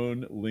your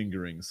own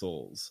Lingering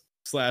Souls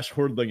 /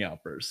 Hordling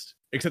Outburst.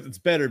 Except it's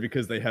better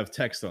because they have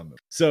text on them.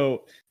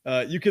 So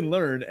you can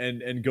learn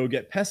and go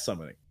get pest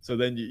summoning. So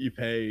then you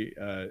pay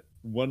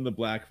 1 in the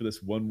black for this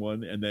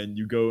 1/1, and then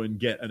you go and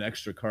get an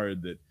extra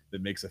card that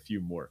makes a few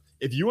more.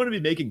 If you want to be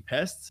making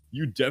pests,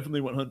 you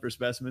definitely want Hunt for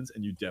Specimens,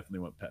 and you definitely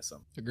want Pest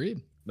Summon.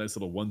 Agreed. Nice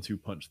little 1/2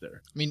 punch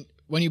there. I mean,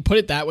 when you put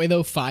it that way,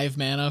 though, 5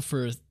 mana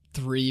for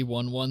 3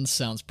 1/1s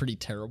sounds pretty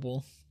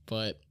terrible.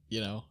 But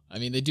I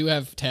mean, they do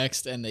have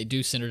text and they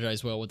do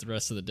synergize well with the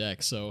rest of the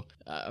deck. So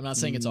I'm not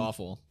saying it's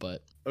awful,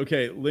 but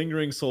okay,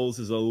 Lingering Souls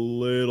is a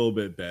little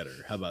bit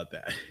better. How about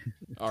that?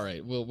 all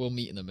right, we'll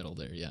meet in the middle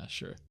there. Yeah,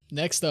 sure.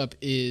 Next up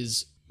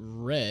is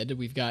red.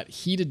 We've got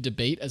Heated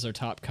Debate as our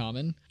top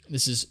common.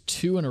 This is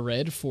 2 and a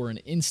red for an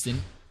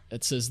instant.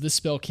 It says this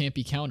spell can't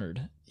be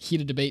countered.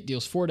 Heated Debate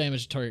deals 4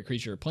 damage to target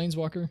creature or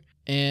planeswalker.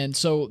 And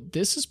so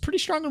this is pretty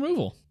strong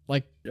removal.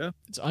 Like, yeah,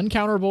 it's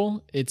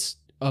uncounterable. It's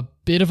a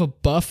bit of a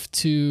buff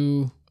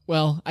to,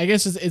 well, I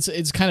guess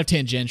it's kind of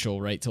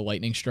tangential, right, to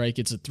Lightning Strike.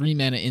 It's a 3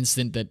 mana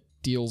instant that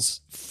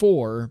deals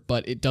 4,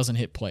 but it doesn't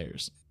hit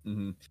players.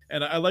 Mm-hmm.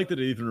 And I like that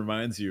it even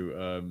reminds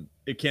you,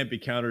 it can't be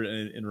countered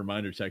in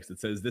reminder text that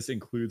says this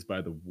includes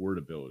by the ward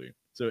ability.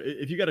 So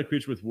if you got a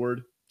creature with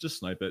ward, just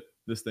snipe it.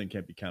 This thing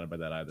can't be countered by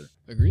that either.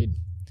 Agreed.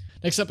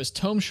 Next up is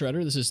Tome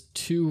Shredder. This is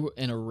 2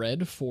 and a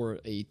red for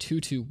a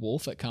 2/2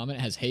 wolf at common.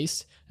 It has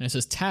haste, and it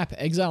says tap,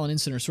 exile an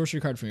instant or sorcery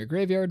card from your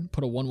graveyard,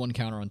 put a 1/1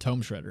 counter on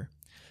Tome Shredder.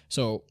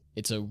 So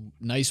it's a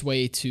nice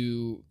way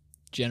to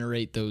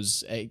generate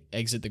those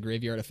exit the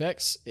graveyard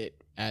effects.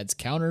 It adds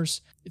counters.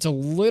 It's a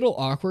little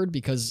awkward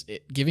because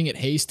giving it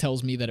haste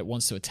tells me that it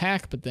wants to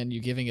attack, but then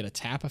you're giving it a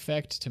tap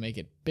effect to make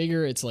it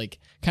bigger. It's like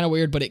kind of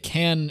weird, but it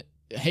can.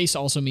 Haste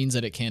also means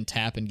that it can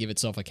tap and give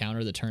itself a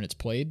counter the turn it's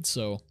played.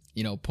 So,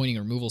 pointing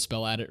a removal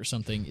spell at it or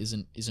something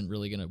isn't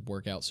really going to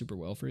work out super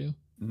well for you.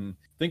 Mm-hmm.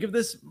 Think of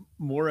this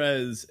more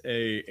as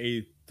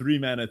a 3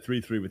 mana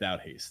 3/3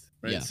 without haste,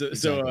 right? Yeah, so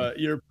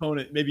exactly. your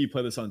opponent, maybe you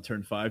play this on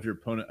turn 5, your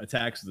opponent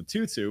attacks with a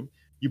 2/2,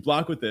 you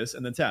block with this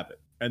and then tap it.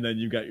 And then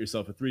you got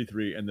yourself a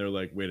 3/3 and they're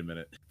like, wait a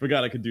minute,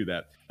 forgot I could do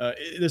that.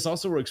 This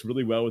also works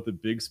really well with the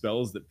big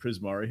spells that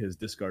Prismari has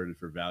discarded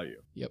for value.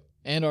 Yep.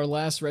 And our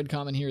last red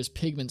common here is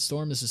Pigment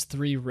Storm. This is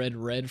 3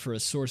 red for a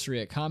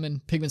sorcery at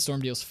common. Pigment Storm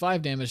deals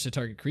 5 damage to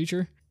target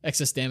creature.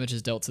 Excess damage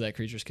is dealt to that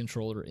creature's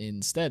controller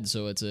instead.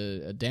 So it's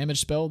a damage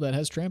spell that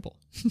has trample.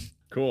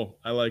 Cool.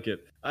 I like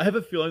it. I have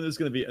a feeling there's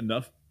going to be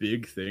enough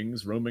big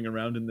things roaming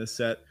around in this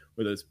set,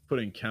 whether it's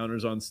putting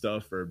counters on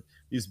stuff or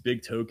these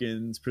big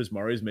tokens.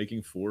 Prismari's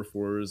making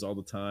 4/4s all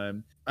the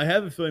time. I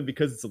have a feeling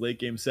because it's a late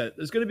game set,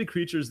 there's going to be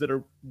creatures that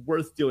are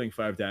worth dealing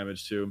 5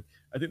 damage to.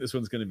 I think this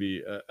one's going to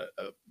be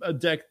a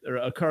deck or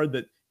a card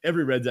that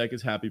every red deck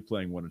is happy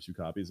playing 1 or 2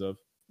 copies of.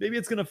 Maybe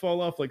it's going to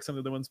fall off like some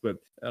of the other ones, but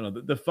I don't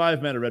know. The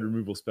 5 mana red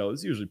removal spell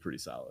is usually pretty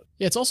solid.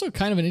 Yeah, it's also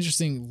kind of an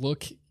interesting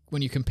look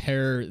when you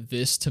compare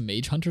this to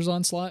Mage Hunter's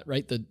Onslaught,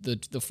 right?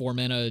 The 4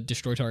 mana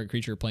destroy target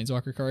creature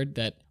planeswalker card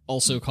that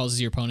also causes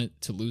your opponent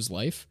to lose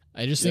life.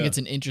 I just think it's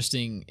an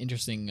interesting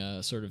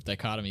sort of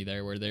dichotomy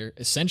there where they're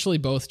essentially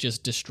both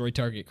just destroy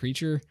target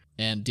creature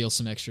and deal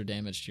some extra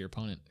damage to your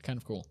opponent. Kind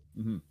of cool.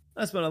 Mm-hmm.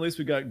 Last but not least,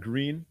 we got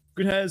green.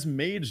 Green has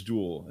Mage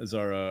Duel as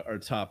our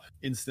top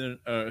instant.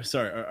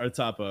 Our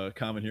top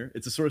common here.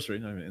 It's a sorcery,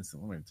 not even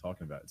instant. What am I even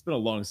talking about? It's been a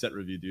long set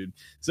review, dude.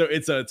 So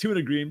it's a 2 and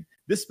a green.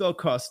 This spell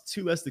costs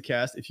 2 less to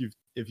cast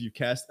if you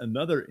cast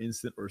another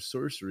instant or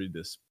sorcery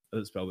this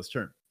spell this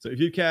turn. So if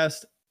you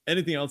cast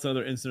anything else,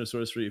 another instant or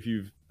sorcery, if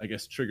you've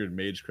triggered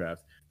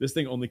Magecraft, this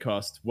thing only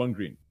costs 1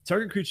 green.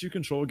 Target creature you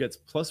control gets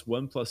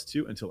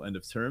 +1/+2 until end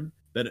of turn.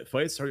 Then it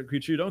fights target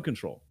creature you don't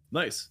control.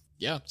 Nice.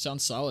 Yeah,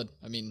 sounds solid.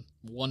 I mean,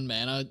 1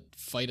 mana,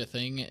 fight a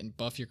thing and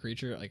buff your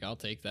creature. Like, I'll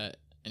take that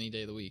any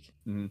day of the week.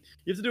 Mm-hmm.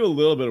 You have to do a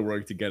little bit of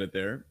work to get it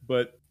there,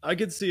 but I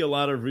could see a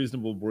lot of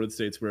reasonable board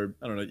states where,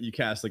 I don't know, you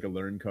cast like a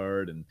learn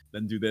card and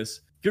then do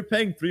this. If you're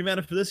paying 3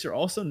 mana for this, you're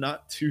also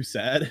not too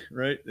sad,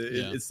 right?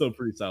 It's still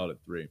pretty solid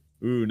at 3.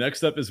 Ooh,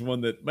 next up is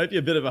one that might be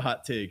a bit of a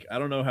hot take. I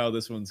don't know how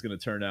this one's going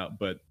to turn out,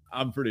 but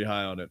I'm pretty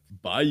high on it.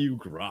 Bayou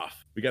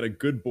Groff. We got a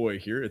good boy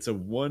here. It's a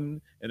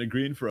 1 and a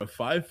green for a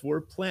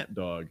 5/4 plant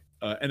dog.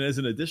 And as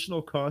an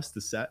additional cost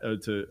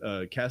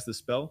to cast the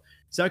spell,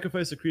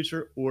 sacrifice a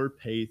creature or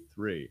pay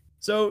 3.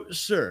 So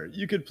sure,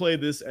 you could play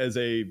this as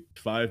a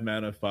 5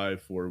 mana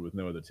 5/4 with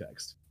no other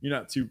text. You're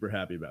not super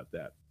happy about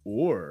that.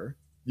 Or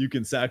you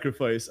can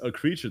sacrifice a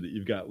creature that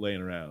you've got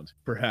laying around.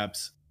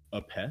 Perhaps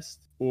a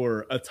pest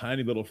or a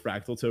tiny little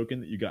fractal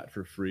token that you got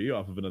for free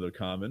off of another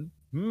common.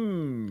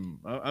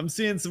 I'm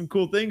seeing some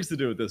cool things to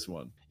do with this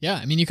one. Yeah,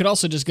 I mean, you could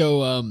also just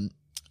go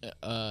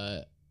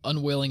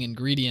unwilling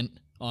ingredient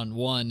on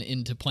 1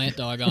 into plant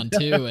dog on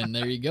 2, and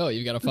there you go.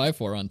 You got a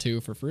 5/4 on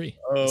 2 for free.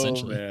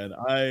 Oh man,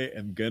 I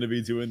am gonna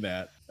be doing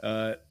that.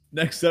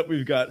 Next up,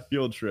 we've got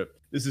Field Trip.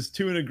 This is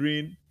 2 and a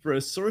green for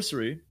a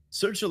sorcery.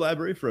 Search your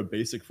library for a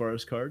basic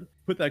forest card.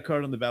 Put that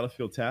card on the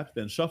battlefield tapped,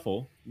 then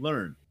shuffle.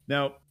 Learn.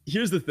 Now,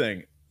 here's the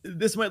thing.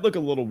 This might look a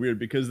little weird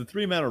because the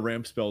 3 mana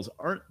ramp spells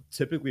aren't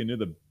typically near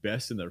the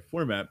best in their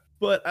format,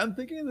 but I'm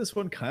thinking of this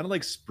one kind of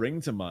like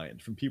Spring to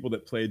Mind from people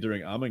that played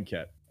during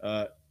Amonkhet.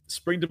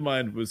 Spring to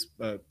Mind was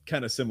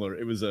kind of similar.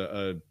 It was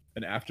an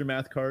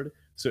Aftermath card,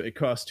 so it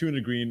cost 2 and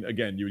a green.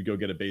 Again, you would go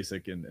get a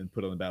basic and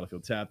put it on the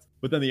battlefield tapped.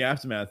 But then the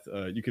Aftermath,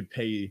 you could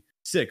pay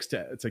 6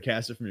 to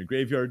cast it from your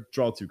graveyard,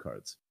 draw 2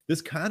 cards.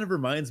 This kind of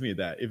reminds me of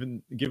that,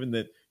 even given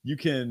that you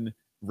can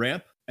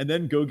ramp and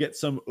then go get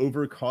some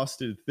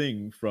overcosted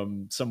thing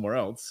from somewhere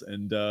else,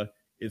 and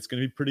it's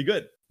going to be pretty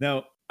good.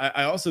 Now,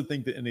 I also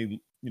think that in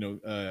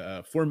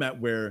a format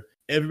where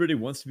everybody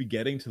wants to be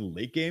getting to the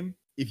late game,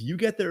 if you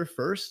get there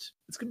first,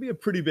 it's going to be a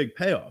pretty big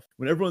payoff.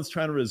 When everyone's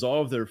trying to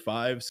resolve their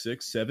 5,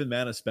 6, 7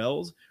 mana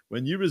spells,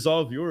 when you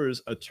resolve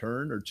yours a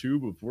turn or two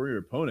before your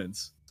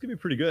opponents, it's going to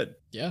be pretty good.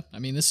 Yeah, I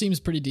mean, this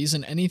seems pretty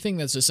decent. Anything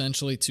that's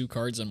essentially 2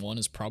 cards in one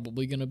is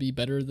probably going to be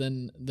better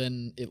than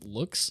it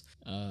looks.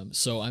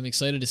 So I'm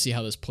excited to see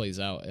how this plays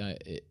out.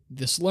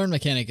 This learn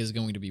mechanic is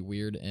going to be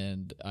weird,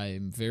 and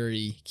I'm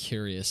very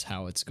curious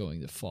how it's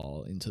going to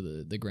fall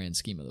into the grand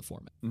scheme of the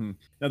format. Mm-hmm.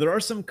 Now, there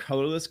are some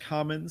colorless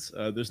commons.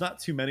 There's not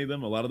too many of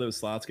them. A lot of those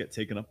slots get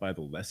taken up by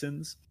the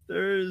lessons.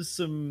 There's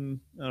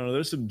some, I don't know,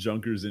 there's some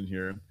junkers in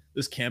here.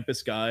 This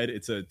Campus Guide,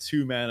 it's a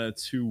 2 mana,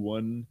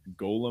 2/1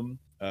 golem.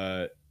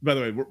 By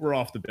the way, we're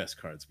off the best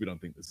cards. We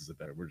don't think this is a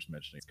better. We're just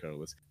mentioning it's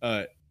colorless.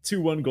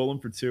 2/1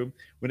 golem for 2.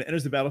 When it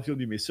enters the battlefield,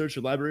 you may search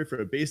your library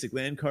for a basic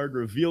land card,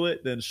 reveal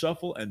it, then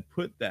shuffle and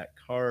put that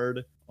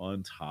card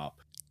on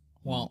top.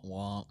 Womp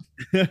womp.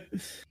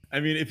 I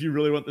mean, if you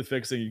really want the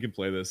fixing, you can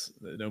play this.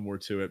 No more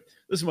to it.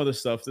 There's some other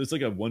stuff. There's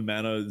like a 1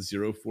 mana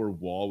 0/4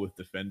 wall with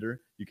Defender.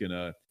 You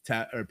can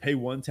tap or pay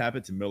 1, tap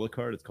it to mill a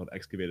card. It's called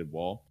Excavated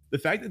Wall. The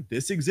fact that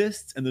this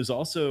exists, and there's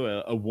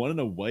also a 1 and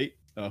a white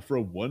for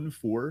a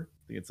 1/4.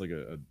 I think it's like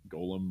a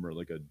golem or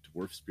like a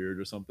dwarf spirit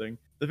or something.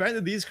 The fact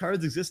that these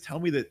cards exist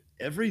tell me that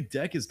every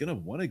deck is gonna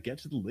want to get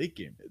to the late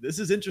game. This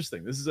is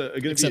interesting. This is going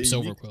to be a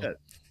Silverquill. set.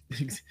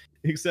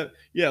 Except,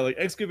 yeah, like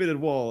Excavated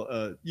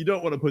Wall, you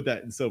don't want to put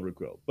that in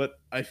Silverquill. But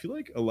I feel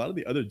like a lot of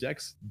the other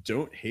decks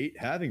don't hate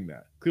having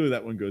that. Clearly,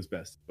 that one goes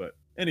best. But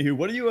anywho,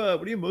 what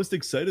are you most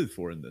excited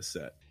for in this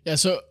set? Yeah,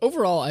 so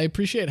overall, I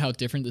appreciate how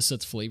different this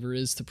set's flavor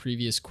is to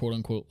previous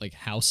quote-unquote like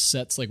house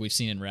sets like we've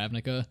seen in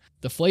Ravnica.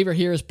 The flavor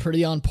here is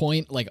pretty on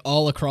point, like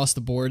all across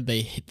the board.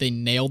 They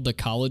nailed the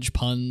college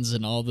puns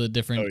and all the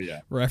different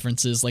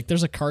references. Like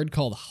there's a card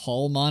called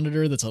Hull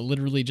Monitor that's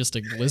literally just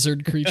a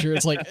lizard creature.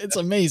 It's like, it's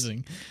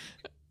amazing.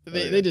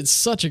 They did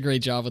such a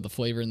great job with the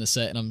flavor in the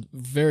set, and I'm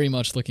very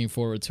much looking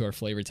forward to our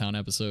Flavor Town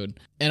episode.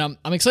 And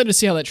I'm excited to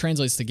see how that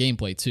translates to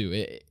gameplay too.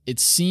 It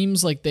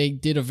seems like they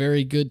did a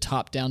very good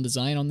top-down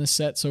design on this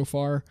set so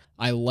far.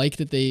 I like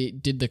that they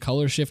did the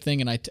color shift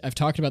thing, and I've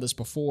talked about this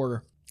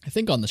before, I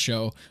think on the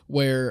show,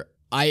 where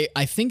I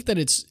think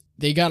that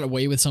they got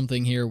away with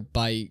something here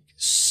by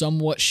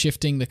somewhat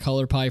shifting the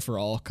color pie for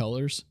all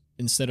colors,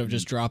 instead of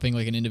just dropping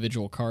like an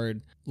individual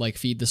card, like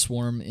Feed the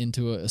Swarm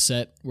into a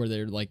set where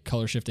they're like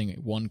color shifting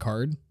one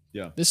card.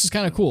 Yeah. This is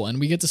kind of cool.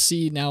 And we get to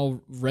see now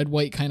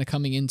red-white kind of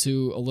coming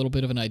into a little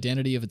bit of an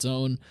identity of its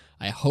own.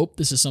 I hope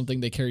this is something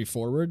they carry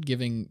forward,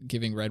 giving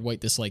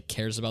red-white this like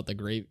cares about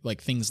the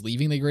like things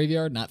leaving the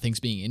graveyard, not things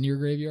being in your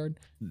graveyard,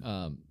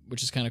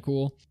 which is kind of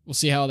cool. We'll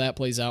see how that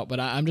plays out. But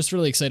I'm just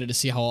really excited to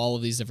see how all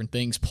of these different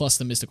things, plus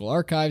the mystical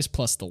archives,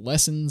 plus the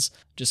lessons,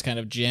 just kind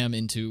of jam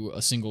into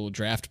a single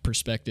draft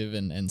perspective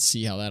and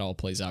see how that all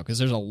plays out. Because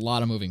there's a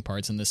lot of moving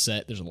parts in this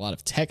set. There's a lot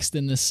of text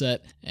in this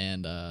set,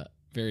 and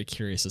very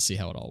curious to see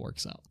how it all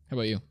works out. How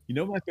about you? You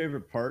know, my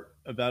favorite part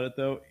about it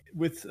though,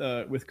 with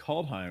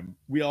Kaldheim,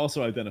 we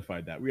also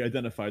identified that. We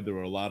identified there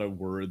were a lot of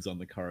words on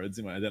the cards,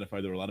 and we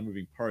identified there were a lot of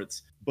moving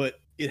parts, but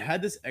it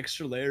had this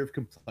extra layer of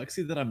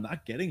complexity that I'm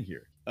not getting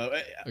here.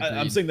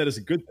 I'm saying that as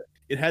a good thing.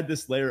 It had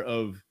this layer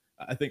of,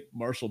 I think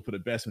Marshall put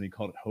it best when he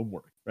called it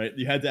homework, right?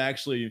 You had to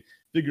actually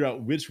figure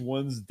out which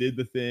ones did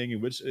the thing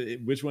and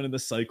which one in the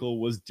cycle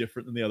was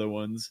different than the other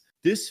ones.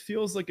 This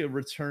feels like a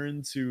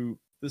return to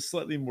the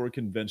slightly more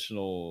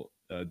conventional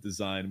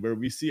design where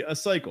we see a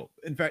cycle.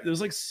 In fact,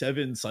 there's like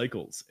 7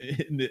 cycles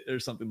or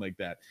something like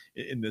that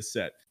in this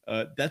set.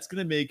 That's going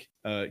to make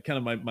kind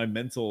of my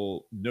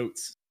mental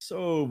notes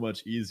so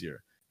much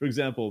easier. For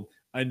example,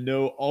 I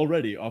know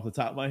already off the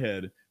top of my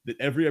head that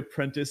every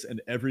apprentice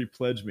and every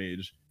pledge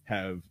mage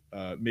have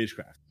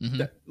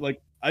Magecraft.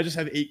 Like I just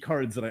have 8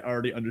 cards that I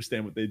already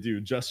understand what they do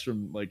just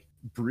from like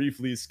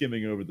briefly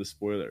skimming over the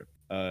spoiler.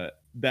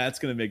 That's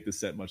going to make the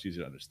set much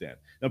easier to understand.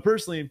 Now,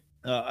 personally,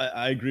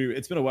 I agree.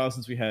 It's been a while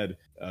since we had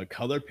a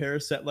color pair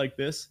set like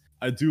this.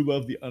 I do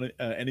love the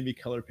enemy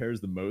color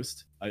pairs the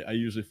most. I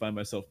usually find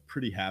myself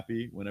pretty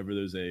happy whenever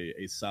there's a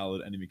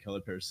solid enemy color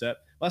pair set.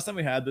 Last time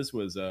we had this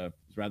was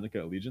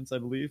Ravnica Allegiance, I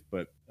believe,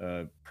 but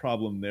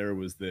problem there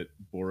was that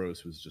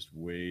Boros was just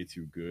way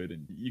too good,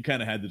 and you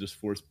kind of had to just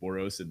force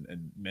Boros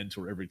and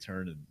mentor every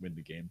turn and win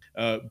the game.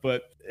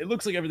 But it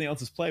looks like everything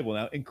else is playable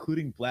now,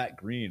 including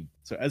black-green.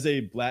 So as a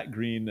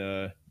black-green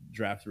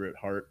drafter at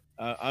heart,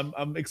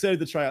 I'm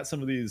excited to try out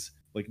some of these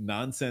like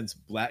nonsense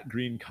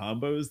black-green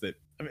combos that,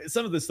 I mean,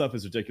 some of this stuff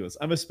is ridiculous.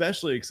 I'm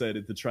especially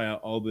excited to try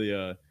out all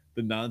the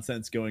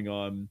nonsense going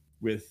on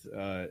with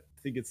I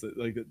think it's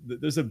like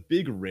there's a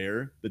big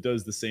rare that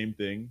does the same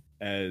thing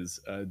as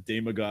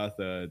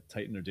Daemogoth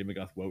Titan or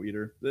Daemogoth Woe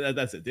Eater.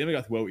 That's it.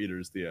 Daemogoth Woe Eater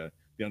is the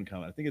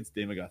uncommon. I think it's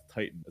Daemogoth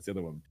Titan. That's the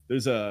other one.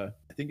 There's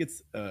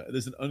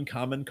there's an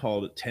uncommon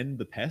called Tend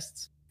the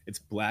Pests. It's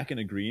black and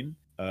a green,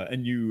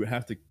 and you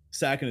have to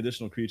sack an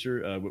additional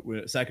creature.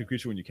 Sack a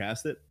creature when you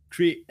cast it.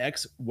 Create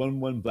X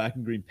 1/1 black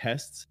and green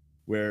pests.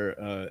 Where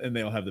and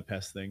they all have the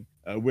pest thing,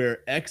 where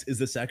X is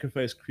the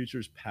sacrificed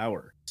creature's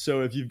power.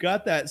 So if you've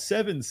got that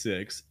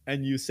 7/6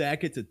 and you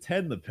sack it to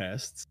 10 the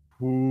pests,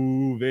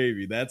 ooh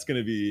baby, that's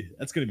gonna be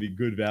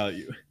good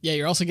value. Yeah,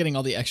 you're also getting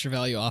all the extra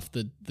value off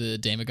the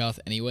Damogoth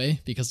anyway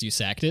because you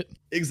sacked it.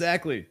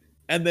 Exactly.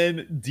 And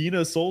then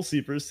Dina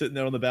Soulseeper's sitting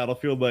there on the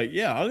battlefield like,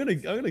 yeah, I'm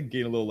gonna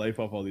gain a little life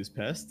off all these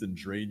pests and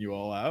drain you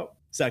all out.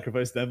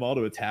 Sacrifice them all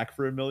to attack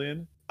for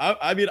 1,000,000.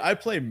 I mean, I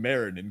play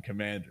Marin in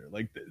Commander.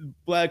 Like,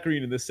 black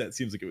green in this set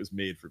seems like it was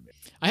made for me.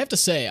 I have to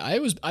say,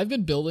 I've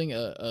been building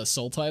a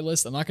Sultai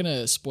list. I'm not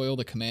gonna spoil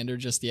the Commander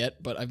just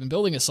yet, but I've been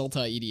building a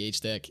Sultai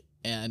EDH deck,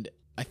 and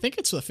I think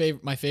it's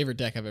my favorite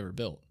deck I've ever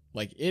built.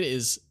 Like, it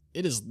is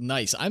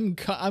nice. I'm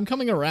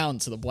coming around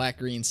to the black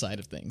green side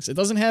of things. It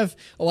doesn't have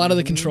a lot of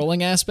the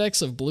controlling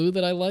aspects of blue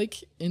that I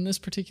like in this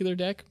particular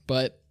deck,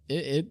 but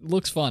it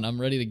looks fun.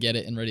 I'm ready to get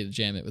it and ready to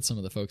jam it with some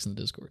of the folks in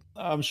the Discord.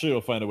 I'm sure you'll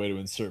find a way to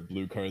insert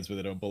blue cards where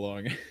they don't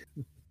belong.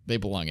 They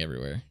belong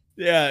everywhere.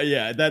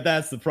 Yeah,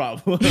 that's the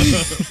problem.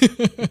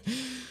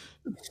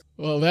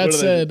 Well, that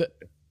said,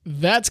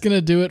 that's going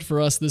to do it for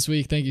us this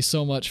week. Thank you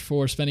so much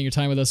for spending your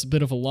time with us. A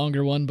bit of a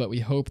longer one, but we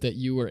hope that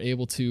you were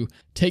able to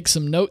take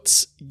some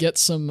notes, get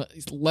some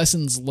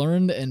lessons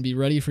learned, and be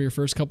ready for your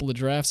first couple of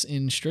drafts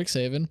in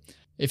Strixhaven.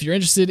 If you're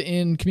interested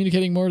in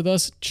communicating more with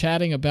us,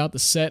 chatting about the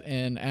set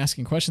and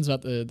asking questions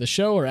about the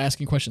show or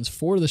asking questions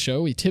for the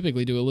show, we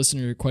typically do a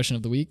listener question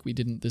of the week. We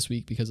didn't this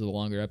week because of the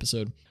longer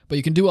episode. But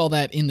you can do all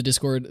that in the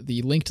Discord.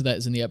 The link to that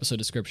is in the episode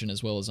description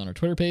as well as on our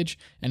Twitter page.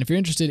 And if you're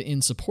interested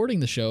in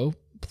supporting the show,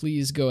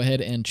 please go ahead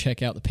and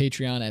check out the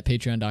Patreon at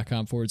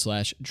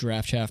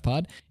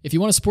patreon.com/draftchaffpod. If you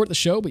want to support the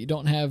show, but you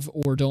don't have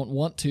or don't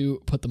want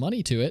to put the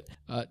money to it,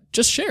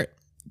 just share it.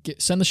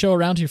 Send the show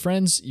around to your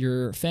friends,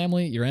 your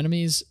family, your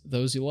enemies,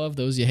 those you love,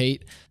 those you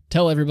hate.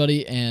 Tell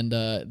everybody, and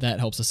that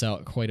helps us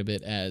out quite a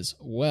bit as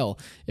well.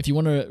 If you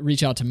want to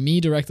reach out to me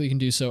directly, you can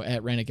do so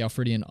at Rannick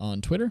Galfridian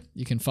on Twitter.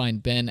 You can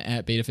find Ben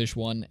at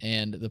BetaFish1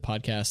 and the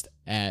podcast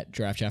at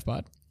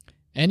DraftChaffPod.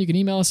 And you can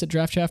email us at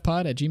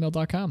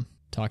draftchaffpod@gmail.com.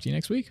 Talk to you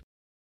next week.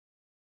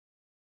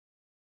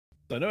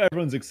 I know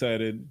everyone's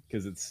excited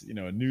because it's,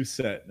 a new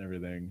set and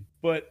everything,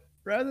 but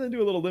rather than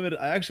do a little limited,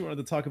 I actually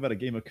wanted to talk about a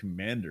game of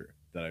Commander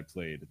that I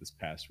played this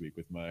past week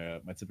with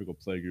my typical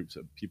play groups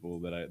of people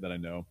that I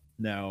know.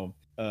 Now,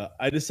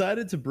 I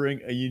decided to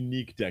bring a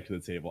unique deck to the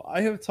table.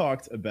 I have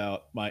talked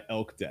about my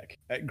Elk deck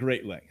at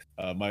great length.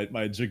 My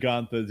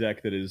Gigantha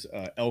deck that is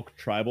Elk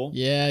Tribal.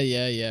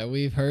 Yeah.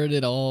 We've heard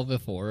it all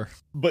before.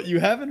 But you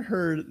haven't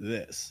heard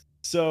this.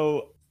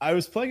 So I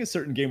was playing a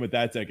certain game with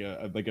that deck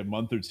like a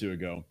month or two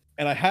ago,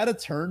 and I had a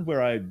turn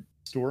where I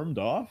stormed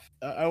off,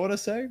 I want to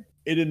say.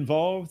 It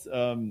involved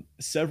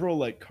several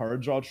like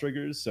card draw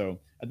triggers. So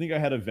I think I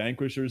had a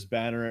Vanquisher's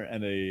Banner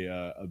and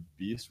a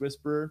Beast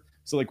Whisperer.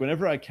 So like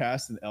whenever I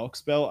cast an Elk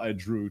spell, I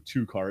drew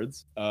 2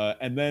 cards.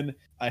 And then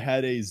I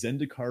had a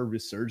Zendikar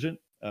Resurgent.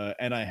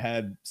 And I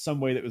had some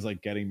way that was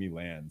like getting me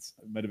lands.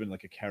 It might have been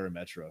like a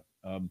Karametra.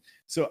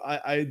 So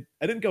I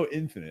didn't go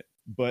infinite,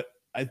 but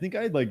I think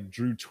I like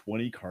drew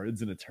 20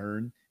 cards in a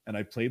turn, and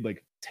I played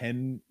like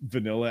 10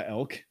 vanilla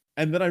Elk.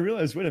 And then I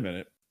realized, wait a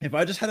minute. If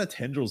I just had a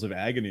Tendrils of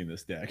Agony in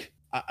this deck,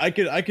 I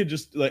could have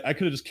just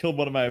killed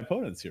one of my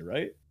opponents here,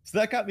 right? So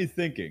that got me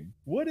thinking,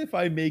 what if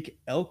I make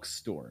Elk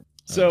Storm?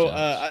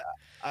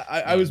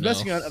 I was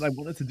messing around, and I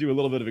wanted to do a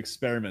little bit of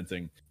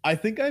experimenting. I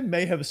think I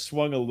may have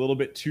swung a little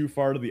bit too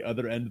far to the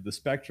other end of the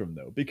spectrum,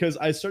 though, because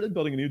I started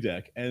building a new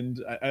deck,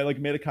 and I like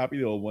made a copy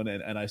of the old one,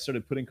 and I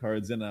started putting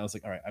cards in, and I was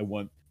like, all right,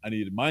 I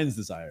need Mind's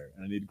Desire,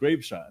 and I need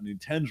Grape Shot, I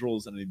need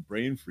Tendrils, and I need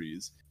Brain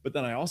Freeze. But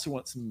then I also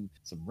want some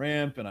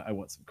Ramp, and I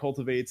want some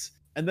Cultivates.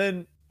 And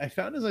then I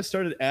found as I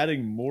started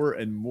adding more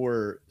and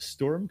more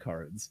Storm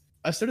cards,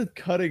 I started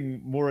cutting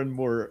more and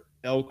more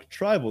Elk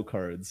Tribal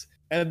cards.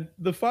 And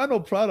the final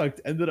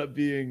product ended up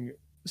being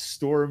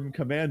Storm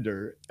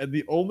Commander, and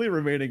the only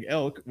remaining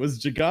Elk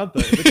was Gigantha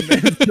in the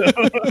command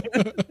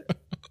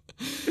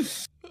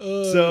zone.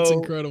 So that's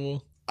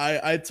incredible.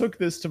 I took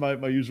this to my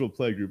usual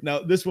play group.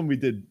 Now, this one we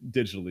did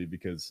digitally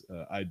because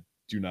I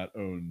do not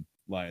own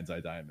Lion's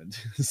Eye Diamond.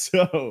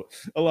 So,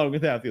 along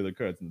with half the other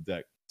cards in the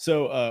deck.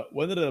 So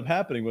what ended up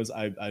happening was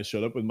I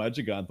showed up with my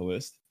Gigantha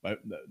list.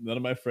 None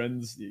of my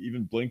friends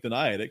even blinked an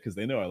eye at it because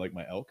they know I like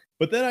my Elk.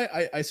 But then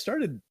I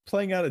started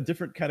playing out a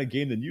different kind of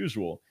game than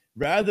usual.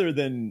 Rather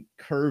than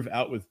curve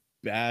out with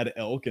bad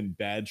Elk and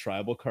bad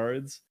Tribal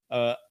cards,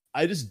 I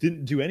just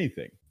didn't do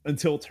anything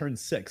until turn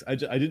 6. I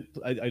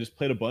just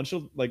played a bunch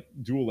of like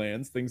dual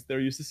lands, things they're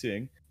used to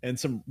seeing, and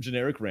some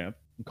generic Ramp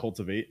and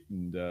Cultivate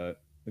and like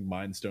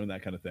Mind Stone,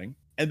 that kind of thing.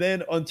 And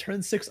then on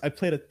turn 6, I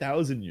played a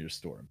 1,000-Year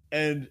Storm.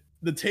 And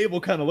the table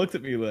kind of looked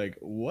at me like,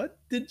 what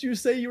did you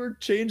say you were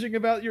changing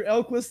about your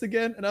Elk list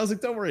again? And I was like,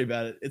 don't worry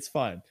about it. It's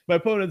fine. My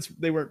opponents,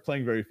 they weren't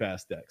playing very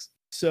fast decks.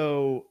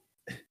 So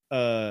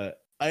I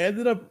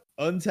ended up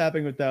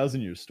untapping a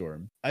 1,000-Year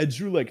Storm. I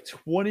drew like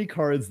 20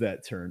 cards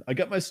that turn. I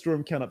got my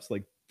Storm count up to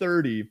like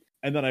 30,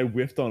 and then I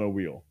whiffed on a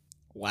wheel.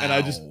 Wow. And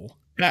I just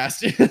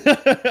passed.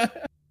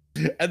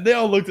 And they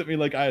all looked at me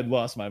like I had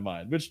lost my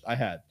mind, which I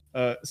had.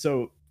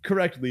 So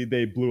correctly,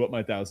 they blew up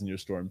my 1,000-year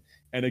storm,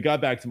 and it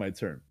got back to my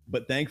turn.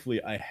 But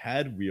thankfully, I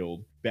had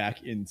wheeled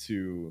back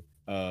into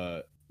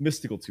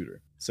Mystical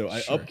Tutor. So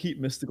I upkeep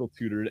Mystical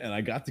Tutored, and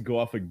I got to go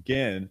off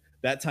again,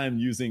 that time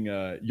using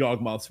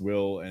Yawgmoth's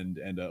Will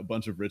and a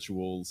bunch of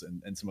rituals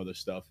and some other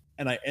stuff.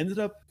 And I ended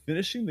up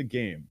finishing the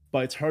game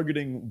by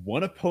targeting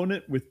one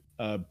opponent with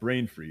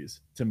Brain Freeze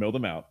to mill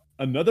them out,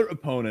 another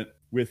opponent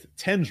with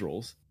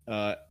Tendrils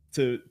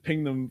to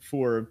ping them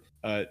for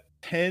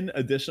 10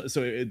 additional.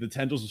 So the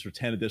Tendrils was for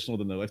 10 additional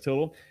than the life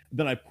total.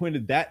 Then I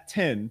pointed that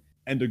 10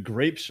 and a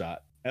Grape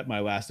Shot at my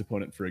last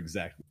opponent for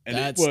exactly. And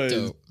That's it was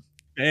dope.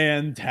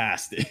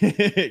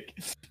 Fantastic.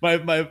 my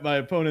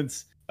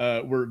opponents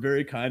were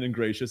very kind and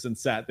gracious and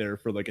sat there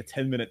for like a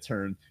 10-minute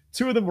turn.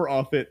 Two of them were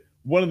off it.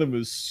 One of them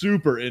was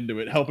super into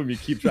it, helping me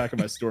keep track of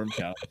my storm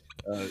count.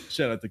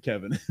 Shout out to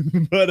Kevin.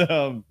 But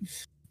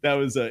that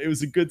was it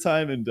was a good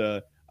time,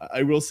 and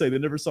I will say they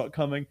never saw it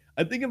coming.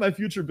 I think in my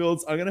future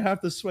builds, I'm gonna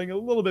have to swing a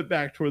little bit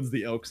back towards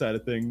the elk side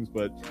of things,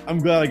 but I'm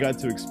glad I got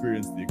to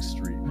experience the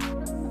extreme.